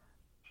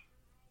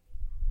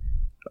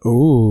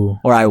 Ooh.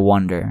 Or I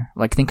wonder.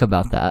 Like, think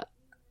about that.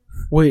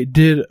 Wait,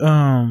 did,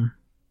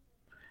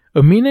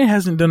 Amine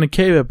hasn't done a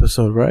cave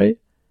episode, right?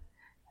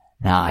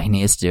 Nah, he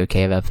needs to do a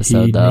cave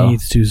episode, He though.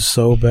 needs to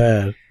so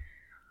bad.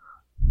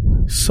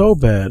 So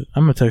bad.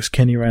 I'm gonna text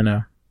Kenny right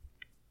now.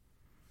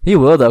 He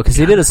will, though, because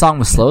he did a song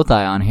with Slow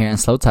Thigh on here, and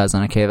Slow Thigh's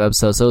on a cave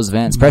episode, so is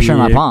Vince. Pressure in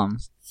my Yeah.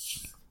 palms.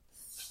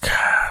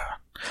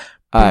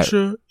 Alright,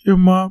 Pressure in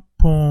my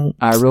palm.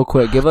 real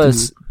quick, give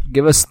us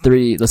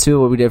 3. Let's do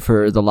what we did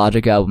for the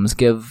Logic albums.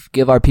 Give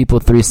our people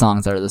 3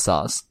 songs that are the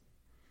sauce.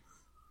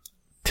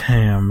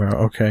 Damn, bro.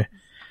 Okay.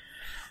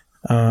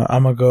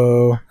 I'm gonna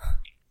go.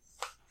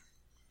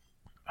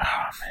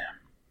 Oh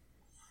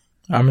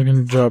man. I'm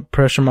gonna drop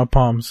Pressure in My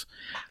Palms.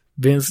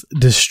 Vince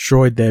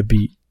destroyed that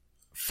beat.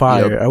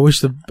 Fire. Yep. I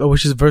wish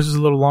his verse was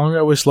a little longer.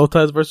 I wish Slow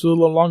Tie's verse was a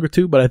little longer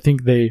too, but I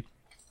think they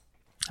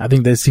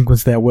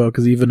sequenced that well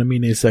because even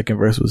Amine's second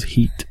verse was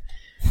heat.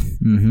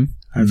 Mm-hmm.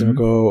 I'm gonna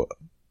go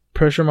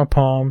Pressure in My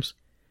Palms.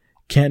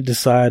 Can't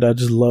Decide. I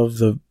just love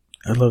the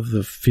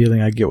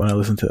feeling I get when I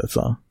listen to that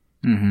song.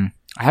 Mm-hmm.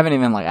 I haven't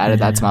even added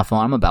that to my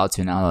phone. I'm about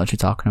to now that you're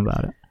talking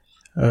about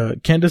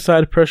it. Can't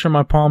Decide, Pressure in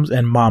My Palms,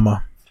 and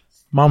Mama.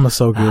 Mama's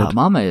so good.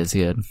 Mama is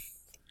good.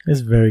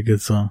 It's a very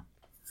good song.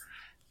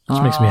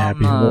 Which makes me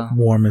happy,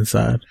 warm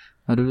inside.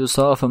 I do this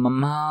all for my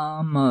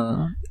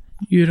mama.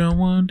 You don't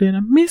want that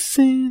I'm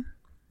missing.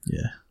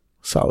 Yeah.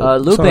 Solid.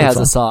 Lupe solid has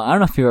song. a song. I don't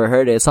know if you ever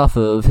heard it. It's off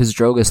of his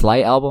Drogas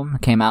Light album.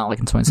 It came out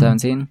in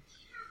 2017.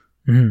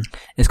 Mm-hmm.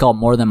 It's called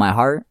More Than My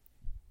Heart.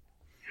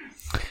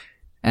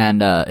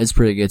 And it's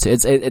pretty good too.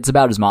 It's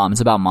about his mom.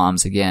 It's about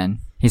moms again.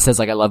 He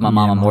says I love my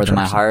mama more than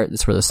my heart.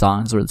 That's where that's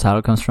where the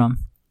title comes from.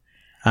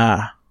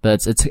 Ah.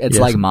 But it's Yes.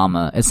 like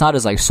Mama. It's not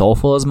as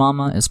soulful as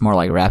Mama. It's more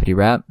like rappity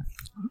rap,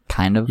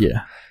 kind of.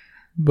 Yeah.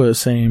 But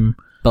same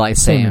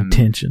Same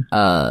intention.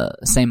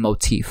 same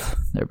motif.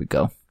 There we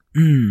go.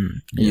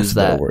 Use Use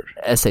that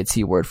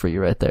SAT word for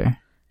you right there.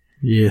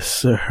 Yes,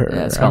 sir.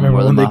 Yeah, it's I called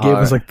remember More when Than they My gave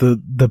Heart. us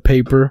the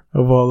paper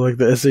of all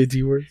the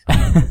SAT words.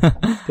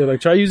 They're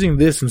like, try using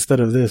this instead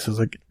of this. I was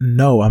like,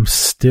 no, I'm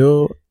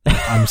still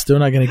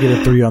not gonna get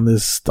a 3 on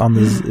this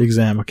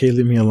exam. Okay,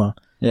 leave me alone.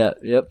 Yeah,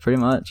 yep, pretty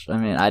much. I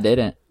mean, I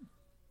didn't.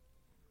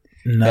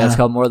 Nah. Yeah, it's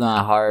called More Than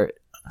My Heart.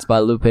 It's by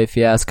Lupe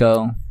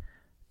Fiasco.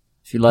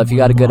 If you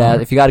got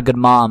a good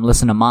mom,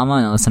 listen to Mama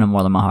and listen to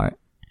More Than My Heart.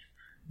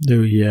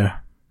 Dude, yeah.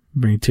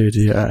 Bring a tear to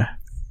your eye.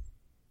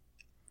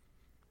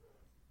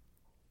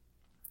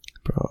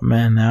 Bro,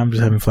 man, now I'm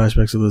just having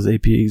flashbacks of those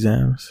AP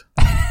exams.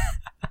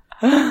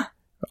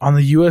 On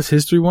the U.S.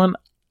 history one,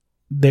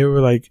 they were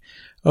like,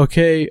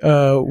 okay,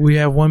 we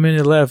have 1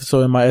 minute left.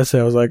 So in my essay,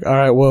 I was like, all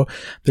right, well,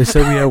 they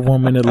said we have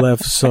 1 minute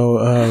left.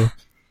 So,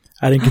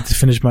 I didn't get to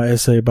finish my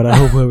essay, but I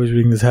hope whoever's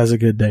reading this has a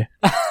good day.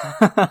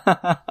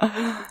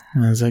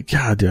 And I was like,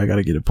 God, dude, I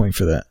gotta get a point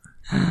for that.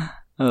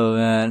 Oh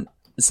man.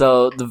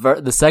 So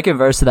the second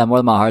verse to that More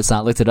Than My Heart song,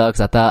 I looked it up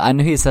because I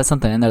knew he said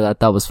something in there that I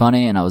thought was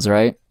funny, and I was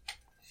right.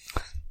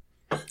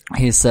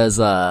 He says,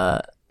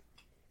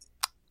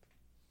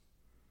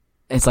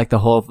 it's like the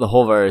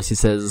whole verse. He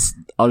says,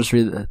 I'll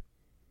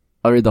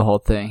read the whole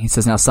thing. He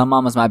says, now some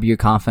mamas might be your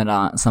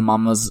confidant. Some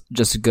mamas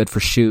just good for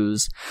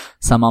shoes.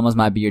 Some mamas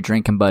might be your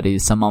drinking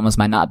buddies. Some mamas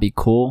might not be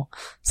cool.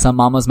 Some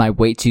mamas might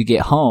wait till you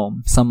get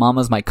home. Some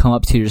mamas might come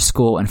up to your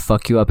school and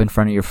fuck you up in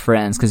front of your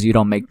friends because you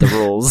don't make the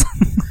rules.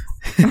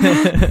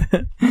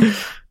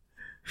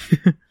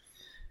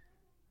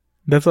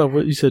 That's all.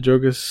 What you said,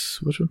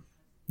 Drogas? Which one?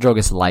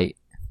 Drogas Light.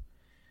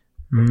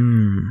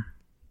 I'm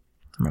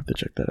gonna have to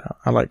check that out.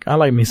 I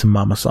like me some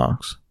mama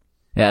songs.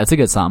 Yeah, it's a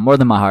good song. More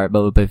Than My Heart, by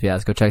Lupe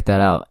Fiasco. Check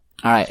that out.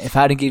 Alright, if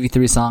I had to give you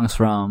 3 songs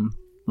from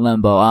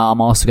Limbo,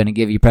 I'm also gonna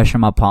give you Pressure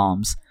in My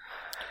Palms.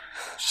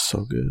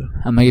 So good.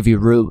 I'm gonna give you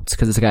Roots,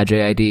 because it's got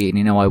JID, and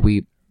you know I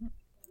weep.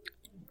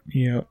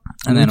 Yeah.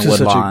 And then Which is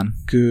such a Woodlawn.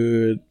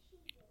 Good.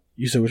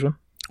 You said which one?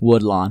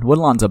 Woodlawn.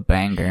 Woodlawn's a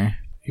banger.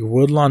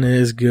 Woodlawn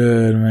is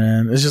good,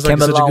 man. It's just like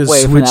Came a such a long good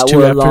way from switch that to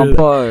Woodlawn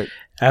part.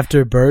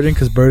 after Burden,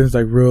 because Burden's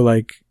like real,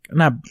 like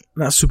not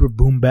super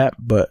boom bap,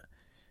 but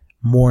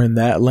more in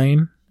that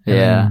lane.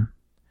 Yeah. And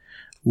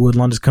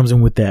Woodlawn just comes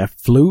in with that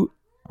flute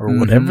or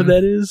whatever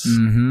that is.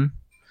 Mm-hmm.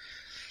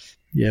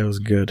 Yeah, it was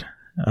good.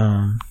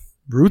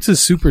 Roots is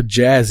super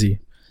jazzy.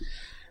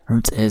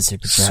 Roots is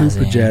super jazzy.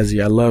 Super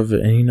jazzy. I love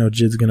it. And you know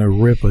Jid's gonna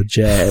rip a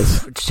jazz.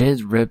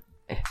 Jizz rip.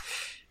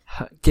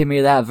 Give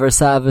me that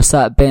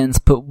Versailles Benz,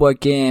 put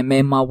work in,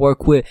 made my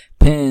work with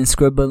pens,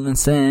 scribbling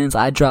sins.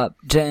 I drop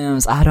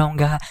gems, I don't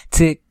got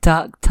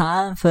TikTok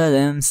time for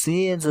them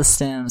seeds or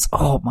stems.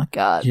 Oh my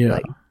god. Yeah.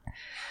 Like,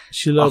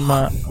 She loved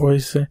my, what do you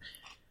say?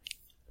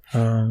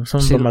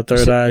 Something She- about my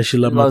third eye. She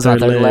loved my loves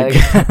third leg. leg.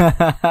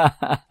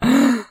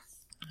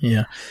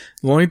 Yeah.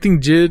 The only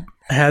thing Jid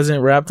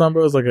hasn't rapped on,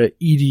 bro, is like a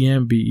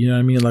EDM beat. You know what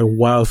I mean? Like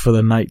Wild for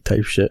the Night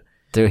type shit.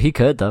 Dude, he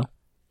could though.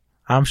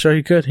 I'm sure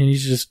he could. He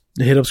needs to just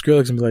hit up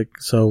Skrillex and be like,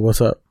 so what's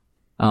up?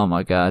 Oh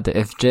my god.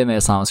 If Jid made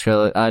a song with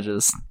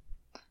Skrillex,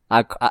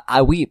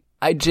 I weep.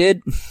 I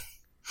Jid.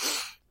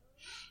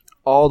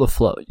 All the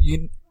flow.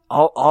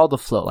 All the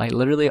flow. Like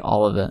literally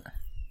all of it.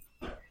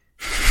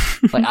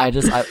 Like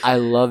I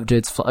love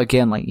Jid's flow.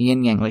 Again, like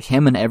yin yang. Like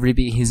him and every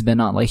beat he's been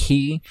on. Like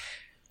he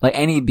Like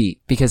any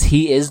beat, because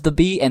he is the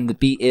beat and the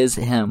beat is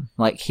him.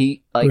 Like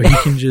he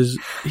can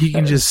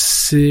just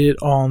sit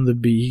on the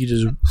beat.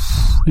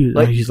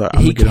 He's like,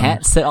 he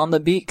can't sit on the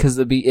beat because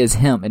the beat is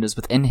him. It is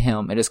within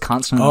him. It is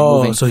constantly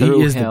moving so through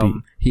he is him. the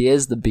beat. He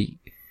is the beat,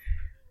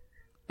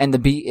 and the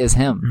beat is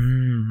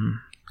him.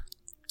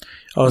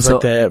 Oh, it's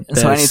like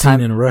that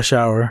scene in Rush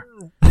Hour.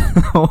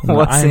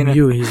 I am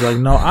you. He's like,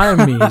 no, I am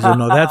me. He's like,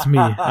 no, that's me.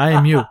 I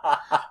am you.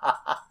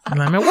 I'm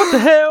like, man, what the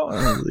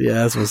hell? Yeah,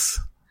 that's what's.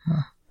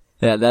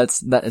 Yeah,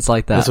 it's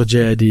like that. That's what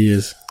JID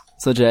is.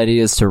 That's what JID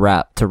is to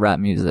rap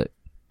music.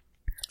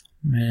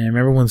 Man,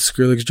 remember when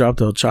Skrillex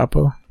dropped El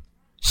Chapo?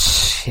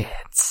 Shit.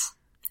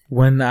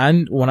 When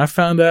I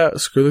found out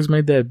Skrillex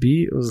made that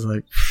beat, it was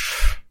like,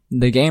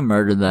 The Game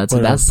murdered that. So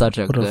that's such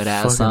a good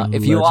ass song.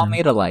 If you want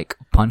me to like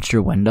punch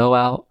your window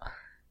out,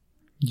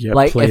 yeah,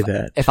 like play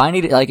that. If I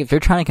need, like, if you're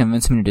trying to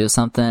convince me to do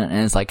something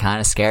and it's like kind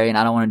of scary and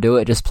I don't want to do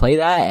it, just play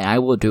that and I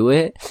will do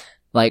it.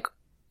 Like,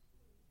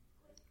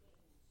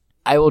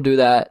 I will do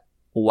that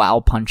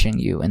while punching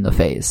you in the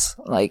face,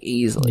 like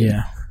easily.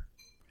 Yeah.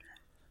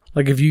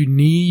 Like if you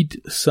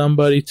need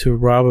somebody to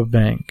rob a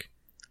bank.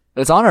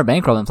 It's on our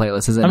bankrolling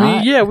playlist, is it not? I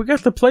mean, yeah, we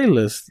got the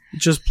playlist.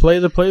 Just play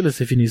the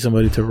playlist if you need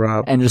somebody to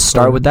rob. And just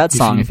start with that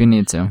song if you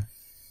need to.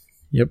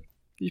 Yep.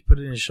 You put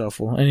it in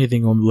shuffle.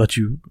 Anything will let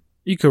you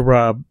could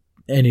rob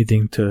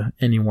anything to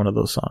any one of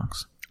those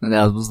songs. And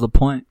that was the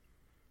point.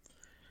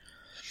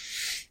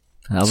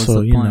 That was the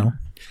point. You know,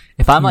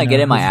 if I'm like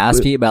getting my ass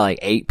beat by like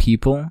 8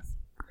 people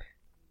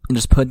and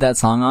just put that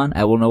song on,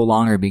 I will no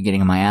longer be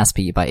getting my ass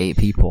beat by 8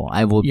 people.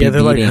 I will be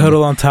they're like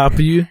huddle on top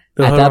of you.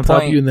 They'll huddle on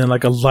top of you and then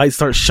like a light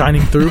starts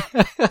shining through.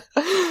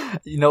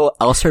 You know what?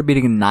 I'll start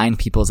beating 9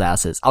 people's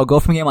asses. I'll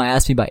go from getting my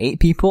ass beat by 8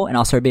 people and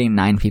I'll start beating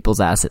 9 people's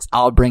asses.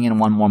 I'll bring in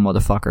one more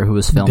motherfucker who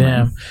is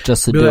filming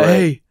just to do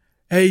it.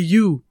 Hey,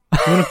 you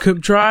wanna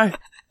come try?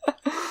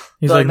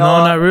 He's like, no,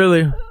 not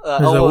really. He's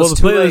like, well, the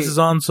playlist is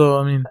on, so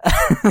I mean,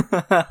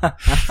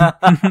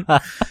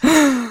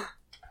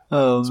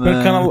 spent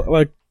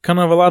kind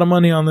of a lot of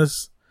money on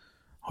this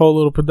whole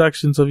little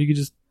production. So if you could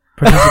just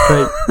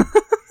participate,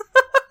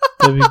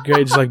 that'd be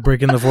great. Just like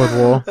breaking the fourth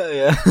wall.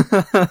 Yeah.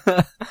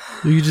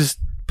 You could just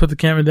put the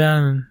camera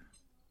down and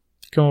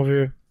come over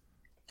here.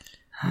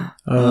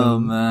 Oh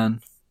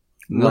man.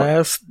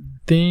 Last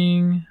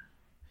thing.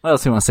 What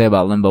else do you want to say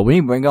about Limbo?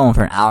 We're going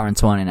for an hour and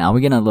 20 now.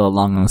 We're getting a little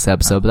long on this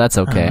episode, but that's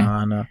okay.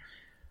 I know.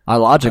 Our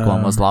Logic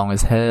one was long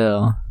as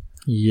hell.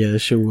 Yeah, that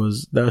shit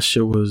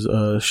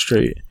was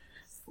straight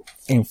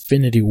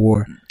Infinity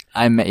War.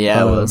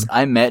 It was.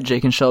 I met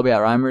Jake and Shelby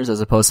at Reimers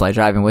as opposed to like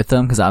driving with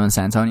them because I'm in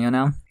San Antonio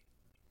now.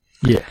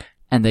 Yeah.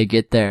 And they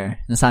get there.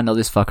 And I know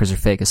these fuckers are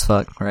fake as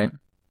fuck, right?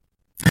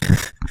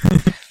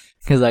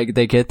 Because like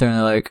they get there and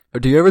they're like,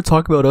 do you ever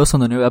talk about us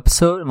on the new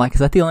episode? I'm like, is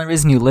that the only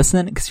reason you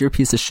listen? Because you're a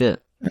piece of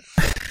shit.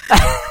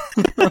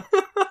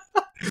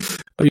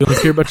 Oh, you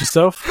don't care about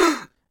yourself?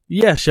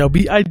 Yeah,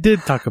 Shelby, I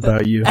did talk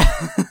about you.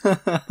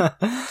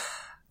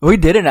 We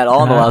didn't at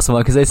all in the last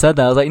one because they said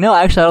that. I was like, no,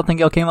 actually, I don't think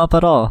y'all came up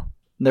at all.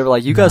 They were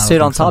like, you guys stayed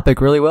on topic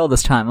really well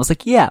this time. I was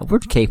like, yeah, we're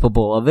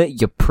capable of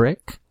it, you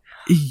prick.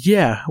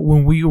 Yeah,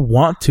 when we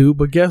want to,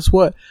 but guess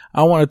what?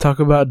 I want to talk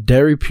about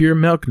dairy pure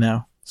milk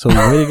now. So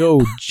way to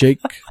go,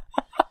 Jake.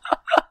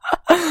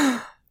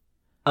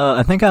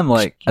 I think I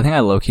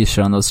low-key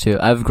shit on those two.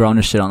 I've grown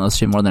to shit on those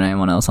two more than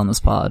anyone else on this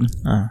pod.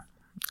 No,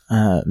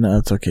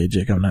 it's okay,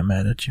 Jake. I'm not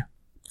mad at you.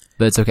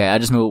 But it's okay. I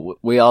just moved.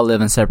 We all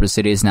live in separate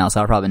cities now,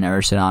 so I'll probably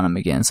never shit on them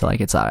again. So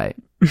like, it's alright.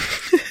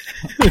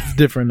 It's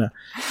different now.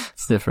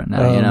 It's different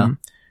now, you know.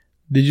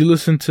 Did you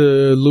listen to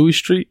Louis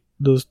Street?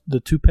 The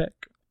 2-pack?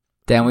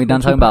 Damn, we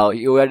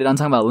already done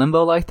talking about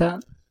Limbo like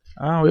that?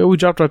 Oh yeah, we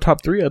dropped our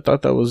top 3. I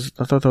thought that was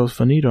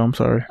finito. I'm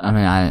sorry. I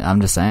mean,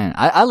 I'm just saying.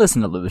 I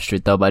listened to Louis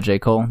Street though by J.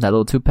 Cole. That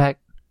little 2-pack.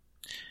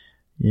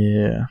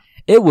 Yeah.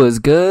 It was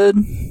good.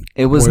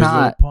 It was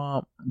not.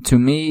 To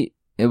me,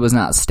 it was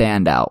not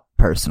standout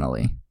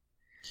personally.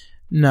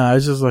 No,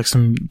 it's just like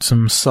some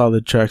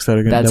solid tracks that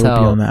would be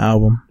on the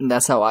album.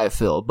 That's how I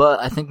feel. But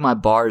I think my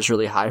bar is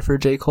really high for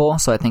J. Cole,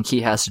 so I think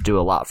he has to do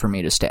a lot for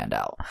me to stand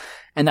out.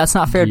 And that's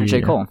not fair to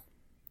J. Cole.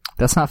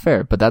 That's not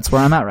fair, but that's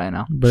where I'm at right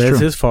now. But it's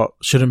his fault.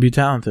 Shouldn't be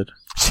talented.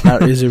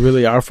 Is it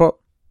really our fault?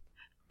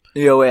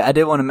 Yo, wait, I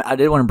did want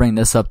to bring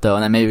this up though,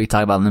 and then maybe we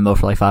talk about Limbo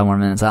for like 5 more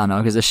minutes. I don't know,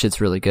 because this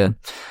shit's really good.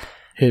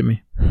 Hit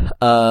me.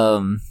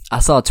 I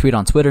saw a tweet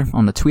on Twitter,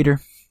 on the tweeter.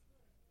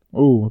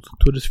 Ooh,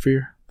 Twitter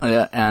sphere.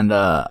 Yeah, and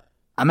I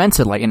meant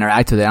to like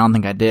interact with it. I don't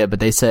think I did, but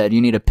they said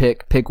you need to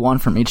pick one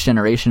from each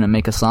generation and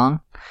make a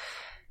song.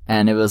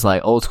 And it was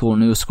like old school,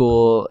 new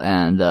school,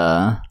 and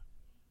oh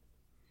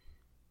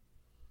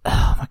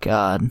my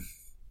god,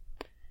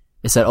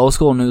 it said old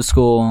school, new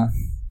school,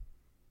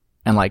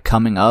 and like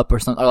coming up or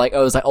something. Or like it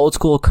was like old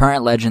school,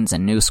 current legends,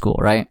 and new school,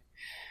 right?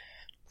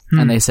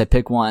 And they said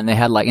pick one. They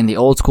had like in the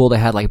old school they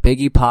had like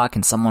Biggie, Pac,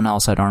 and someone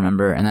else I don't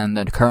remember. And then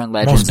the current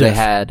legends they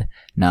had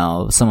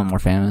someone more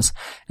famous.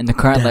 In the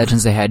current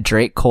legends they had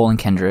Drake, Cole, and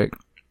Kendrick.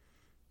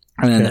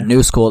 And then the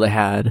new school they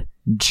had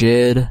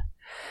Jid,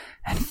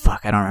 And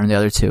fuck, I don't remember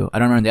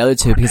the other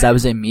two. Because I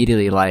was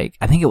immediately like,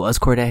 I think it was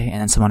Cordae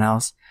and then someone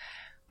else.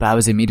 But I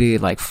was immediately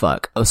like,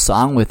 fuck, a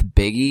song with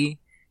Biggie,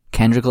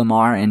 Kendrick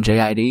Lamar, and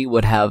JID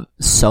would have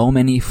so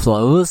many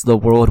flows, the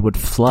world would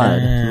flood.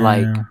 Damn.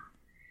 Like,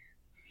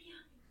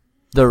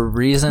 the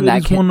reason They that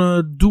just can't,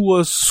 wanna do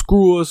us,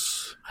 screw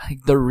us.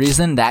 like, the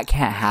reason that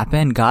can't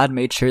happen, God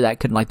made sure that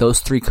could, like, those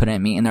three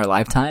couldn't meet in their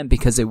lifetime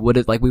because it would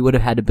have, like, we would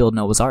have had to build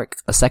Noah's Ark,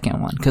 a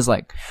second one. Cause,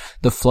 like,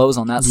 the flows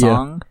on that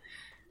song,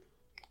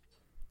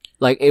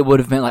 like, it would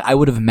have been, like, I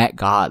would have met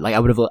God. Like,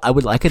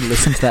 I could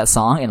listen to that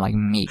song and, like,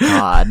 meet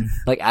God.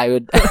 Like, I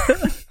would,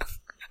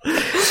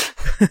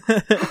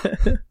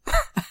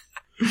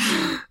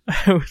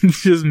 I would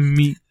just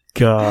meet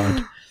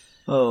God.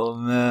 oh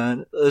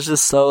man. It's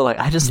just so, like,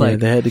 I just, like,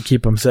 They had to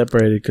keep them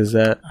separated because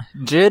that.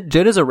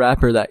 Jid is a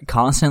rapper that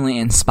constantly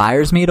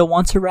inspires me to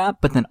want to rap,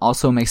 but then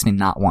also makes me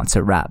not want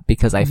to rap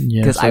because I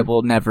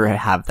will never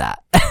have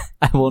that.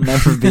 I will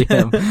never be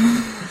him.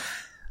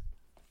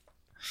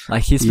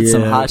 Like, he spit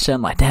some hot shit.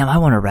 I'm like, damn, I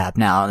want to rap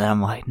now. And then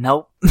I'm like,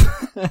 nope.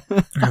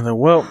 I'm like,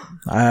 well,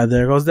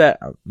 there goes that.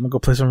 I'm gonna go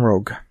play some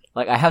Rogue.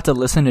 Like, I have to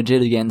listen to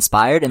Jid to get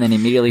inspired and then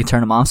immediately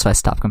turn him off, so I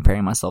stop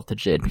comparing myself to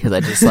Jid because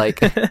I just,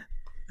 like,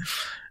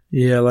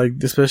 Yeah, like,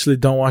 especially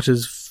don't watch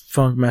his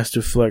Funk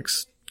Master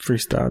Flex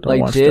freestyle. Don't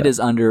like, watch Jid that. is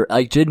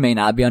Jid may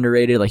not be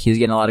underrated. Like, he's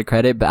getting a lot of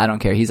credit, but I don't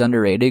care. He's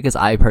underrated because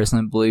I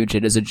personally believe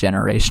Jid is a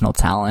generational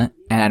talent,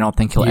 and I don't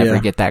think he'll ever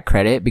get that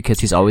credit because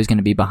he's always going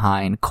to be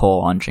behind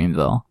Cole on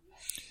Dreamville.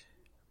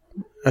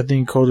 I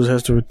think Cole just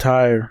has to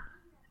retire.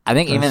 I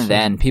think even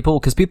then,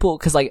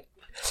 cause like,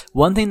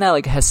 one thing that,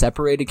 like, has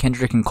separated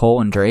Kendrick and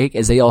Cole and Drake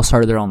is they all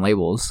started their own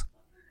labels.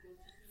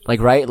 Like,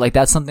 right? Like,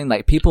 that's something,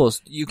 like,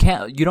 you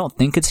don't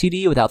think of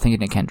TDE without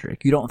thinking of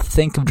Kendrick. You don't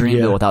think of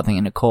Dreamville without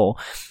thinking of Cole.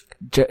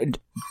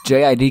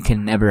 JID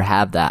can never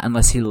have that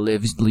unless he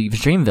leaves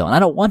Dreamville. And I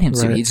don't want him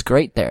to. He's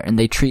great there and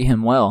they treat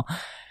him well.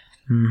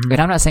 Mm-hmm. And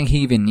I'm not saying he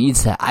even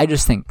needs that. I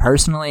just think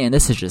personally, and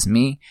this is just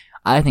me,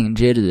 I think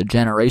Jid is a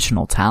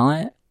generational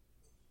talent.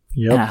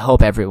 Yep. And I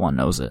hope everyone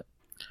knows it.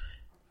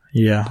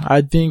 Yeah,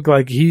 I think,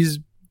 like, he's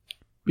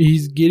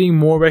getting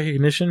more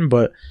recognition,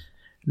 but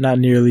not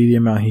nearly the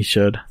amount he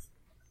should.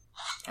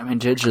 I mean,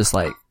 Jid's just,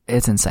 like,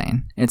 it's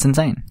insane. It's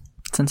insane.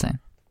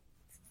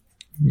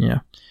 Yeah.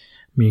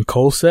 I mean,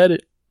 Cole said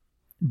it.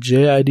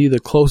 JID the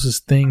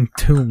closest thing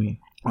to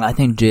me. Well, I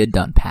think Jid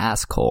done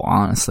past Cole,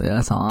 honestly.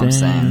 That's all I'm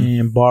saying.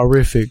 Damn,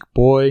 barific,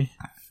 boy.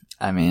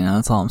 I mean,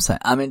 that's all I'm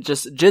saying. I mean,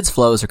 just Jid's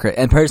flows are great.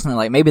 And personally,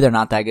 like, maybe they're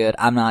not that good.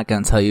 I'm not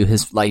going to tell you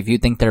his, like, if you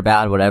think they're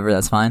bad, whatever,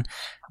 that's fine.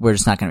 We're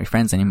just not going to be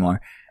friends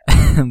anymore.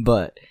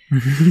 But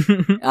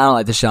I don't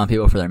like to shit on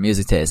people for their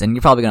music taste. And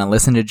you're probably going to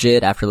listen to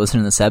Jid after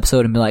listening to this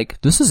episode and be like,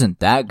 this isn't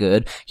that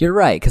good. You're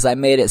right, because I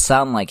made it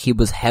sound like he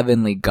was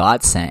heavenly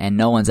God sent, and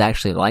no one's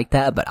actually like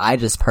that. But I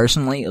just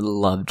personally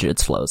love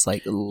Jid's flows.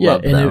 Like,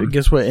 love them. And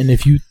guess what? And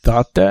if you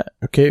thought that,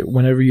 okay,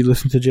 whenever you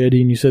listen to JD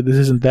and you said this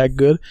isn't that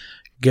good,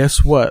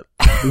 guess what?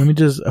 Let me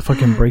just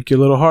fucking break your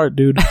little heart,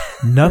 dude.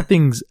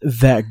 Nothing's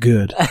that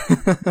good.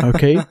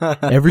 Okay?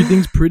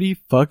 Everything's pretty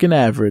fucking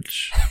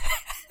average.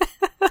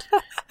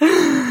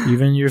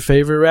 Even your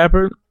favorite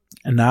rapper,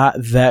 not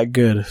that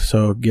good.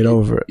 So get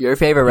over it. Your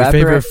favorite rapper?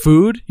 Your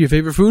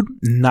favorite food,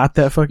 not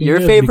that fucking your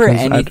good. Your favorite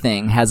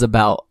anything has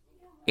about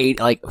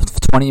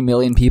 20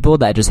 million people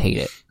that just hate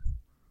it.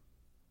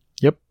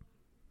 Yep.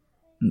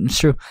 It's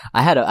true.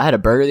 I had a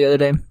burger the other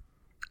day.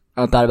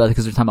 I thought about it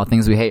because we're talking about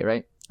things we hate,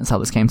 right? That's how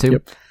this came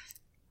to.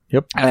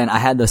 Yep. And I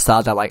had this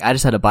thought that, like, I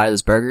just had to buy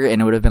this burger and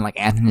it would have been like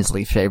Anthony's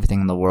least favorite thing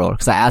in the world.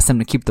 Because I asked them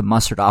to keep the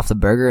mustard off the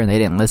burger and they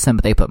didn't listen,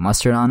 but they put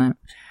mustard on it.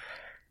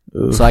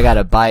 Oof. So I got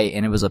a bite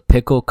and it was a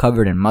pickle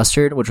covered in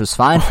mustard, which was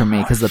fine for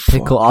me because the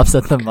pickle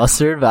offset the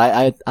mustard.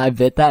 But I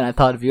bit that and I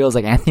thought of you. I was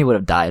like, Anthony would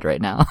have died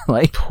right now.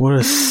 Like, what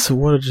a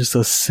just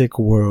a sick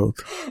world.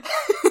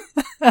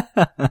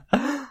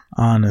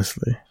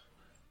 Honestly.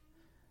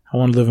 I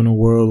want to live in a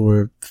world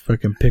where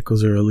fucking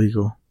pickles are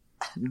illegal.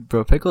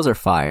 Bro, pickles are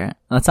fire.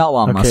 Let's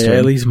outlaw mustard. Okay,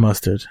 at least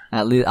mustard.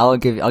 At least I'll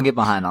get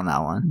behind on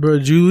that one. Bro,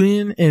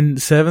 Julian in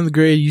 7th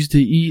grade used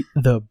to eat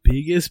the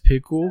biggest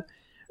pickle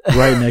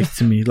right next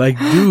to me. Like,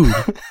 dude,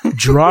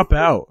 drop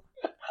out.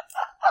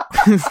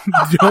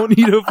 Don't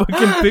eat a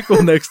fucking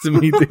pickle next to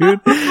me, dude.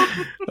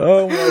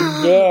 Oh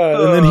my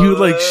god. And then he would,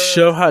 like,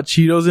 shove hot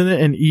Cheetos in it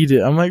and eat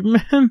it. I'm like,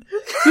 man,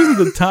 this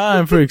isn't the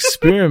time for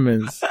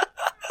experiments.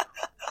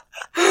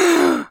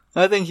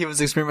 I think he was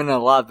experimenting a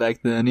lot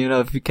back then, you know,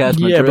 if you catch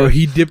my drift. bro,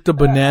 he dipped a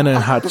banana in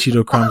hot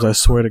Cheeto crumbs, I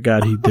swear to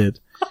God he did.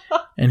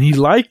 And he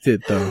liked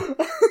it, though.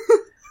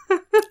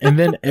 And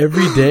then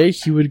every day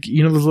he would,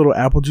 you know those little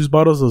apple juice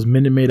bottles, those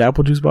Minute Maid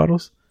apple juice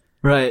bottles?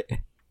 Right.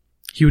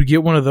 He would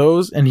get one of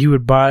those and he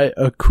would buy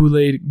a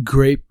Kool-Aid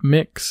grape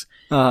mix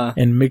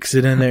and mix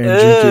it in there and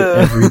drink it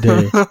every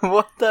day.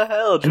 What the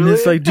hell, Julian? And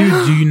it's like,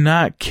 dude, do you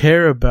not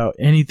care about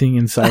anything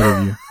inside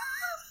of you?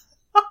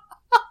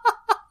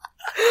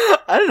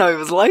 I didn't know he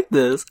was like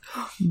this.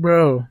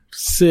 Bro,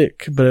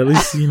 sick. But at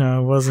least, you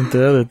know, it wasn't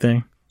the other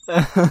thing.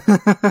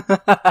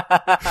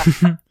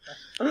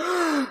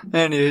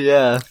 And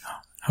yeah.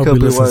 Hope Could he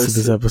be listens worse. to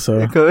this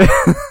episode. It could be-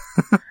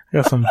 I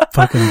got some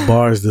fucking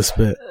bars to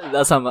spit.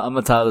 That's how I'm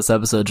gonna title this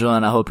episode.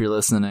 Julian, I hope you're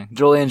listening.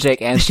 Julian,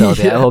 Jake, and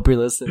Shelby, I hope you're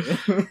listening.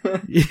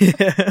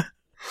 Yeah.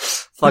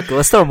 Fuck,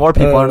 let's throw more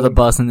people under the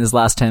bus in these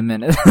last 10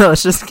 minutes.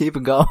 Let's just keep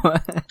it going.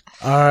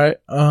 Alright,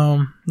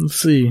 let's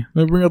see.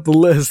 Let me bring up the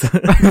list.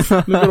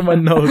 Let me go to my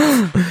notes.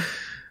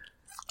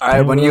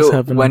 Alright, What else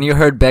happened? when you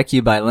heard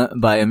Becky by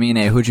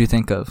Amine, who'd you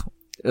think of?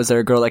 Was there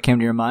a girl that came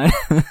to your mind?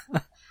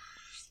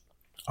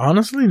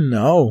 Honestly,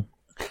 no.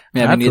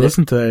 Yeah, I have me to neither.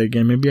 listen to that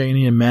again. Maybe I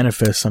need to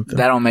manifest something.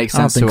 That don't make I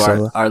don't sense to think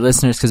so. our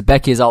listeners, because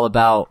Becky is all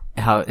about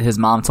how his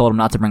mom told him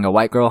not to bring a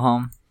white girl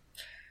home.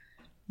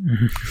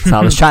 So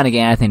I was trying to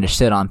get anything to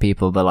shit on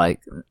people, but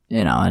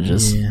it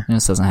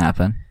just doesn't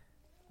happen.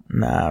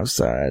 Nah, I'm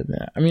sorry.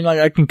 I mean,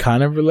 I can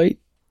kind of relate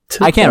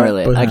to I can't that,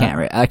 relate. but I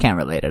can't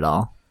relate at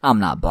all. I'm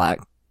not black.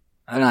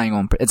 I'm not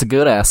even it's a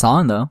good ass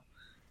song though.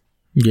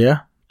 Yeah,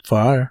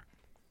 fire.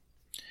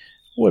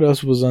 What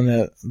else was on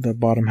the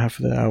bottom half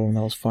of the album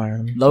that was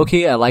fire? Low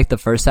key, I like the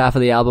first half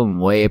of the album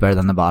way better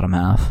than the bottom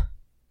half.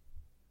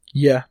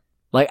 Yeah.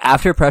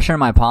 After Pressure in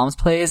My Palms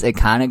plays, it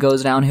kind of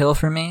goes downhill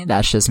for me.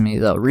 That's just me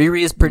though.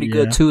 Riri is pretty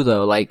good too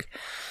though.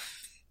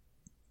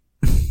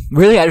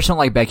 Really, I just don't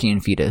like Becky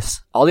and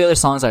Fetus. All the other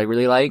songs I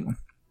really like.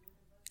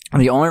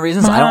 The only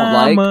reasons I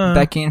don't like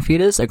Becky and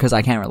Fetus are because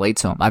I can't relate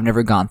to them. I've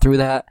never gone through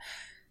that.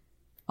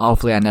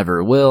 Hopefully I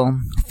never will.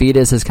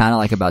 Fetus is kind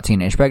of about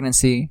teenage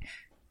pregnancy.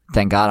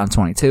 Thank God I'm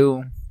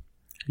 22.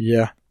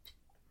 Yeah.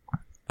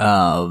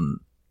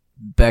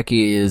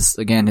 Becky is,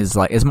 again,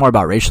 it's more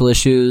about racial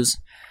issues.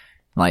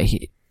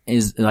 He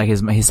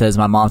says,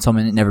 my mom told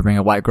me to never bring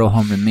a white girl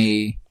home to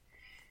me.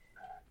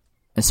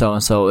 And so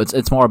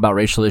it's more about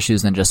racial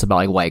issues than just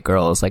about white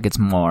girls. It's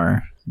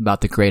more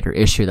about the greater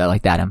issue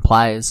that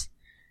implies.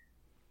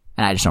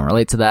 And I just don't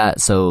relate to that.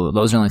 So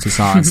those are only 2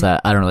 songs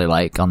that I don't really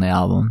like on the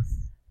album.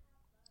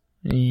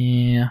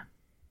 Yeah.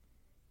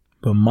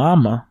 But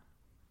Mama's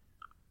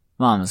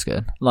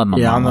good. Love my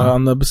yeah, mama.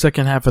 on the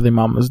second half of the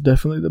Mama's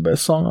definitely the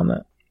best song on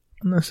that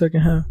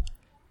second half.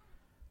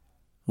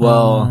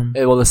 Well,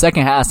 the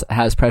second half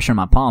has Pressure in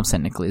My Palms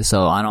technically,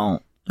 so I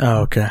don't.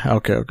 Oh, okay. Yeah,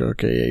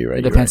 you're right.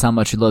 It depends how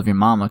much you love your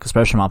mama, because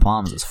Pressure in My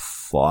Palms is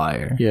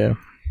fire. Yeah,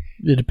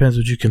 it depends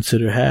what you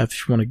consider half.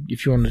 If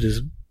you want to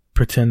just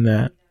pretend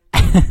that,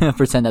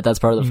 Pretend that that's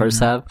part of the first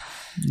half.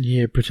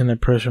 Yeah, pretend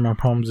that Pressure in My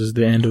Palms is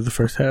the end of the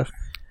first half.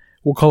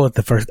 We'll call it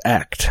the first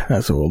act.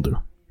 That's what we'll do.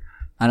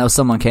 I know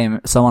someone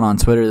on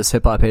Twitter, this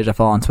hip hop page I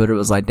follow on Twitter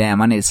was like,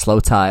 damn, I need Slow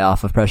Tie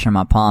off of Pressure in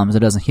My Palms.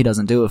 He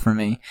doesn't do it for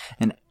me.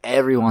 And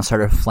everyone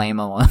started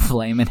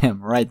flaming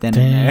him right then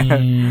and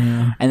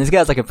there. And this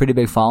guy's a pretty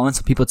big following,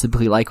 so people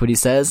typically like what he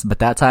says, but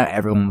that time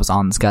everyone was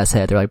on this guy's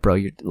head. They're like, bro,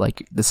 you're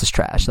this is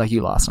trash.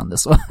 You lost on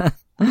this one.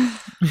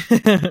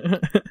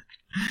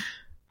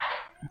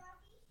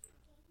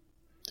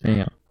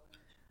 Damn.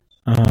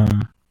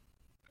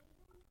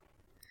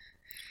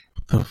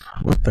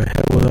 What the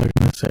hell was I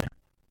gonna say?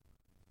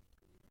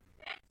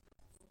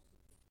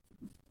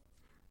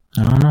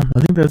 I don't know. I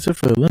think that's it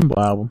for the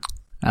Limbo album.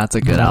 That's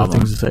a good No other album.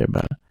 things to say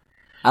about it.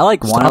 I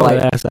want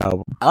Solid-ass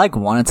album.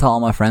 to tell all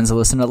my friends to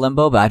listen to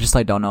Limbo, but I just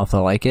don't know if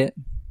they'll like it.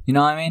 You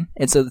know what I mean?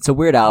 It's a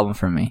weird album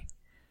for me.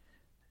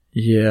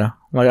 Yeah.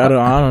 I don't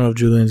know if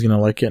Julian's gonna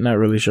like it. Not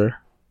really sure.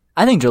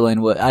 I think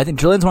Julian would. I think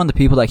Julian's one of the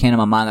people that came to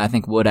my mind that I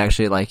think would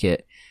actually like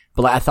it.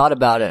 But I thought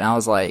about it and I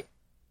was like,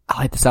 I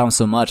like this album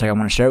so much. I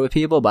want to share it with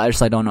people, but I just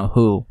don't know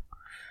who.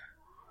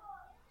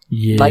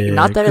 Yeah.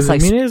 Not that it's I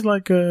mean, it's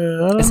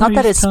it's not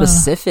that it's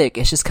specific.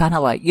 It's just kind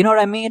of you know what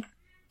I mean?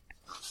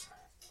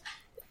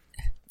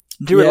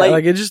 Do you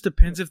relate? it just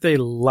depends if they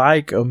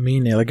like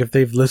Amine, if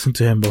they've listened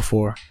to him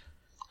before.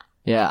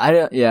 Yeah,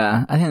 I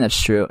think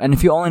that's true. And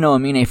if you only know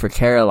Amine for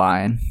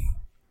Caroline,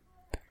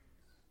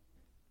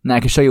 then I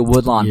can show you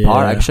Woodlawn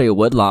Park. I can show you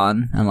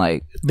Woodlawn,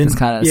 and it's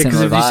kind of similar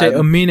because if you say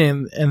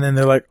Amine and then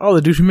they're like, "Oh,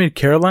 the dude who made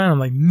Caroline," I'm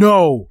like,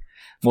 "No."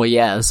 Well,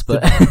 yes,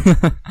 but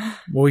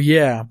well,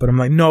 yeah, but I'm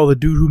like, no, the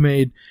dude who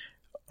made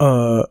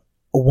a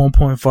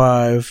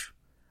 1.5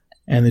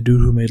 and the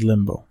dude who made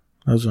Limbo.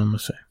 That's what I'm gonna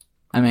say.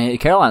 I mean,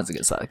 Caroline's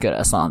a good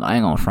ass song. I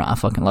ain't gonna front. I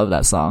fucking love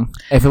that song.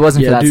 If it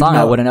wasn't for that song,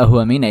 I wouldn't know who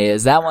Amine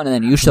is. That one, and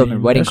then You Showed Me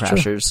Wedding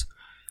Crashers. True.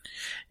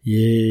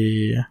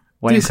 Yeah.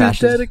 Wedding This Crashers. is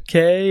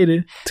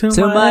dedicated to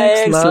my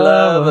ex-lovers.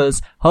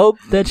 ex-lovers. Hope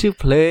that you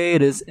play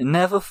this and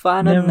never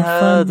find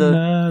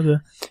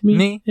another.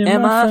 Me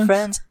and my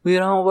friends, we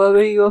don't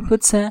worry or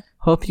pretend.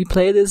 Hope you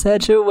play this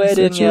at your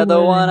wedding. You're the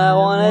one I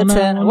want to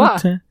attend.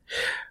 Why?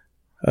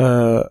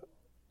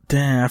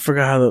 Damn, I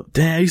forgot how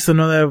I used to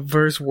know that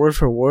verse word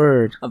for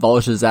word.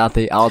 Vultures out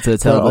the altar,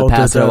 tell the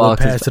pastor to walk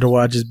pass to the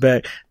watch his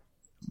back.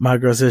 My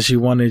girl said she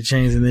wanted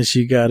chains and then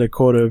she got a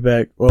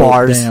quarterback. Well,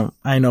 Bars. Damn,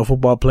 I ain't no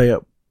football player,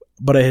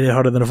 but I hit it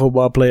harder than a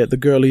football player. The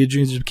girl of your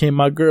dreams became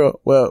my girl.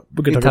 Well,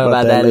 we can talk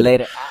about that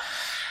later.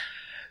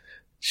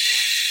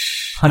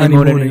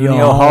 Honeymoon in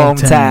your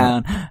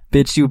hometown.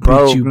 Bitch, you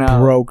broke now.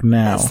 Broke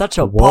now. That's such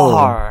a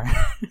bar.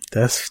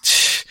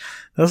 That's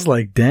That's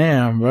like,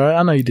 damn, bro.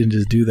 I know you didn't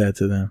just do that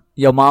to them.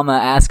 Your mama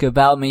ask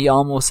about me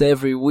almost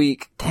every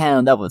week.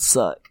 Damn, that would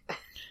suck.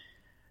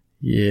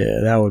 Yeah,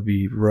 that would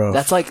be rough.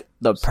 That's like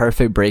the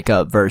perfect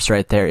breakup verse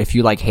right there. If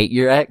you like hate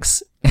your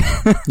ex.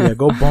 Yeah,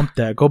 go bump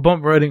that. Go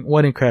bump Wedding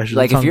Crashers.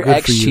 Like if your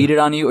ex cheated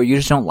on you or you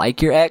just don't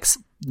like your ex,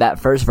 that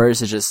first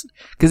verse is just,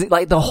 cause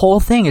like the whole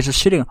thing is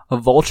just shitting.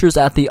 Vultures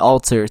at the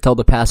altar tell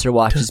the pastor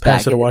watches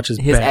back.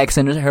 His ex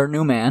and her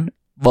new man,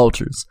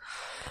 vultures.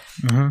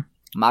 Mm-hmm.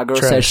 My girl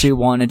said she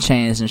wanted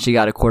change and she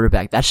got a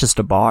quarterback. That's just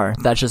a bar.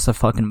 That's just a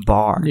fucking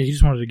bar. Yeah, he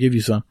just wanted to give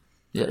you some.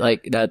 Yeah,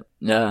 like that.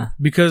 Yeah.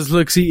 Because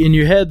look, see, in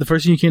your head, the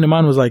first thing you came to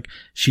mind was like,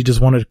 she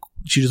just wanted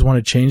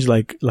change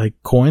like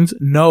coins.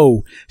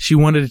 No, she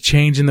wanted to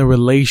change in the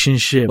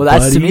relationship.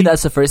 Well, to me,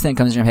 that's the first thing that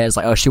comes in your head. Is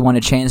like, oh, she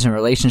wanted change in a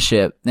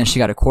relationship. Then she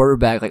got a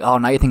quarterback. Like, oh,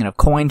 now you're thinking of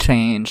coin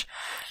change.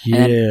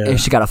 Yeah. And if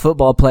she got a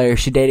football player,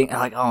 she dating.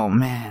 Like, oh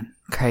man,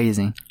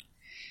 crazy.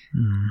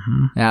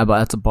 Mm-hmm. Yeah, but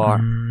that's a bar.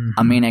 Mm-hmm.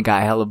 I mean, it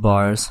got hella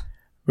bars.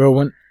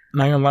 Bro, not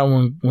gonna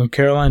lie, when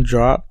Caroline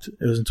dropped,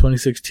 it was in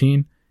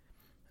 2016.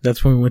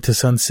 That's when we went to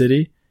Sun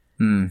City.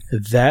 Mm.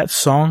 That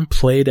song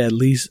played at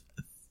least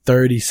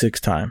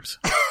 36 times.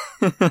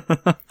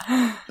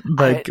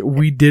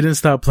 We didn't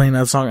stop playing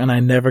that song, and I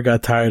never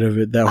got tired of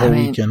it that whole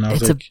weekend.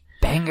 It's a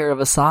banger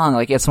of a song.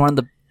 Like, it's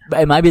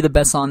it might be the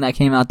best song that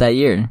came out that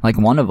year. Like,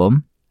 one of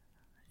them.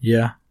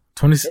 Yeah.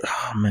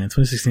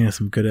 2016 has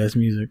some good ass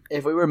music.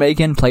 If we were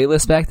making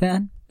playlists back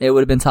then, it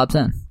would have been top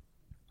 10.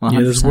 100%.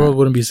 Yeah, this world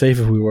wouldn't be safe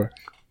if we were.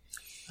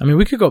 I mean,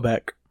 we could go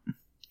back.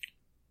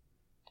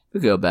 We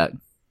could go back.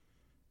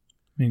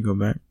 We can go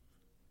back.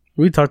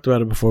 We talked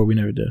about it before. We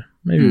never did.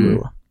 Maybe we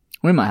will.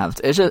 We might have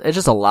to. It's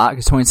just a lot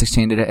because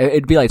 2016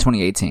 it'd be like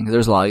 2018 because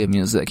there's a lot of good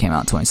music that came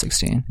out in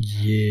 2016.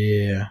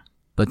 Yeah.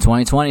 But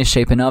 2020 is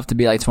shaping up to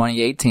be like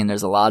 2018.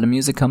 There's a lot of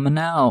music coming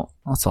out.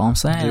 That's all I'm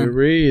saying.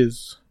 There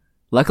is.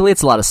 Luckily,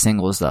 it's a lot of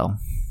singles though.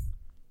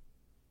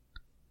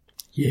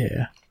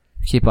 Yeah.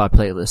 Keep our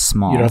playlist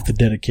small. You don't have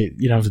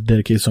to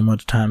dedicate so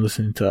much time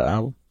listening to an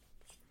album.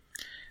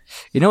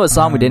 You know what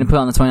song we didn't put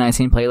on the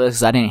 2019 playlist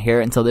because I didn't hear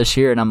it until this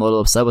year and I'm a little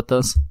upset with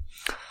this?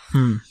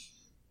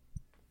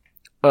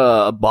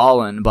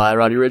 Ballin' by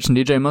Roddy Ricch and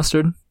DJ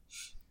Mustard.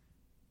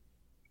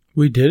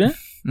 We didn't?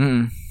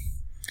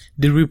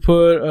 Did we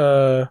put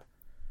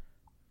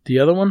the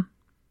other one?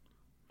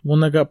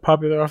 One that got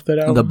popular off that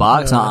album? The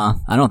Box? I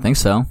don't think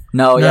so.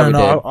 No, we did.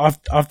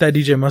 Off that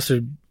DJ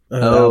Mustard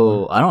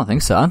album. I don't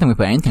think so. I don't think we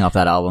put anything off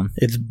that album.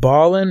 It's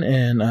Ballin'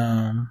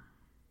 and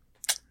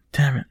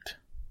damn it.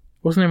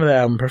 What's the name of that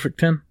album? Perfect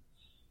 10?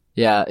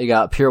 Yeah, you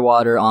got Pure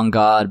Water, On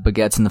God,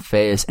 Baguettes in the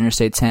Face,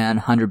 Interstate 10,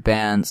 100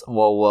 Bands,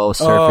 Whoa Whoa,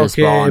 Surface,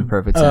 Ballin',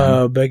 Perfect 10.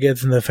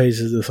 Baguettes in the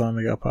Face is the song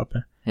that got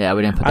popping. Yeah,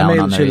 we didn't put that one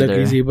on there either. I made it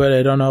look easy, but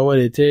I don't know what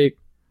it take.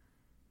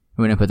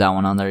 We didn't put that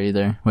one on there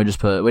either. We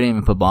didn't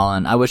even put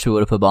Ballin'. I wish we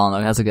would have put Ballin',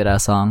 though. That's a good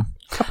ass song.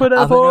 I put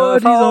a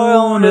 40s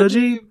on the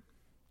Jeep.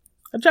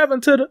 I'm driving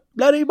to the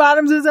bloody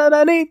bottoms is that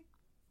I need.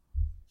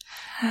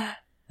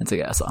 That's a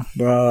good ass song.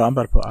 Bro, I'm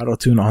about to put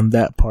auto-tune on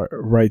that part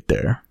right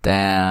there.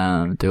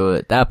 Damn, do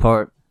it. That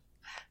part.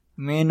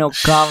 Me no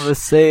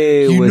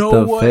conversate with the face. You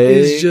know what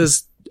is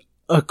just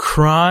a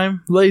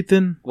crime,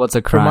 Lathan? What's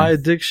a crime? For my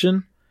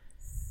addiction?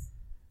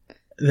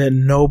 That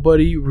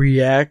nobody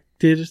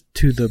reacted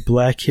to the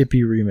Black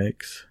Hippie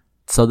remix.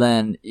 So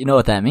then, you know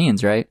what that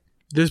means, right?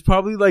 There's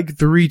probably like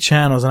 3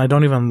 channels and I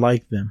don't even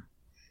like them.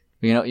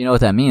 You know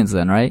what that means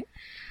then, right?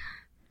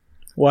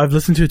 Well, I've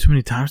listened to it too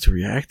many times to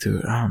react to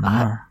it. I don't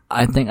know.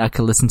 I think I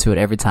could listen to it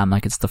every time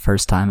like it's the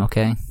first time,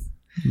 okay?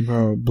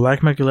 Bro,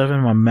 Black Mac 11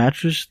 in my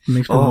mattress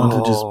makes me want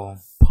to just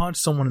punch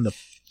someone in the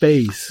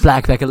face.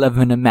 Black Mac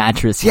 11 in a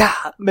mattress. Yeah!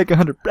 Make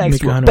 100 racks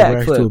to a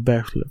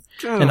backflip.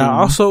 And I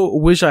also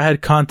wish I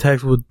had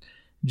contact with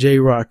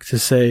J-Rock to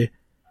say,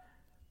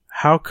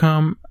 how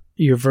come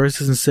your verse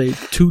doesn't say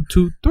 2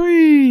 2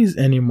 3s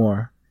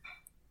anymore?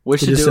 We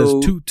should says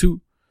 2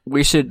 2.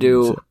 We should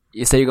do.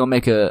 You say you're gonna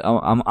make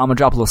I'm gonna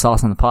drop a little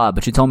sauce on the pod,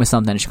 but you told me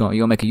something. You're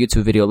gonna make a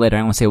YouTube video later. I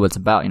don't want to say what it's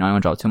about. You know, I don't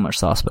want to drop too much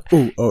sauce, but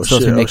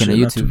supposed to be making a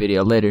YouTube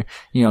video later.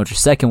 You know what your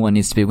second one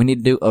needs to be? We need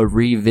to do a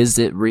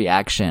revisit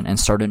reaction and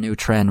start a new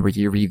trend where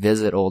you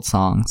revisit old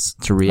songs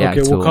to react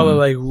to. Okay,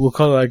 we'll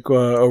call it like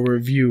a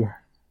review.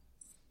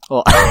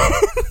 Well,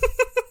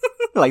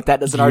 like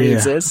that doesn't already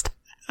exist.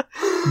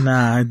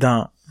 Nah, I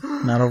don't.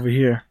 Not over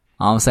here.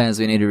 All I'm saying is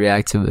we need to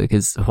react to it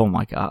because oh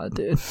my god,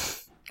 dude.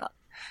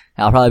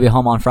 I'll probably be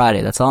home on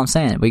Friday. That's all I'm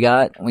saying. We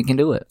can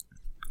do it.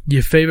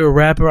 Your favorite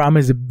rapper? I'm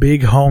his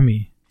big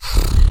homie.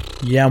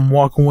 Yeah, I'm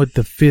walking with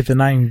the 5th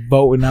and I ain't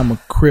voting. I'm a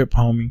Crip,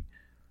 homie.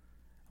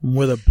 I'm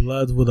with the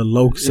Bloods, with a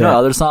Lokes. You know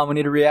other song we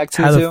need to react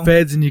to How too? the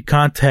feds in your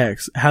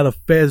contacts. How the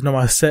feds know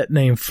my set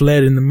name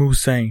Fled in the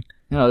Moosane.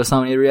 You know other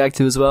song we need to react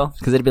to as well?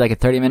 Because it'd be like a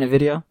 30-minute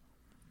video.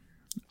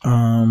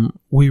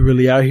 We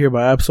Really Out Here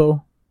by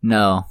Absol?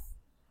 No.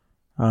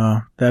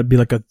 That'd be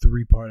like a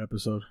 3-part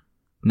episode.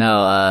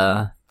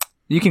 No,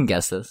 you can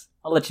guess this.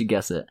 I'll let you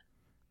guess it.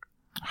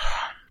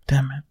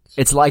 Damn it.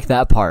 It's like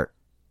that part.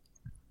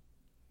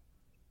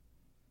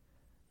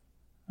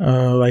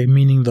 Like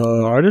meaning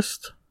the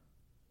artist?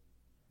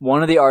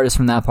 One of the artists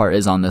from that part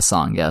is on this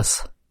song,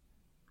 yes.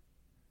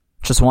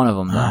 Just one of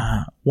them,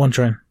 though. One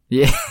Train.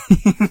 Yeah.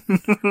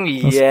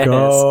 Let's Yes.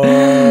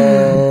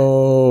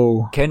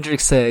 go. Kendrick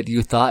said,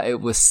 "You thought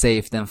it was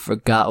safe, then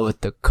forgot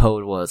what the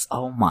code was."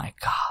 Oh my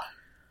god.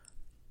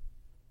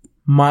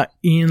 My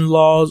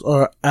in-laws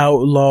are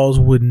outlaws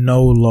with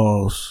no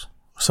laws.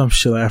 Some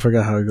shit. I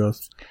forgot how it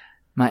goes.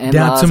 My Down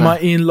in-laws to are my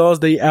in-laws,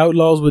 they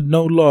outlaws with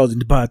no laws.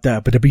 But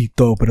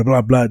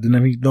blah blah.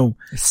 No.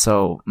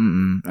 so.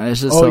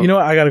 It's just. Oh, you know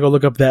what? I gotta go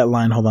look up that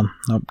line. Hold on.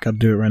 Nope, gotta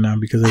do it right now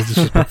because it's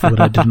disrespectful that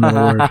I didn't know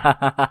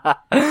the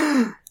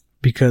word.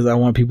 Because I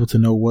want people to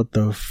know what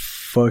the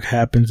fuck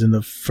happens in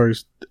the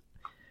first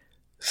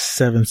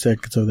 7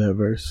 seconds of that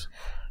verse.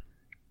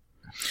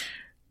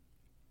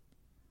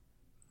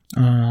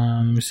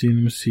 Let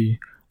me see.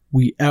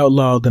 We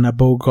outlawed, then I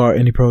bogart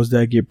any pros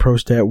that get pro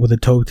stat with a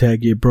toe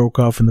tag get broke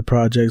off in the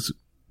projects.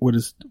 What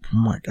is?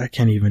 I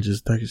can't even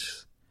just.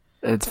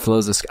 It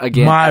flows this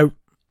again.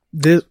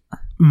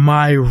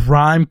 My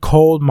rhyme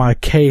cold, my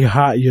K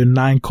hot, your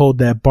 9 cold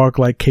that bark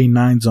like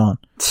K9's on.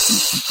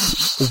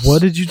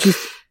 What did you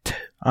just?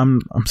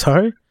 I'm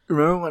sorry.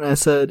 Remember when I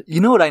said,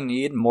 you know what I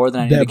need more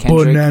than I need a That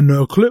Kendrick?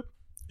 banana clip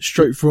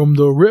straight from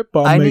the rip.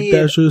 I Make need-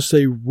 that shit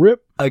say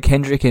rip. A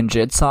Kendrick and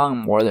Jid song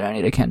more than I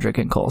need a Kendrick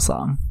and Cole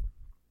song.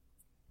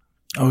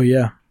 Oh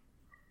yeah.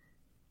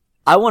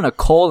 I want a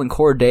Cole and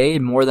Corday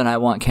more than I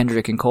want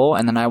Kendrick and Cole,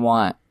 and then I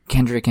want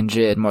Kendrick and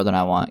Jid more than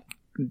I want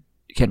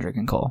Kendrick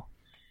and Cole.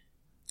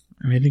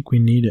 I think we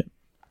need it.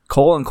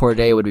 Cole and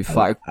Corday would be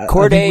fire. I think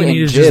Corday we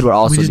need and to Jid just- would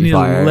also we just be need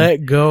fire. to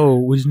let go.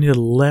 We just need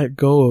to let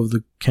go of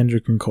the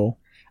Kendrick and Cole.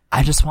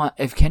 I just want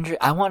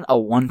I want a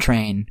One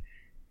Train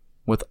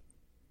with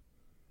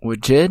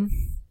Jid,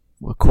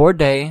 with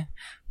Corday,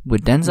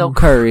 with Denzel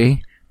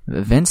Curry,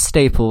 with Vince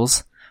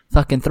Staples.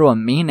 Fucking throw a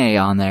Mine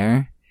on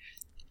there.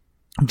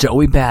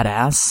 Joey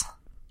Badass.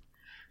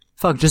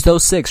 Fuck, just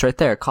those 6 right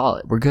there. Call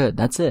it. We're good.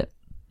 That's it.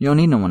 You don't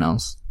need no one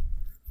else.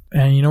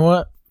 And you know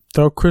what?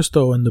 Throw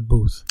Christo in the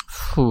booth.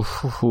 Throw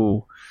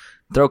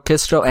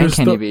Kistro and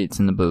Christo- Kenny Beats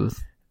in the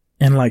booth.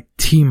 And like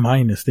T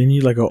minus. They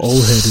need like an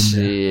old head in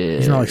there.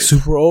 He's not like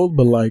super old,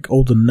 but like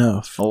old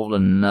enough. Old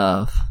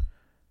enough.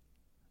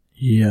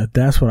 Yeah,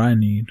 that's what I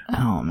need.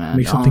 Oh man.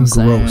 Make you know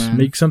something what I'm gross. saying?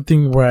 Make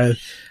something where I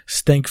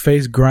stank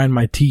face grind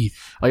my teeth.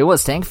 Oh, you what?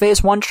 Stank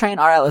Face, One Train?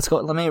 Alright, let's go.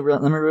 Let me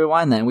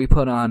rewind then. We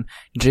put on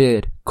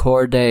Jid,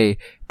 Corday,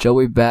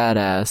 Joey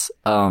Badass,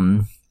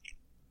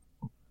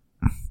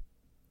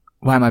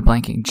 why am I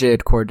blanking?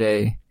 Jid,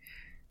 Corday,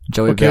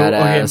 Joey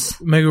Badass,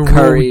 Okay, make a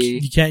Curry, rule.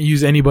 You can't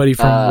use anybody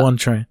from One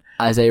Train.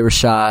 Isaiah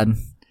Rashad,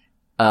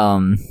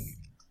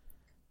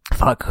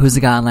 fuck, who's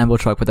the guy on Lambo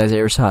truck with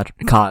Isaiah Rashad?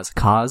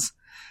 Kaz?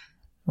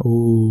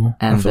 Ooh,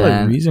 And I feel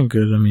then- like Reason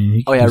could. I mean,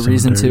 he Oh could yeah, do something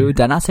Reason dirty. too.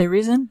 Did I not say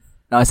Reason?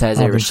 No, I said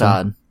Isaiah think so.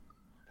 Rashad.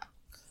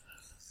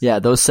 Yeah,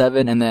 those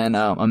 7 and then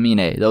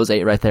Amine, those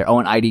 8 right there. Oh,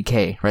 and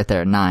IDK right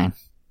there, 9.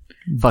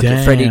 Fucking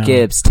Damn. Freddie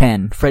Gibbs,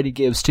 10. Freddie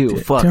Gibbs too.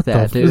 Fuck What that, the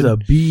f- This is dude. a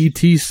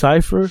BET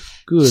cipher.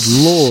 Good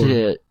lord.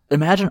 Shit.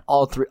 Imagine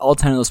all 10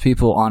 of those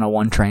people on a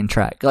One Train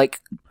track. Like,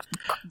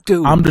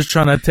 dude. I'm just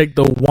trying to take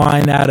the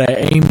wine out of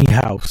Amy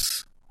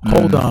house.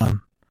 Hold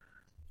on.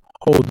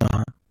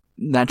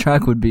 that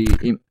track would be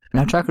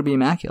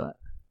immaculate.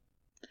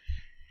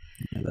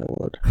 Yeah, that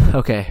would.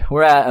 Okay,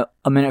 we're at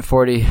a minute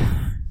 40.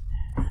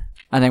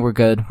 I think we're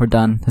good. We're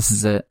done. This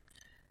is it.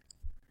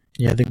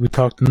 Yeah, I think we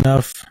talked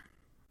enough.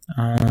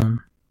 I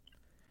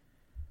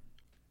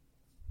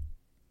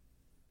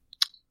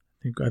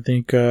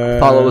think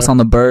Follow us on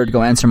the Bird.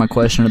 Go answer my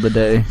question of the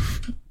day.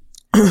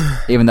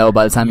 Even though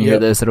by the time you hear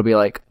Yep. this, it'll be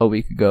like a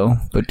week ago.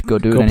 But go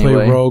do Go it play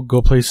anyway. Rogue.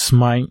 Go play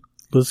Smite.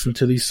 Listen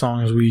to these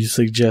songs we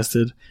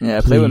suggested.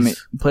 Yeah, play with me.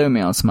 Please. Play with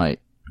me on Smite,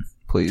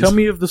 please. Tell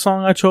me if the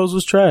song I chose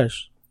was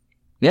trash.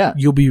 Yeah.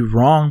 You'll be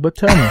wrong, but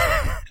tell me.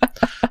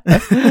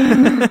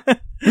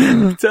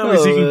 Tell me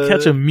so you can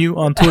catch a mute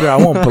on Twitter. I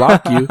won't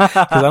block you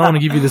because I don't want to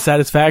give you the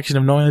satisfaction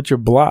of knowing that you're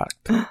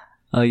blocked.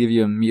 I'll give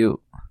you a mute.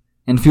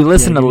 And if you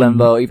listen to give me a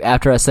Limbo,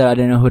 after I said I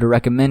didn't know who to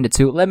recommend it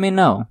to, let me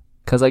know.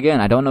 Because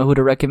again, I don't know who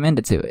to recommend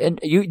it to. And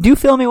you do you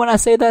feel me when I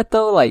say that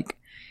though? Like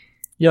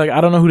Yeah, like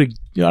I don't know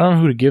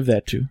who to give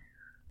that to.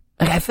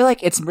 I feel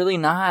like it's really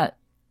not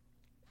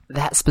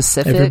that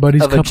specific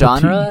Everybody's of cup a of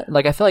genre.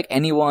 Like I feel like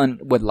anyone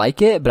would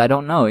like it, but I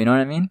don't know. You know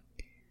what I mean?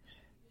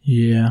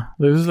 Yeah,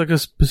 there's like a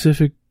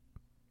specific,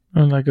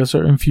 like a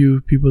certain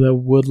few people that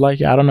would like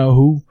it. I don't know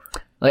who.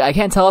 Like I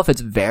can't tell if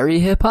it's very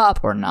hip hop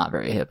or not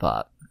very hip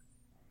hop.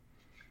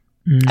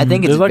 I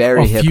think it's There's like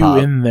very a few hip-hop.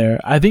 in there.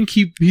 I think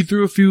he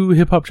threw a few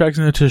hip hop tracks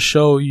in there to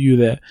show you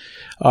that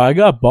I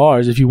got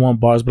bars if you want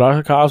bars, but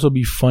I can also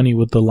be funny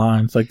with the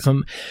lines. Like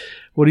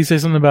what do you say?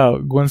 Something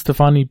about Gwen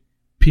Stefani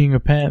peeing her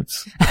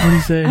pants. What do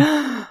you say?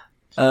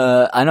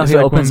 I know It's he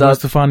like opens when Gwen up.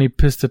 Stefani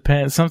pissed her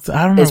pants. Something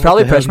I don't know. It's what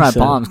probably the hell Press My he said.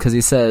 Palms because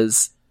he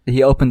says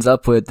he opens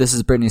up with "This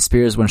is Britney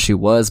Spears when she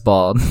was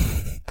bald."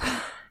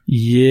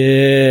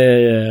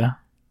 Yeah.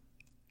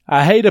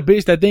 I hate a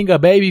bitch that think a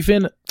baby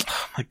finna.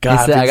 Oh my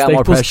god! He said, I got Vince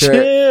more Staples, pressure.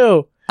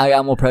 Chill. I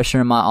got more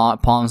pressure in my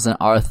palms than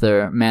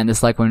Arthur. Man,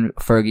 this like when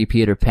Fergie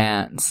peed her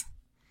pants.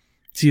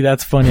 See,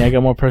 that's funny. I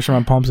got more pressure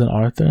on my palms than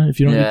Arthur. If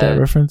you don't get that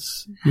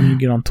reference, you need to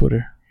get on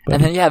Twitter.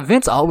 Buddy. And then,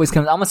 Vince always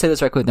comes... I'm going to say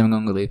this right quick, then I'm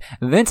going to leave.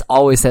 Vince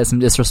always says some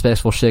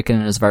disrespectful shit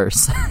in his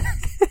verse.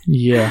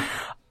 Yeah.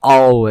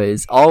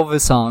 Always. All of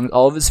his songs,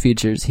 all of his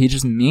features. He's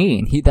just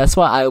mean. That's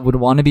why I would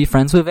want to be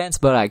friends with Vince,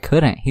 but I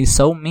couldn't. He's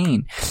so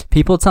mean.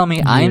 People tell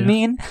me I'm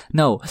mean.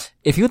 No.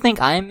 If you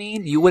think I'm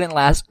mean, you wouldn't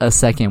last a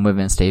second with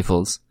Vince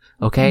Staples.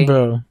 Okay?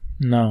 Bro,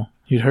 no.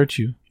 He'd hurt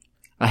you.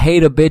 I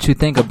hate a bitch who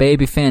think a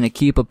baby fan to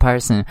keep a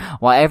person.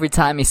 While every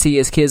time you see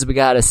his kids, we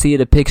gotta see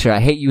the picture. I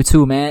hate you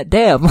too, man.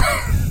 Damn.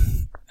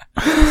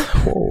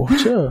 Whoa,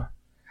 chill.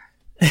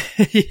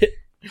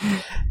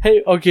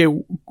 Hey, okay,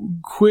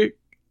 quick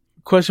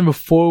question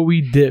before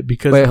we dip,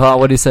 because... Wait, hold on,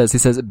 what he says? He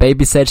says,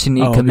 baby said she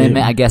need commitment.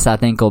 Baby. I guess I'll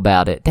think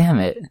about it. Damn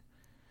it.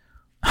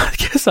 I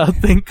guess I'll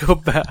think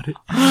about it.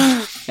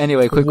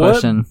 Anyway, quick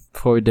question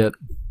before we dip.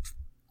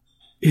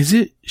 Is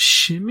it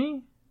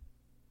Shimmy?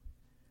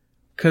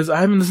 Because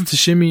I haven't listened to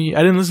Shimmy.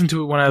 I didn't listen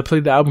to it when I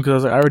played the album because I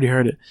was like, I already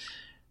heard it.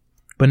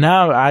 But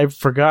now I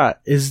forgot.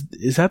 Is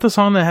that the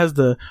song that has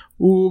the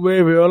 "Ooh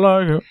baby, I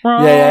like it"?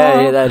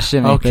 Yeah, that's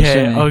Shimmy. Okay, that's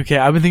Shimmy. Okay.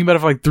 I've been thinking about it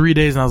for like 3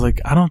 days, and I was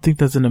like, I don't think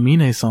that's an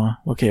Amine song.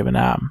 Okay, but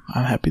now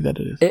I'm happy that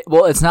it is.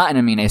 Well, it's not an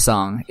Amine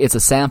song. It's a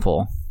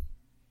sample.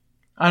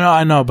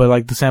 I know, but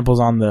like the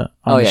sample's on the.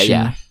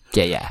 Yeah.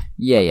 Yeah.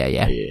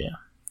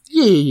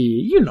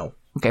 You know.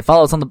 Okay,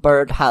 follow us on the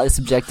Bird. Highly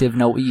subjective.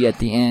 No E at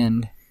the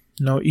end.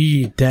 No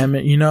E. Damn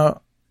it. You know,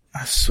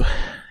 I swear.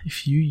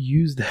 If you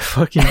use that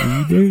fucking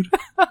E, dude.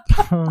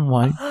 Oh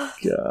my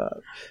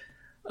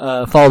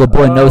god. Follow the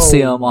boy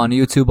NoCium on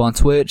YouTube, on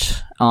Twitch,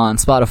 on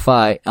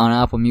Spotify, on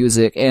Apple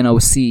Music,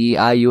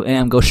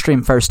 NoCium. Go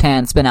stream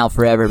firsthand. It's been out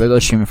forever, but go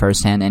stream it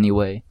firsthand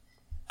anyway.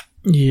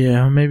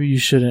 Yeah, maybe you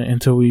shouldn't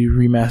until we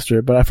remaster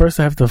it. But at first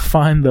I have to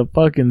find the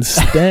fucking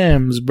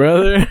stems,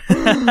 brother.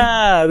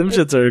 Them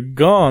shits are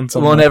gone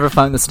somewhere. We'll never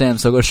find the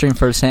stems, so go stream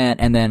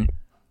firsthand, and then,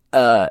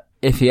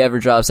 if he ever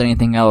drops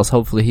anything else,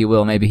 hopefully he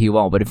will, maybe he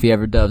won't, but if he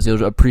ever does,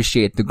 he'll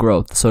appreciate the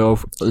growth. So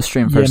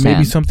stream firsthand. Yeah,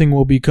 maybe something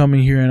will be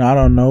coming here in, I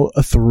don't know,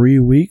 3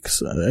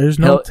 weeks. There's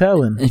no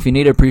telling. If you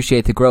need to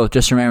appreciate the growth,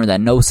 just remember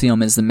that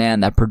NoCium is the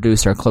man that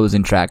produced our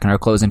closing track, and our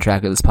closing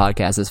track of this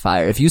podcast is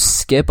fire. If you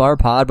skip our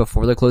pod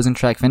before the closing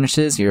track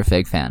finishes, you're a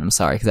fake fan. I'm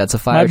sorry, because that's a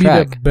fire track.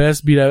 Might be the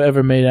best beat I've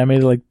ever made. I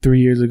made it like 3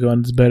 years ago,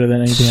 and it's better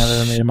than anything I've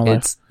ever made in my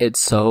life.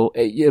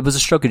 It was a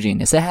stroke of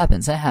genius. It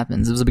happens.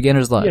 It was a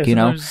beginner's luck, you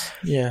know?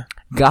 Yeah.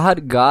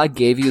 God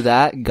gave you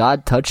that.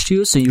 God touched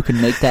you so you can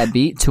make that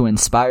beat to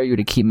inspire you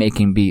to keep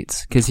making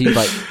beats. Cause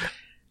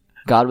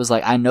God was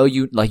like, I know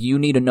you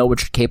need to know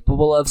what you're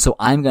capable of, so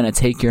I'm gonna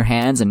take your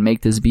hands and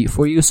make this beat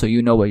for you so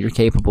you know what you're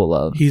capable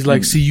of. He's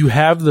like, see, you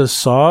have the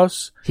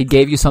sauce. He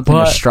gave you something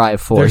to strive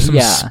for. There's some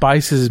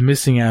spices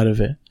missing out of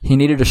it. He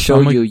needed to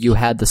show you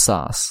had the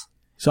sauce.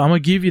 So I'm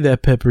gonna give you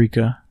that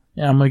paprika.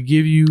 And I'm gonna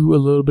give you a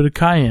little bit of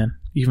cayenne,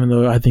 even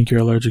though I think you're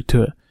allergic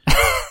to it.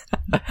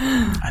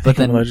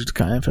 I'm allergic to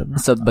cayenne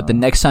pepper. But the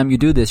next time you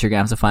do this, you're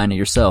gonna have to find it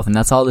yourself, and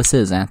that's all this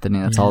is, Anthony.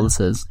 That's all this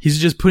is. He's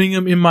just putting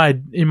them in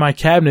my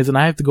cabinets, and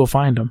I have to go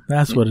find them.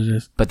 That's what it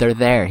is. But they're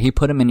there. He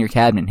put them in your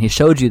cabinet. He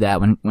showed you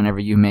that whenever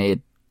you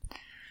made.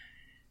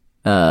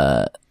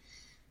 Where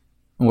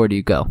do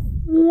you go?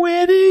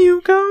 Where do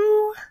you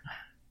go?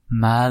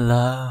 My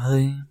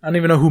lovely. I don't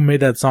even know who made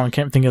that song.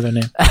 Can't think of their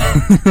name.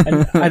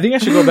 I think I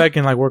should go back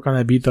and work on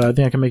that beat though. I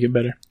think I can make it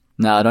better.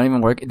 No, don't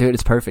even work. Dude,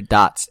 it's perfect.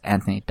 Dots,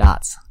 Anthony.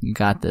 Dots. You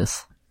got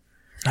this.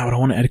 No, but I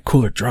want to add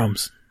cooler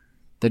drums.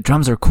 The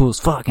drums are cool as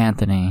fuck,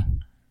 Anthony.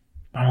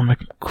 I want to make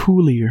them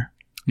coolier.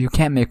 You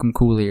can't make them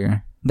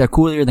coolier. They're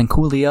coolier than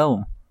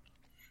Coolio.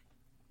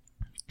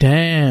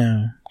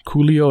 Damn.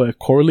 Coolio at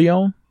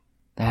Corleone?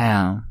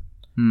 Damn.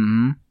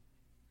 Mm-hmm.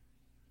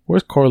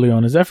 Where's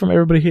Corleone? Is that from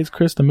Everybody Hates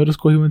Chris, the middle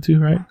school he went to,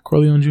 right?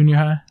 Corleone Junior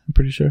High? I'm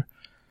pretty sure.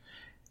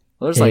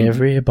 Well,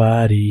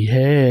 Everybody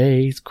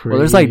hates Chris.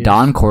 Well, there's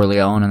Don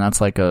Corleone, and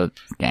that's like a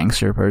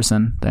gangster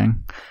person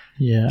thing.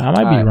 Yeah, I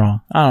might be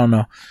wrong. I don't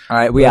know. All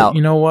right, we out.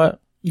 You know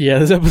what? Yeah,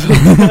 this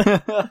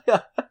episode.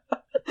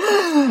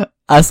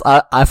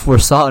 I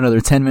foresaw another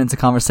 10 minutes of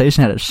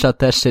conversation. I had to shut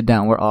that shit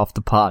down. We're off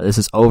the pot. This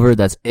is over.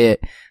 That's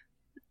it.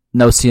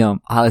 NoCium,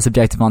 highly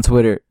subjective on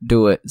Twitter.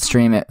 Do it.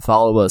 Stream it.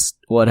 Follow us.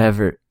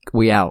 Whatever.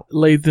 We out.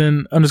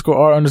 Lathan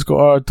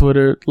 _R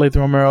Twitter. Lathan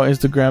Romero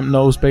Instagram.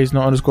 No space.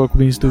 No underscore.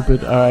 Being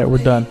stupid. All right, we're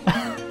done.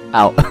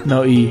 Out.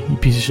 No E. You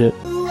piece of shit.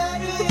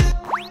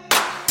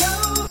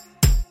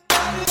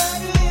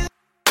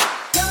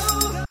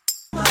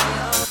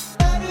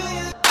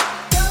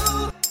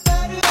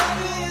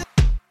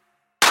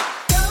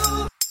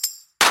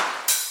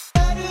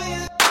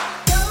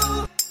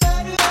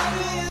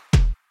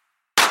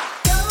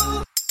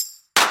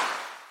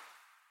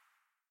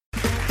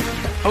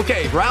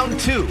 Okay, round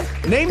 2.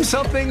 Name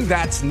something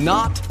that's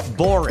not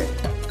boring.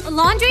 A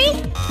laundry?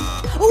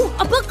 Ooh,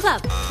 a book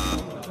club.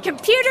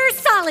 Computer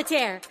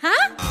solitaire,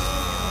 huh?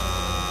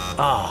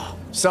 Ah,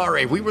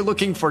 sorry, we were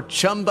looking for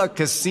Chumba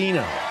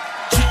Casino.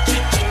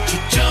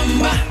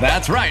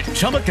 That's right.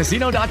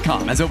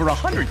 ChumbaCasino.com has over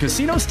 100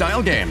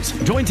 casino-style games.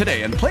 Join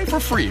today and play for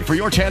free for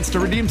your chance to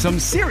redeem some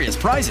serious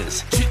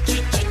prizes.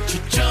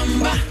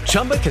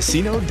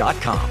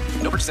 ChumbaCasino.com.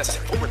 No purchase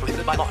necessary. Void where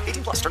prohibited by law.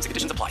 18+ terms and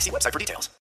conditions apply. See website for details.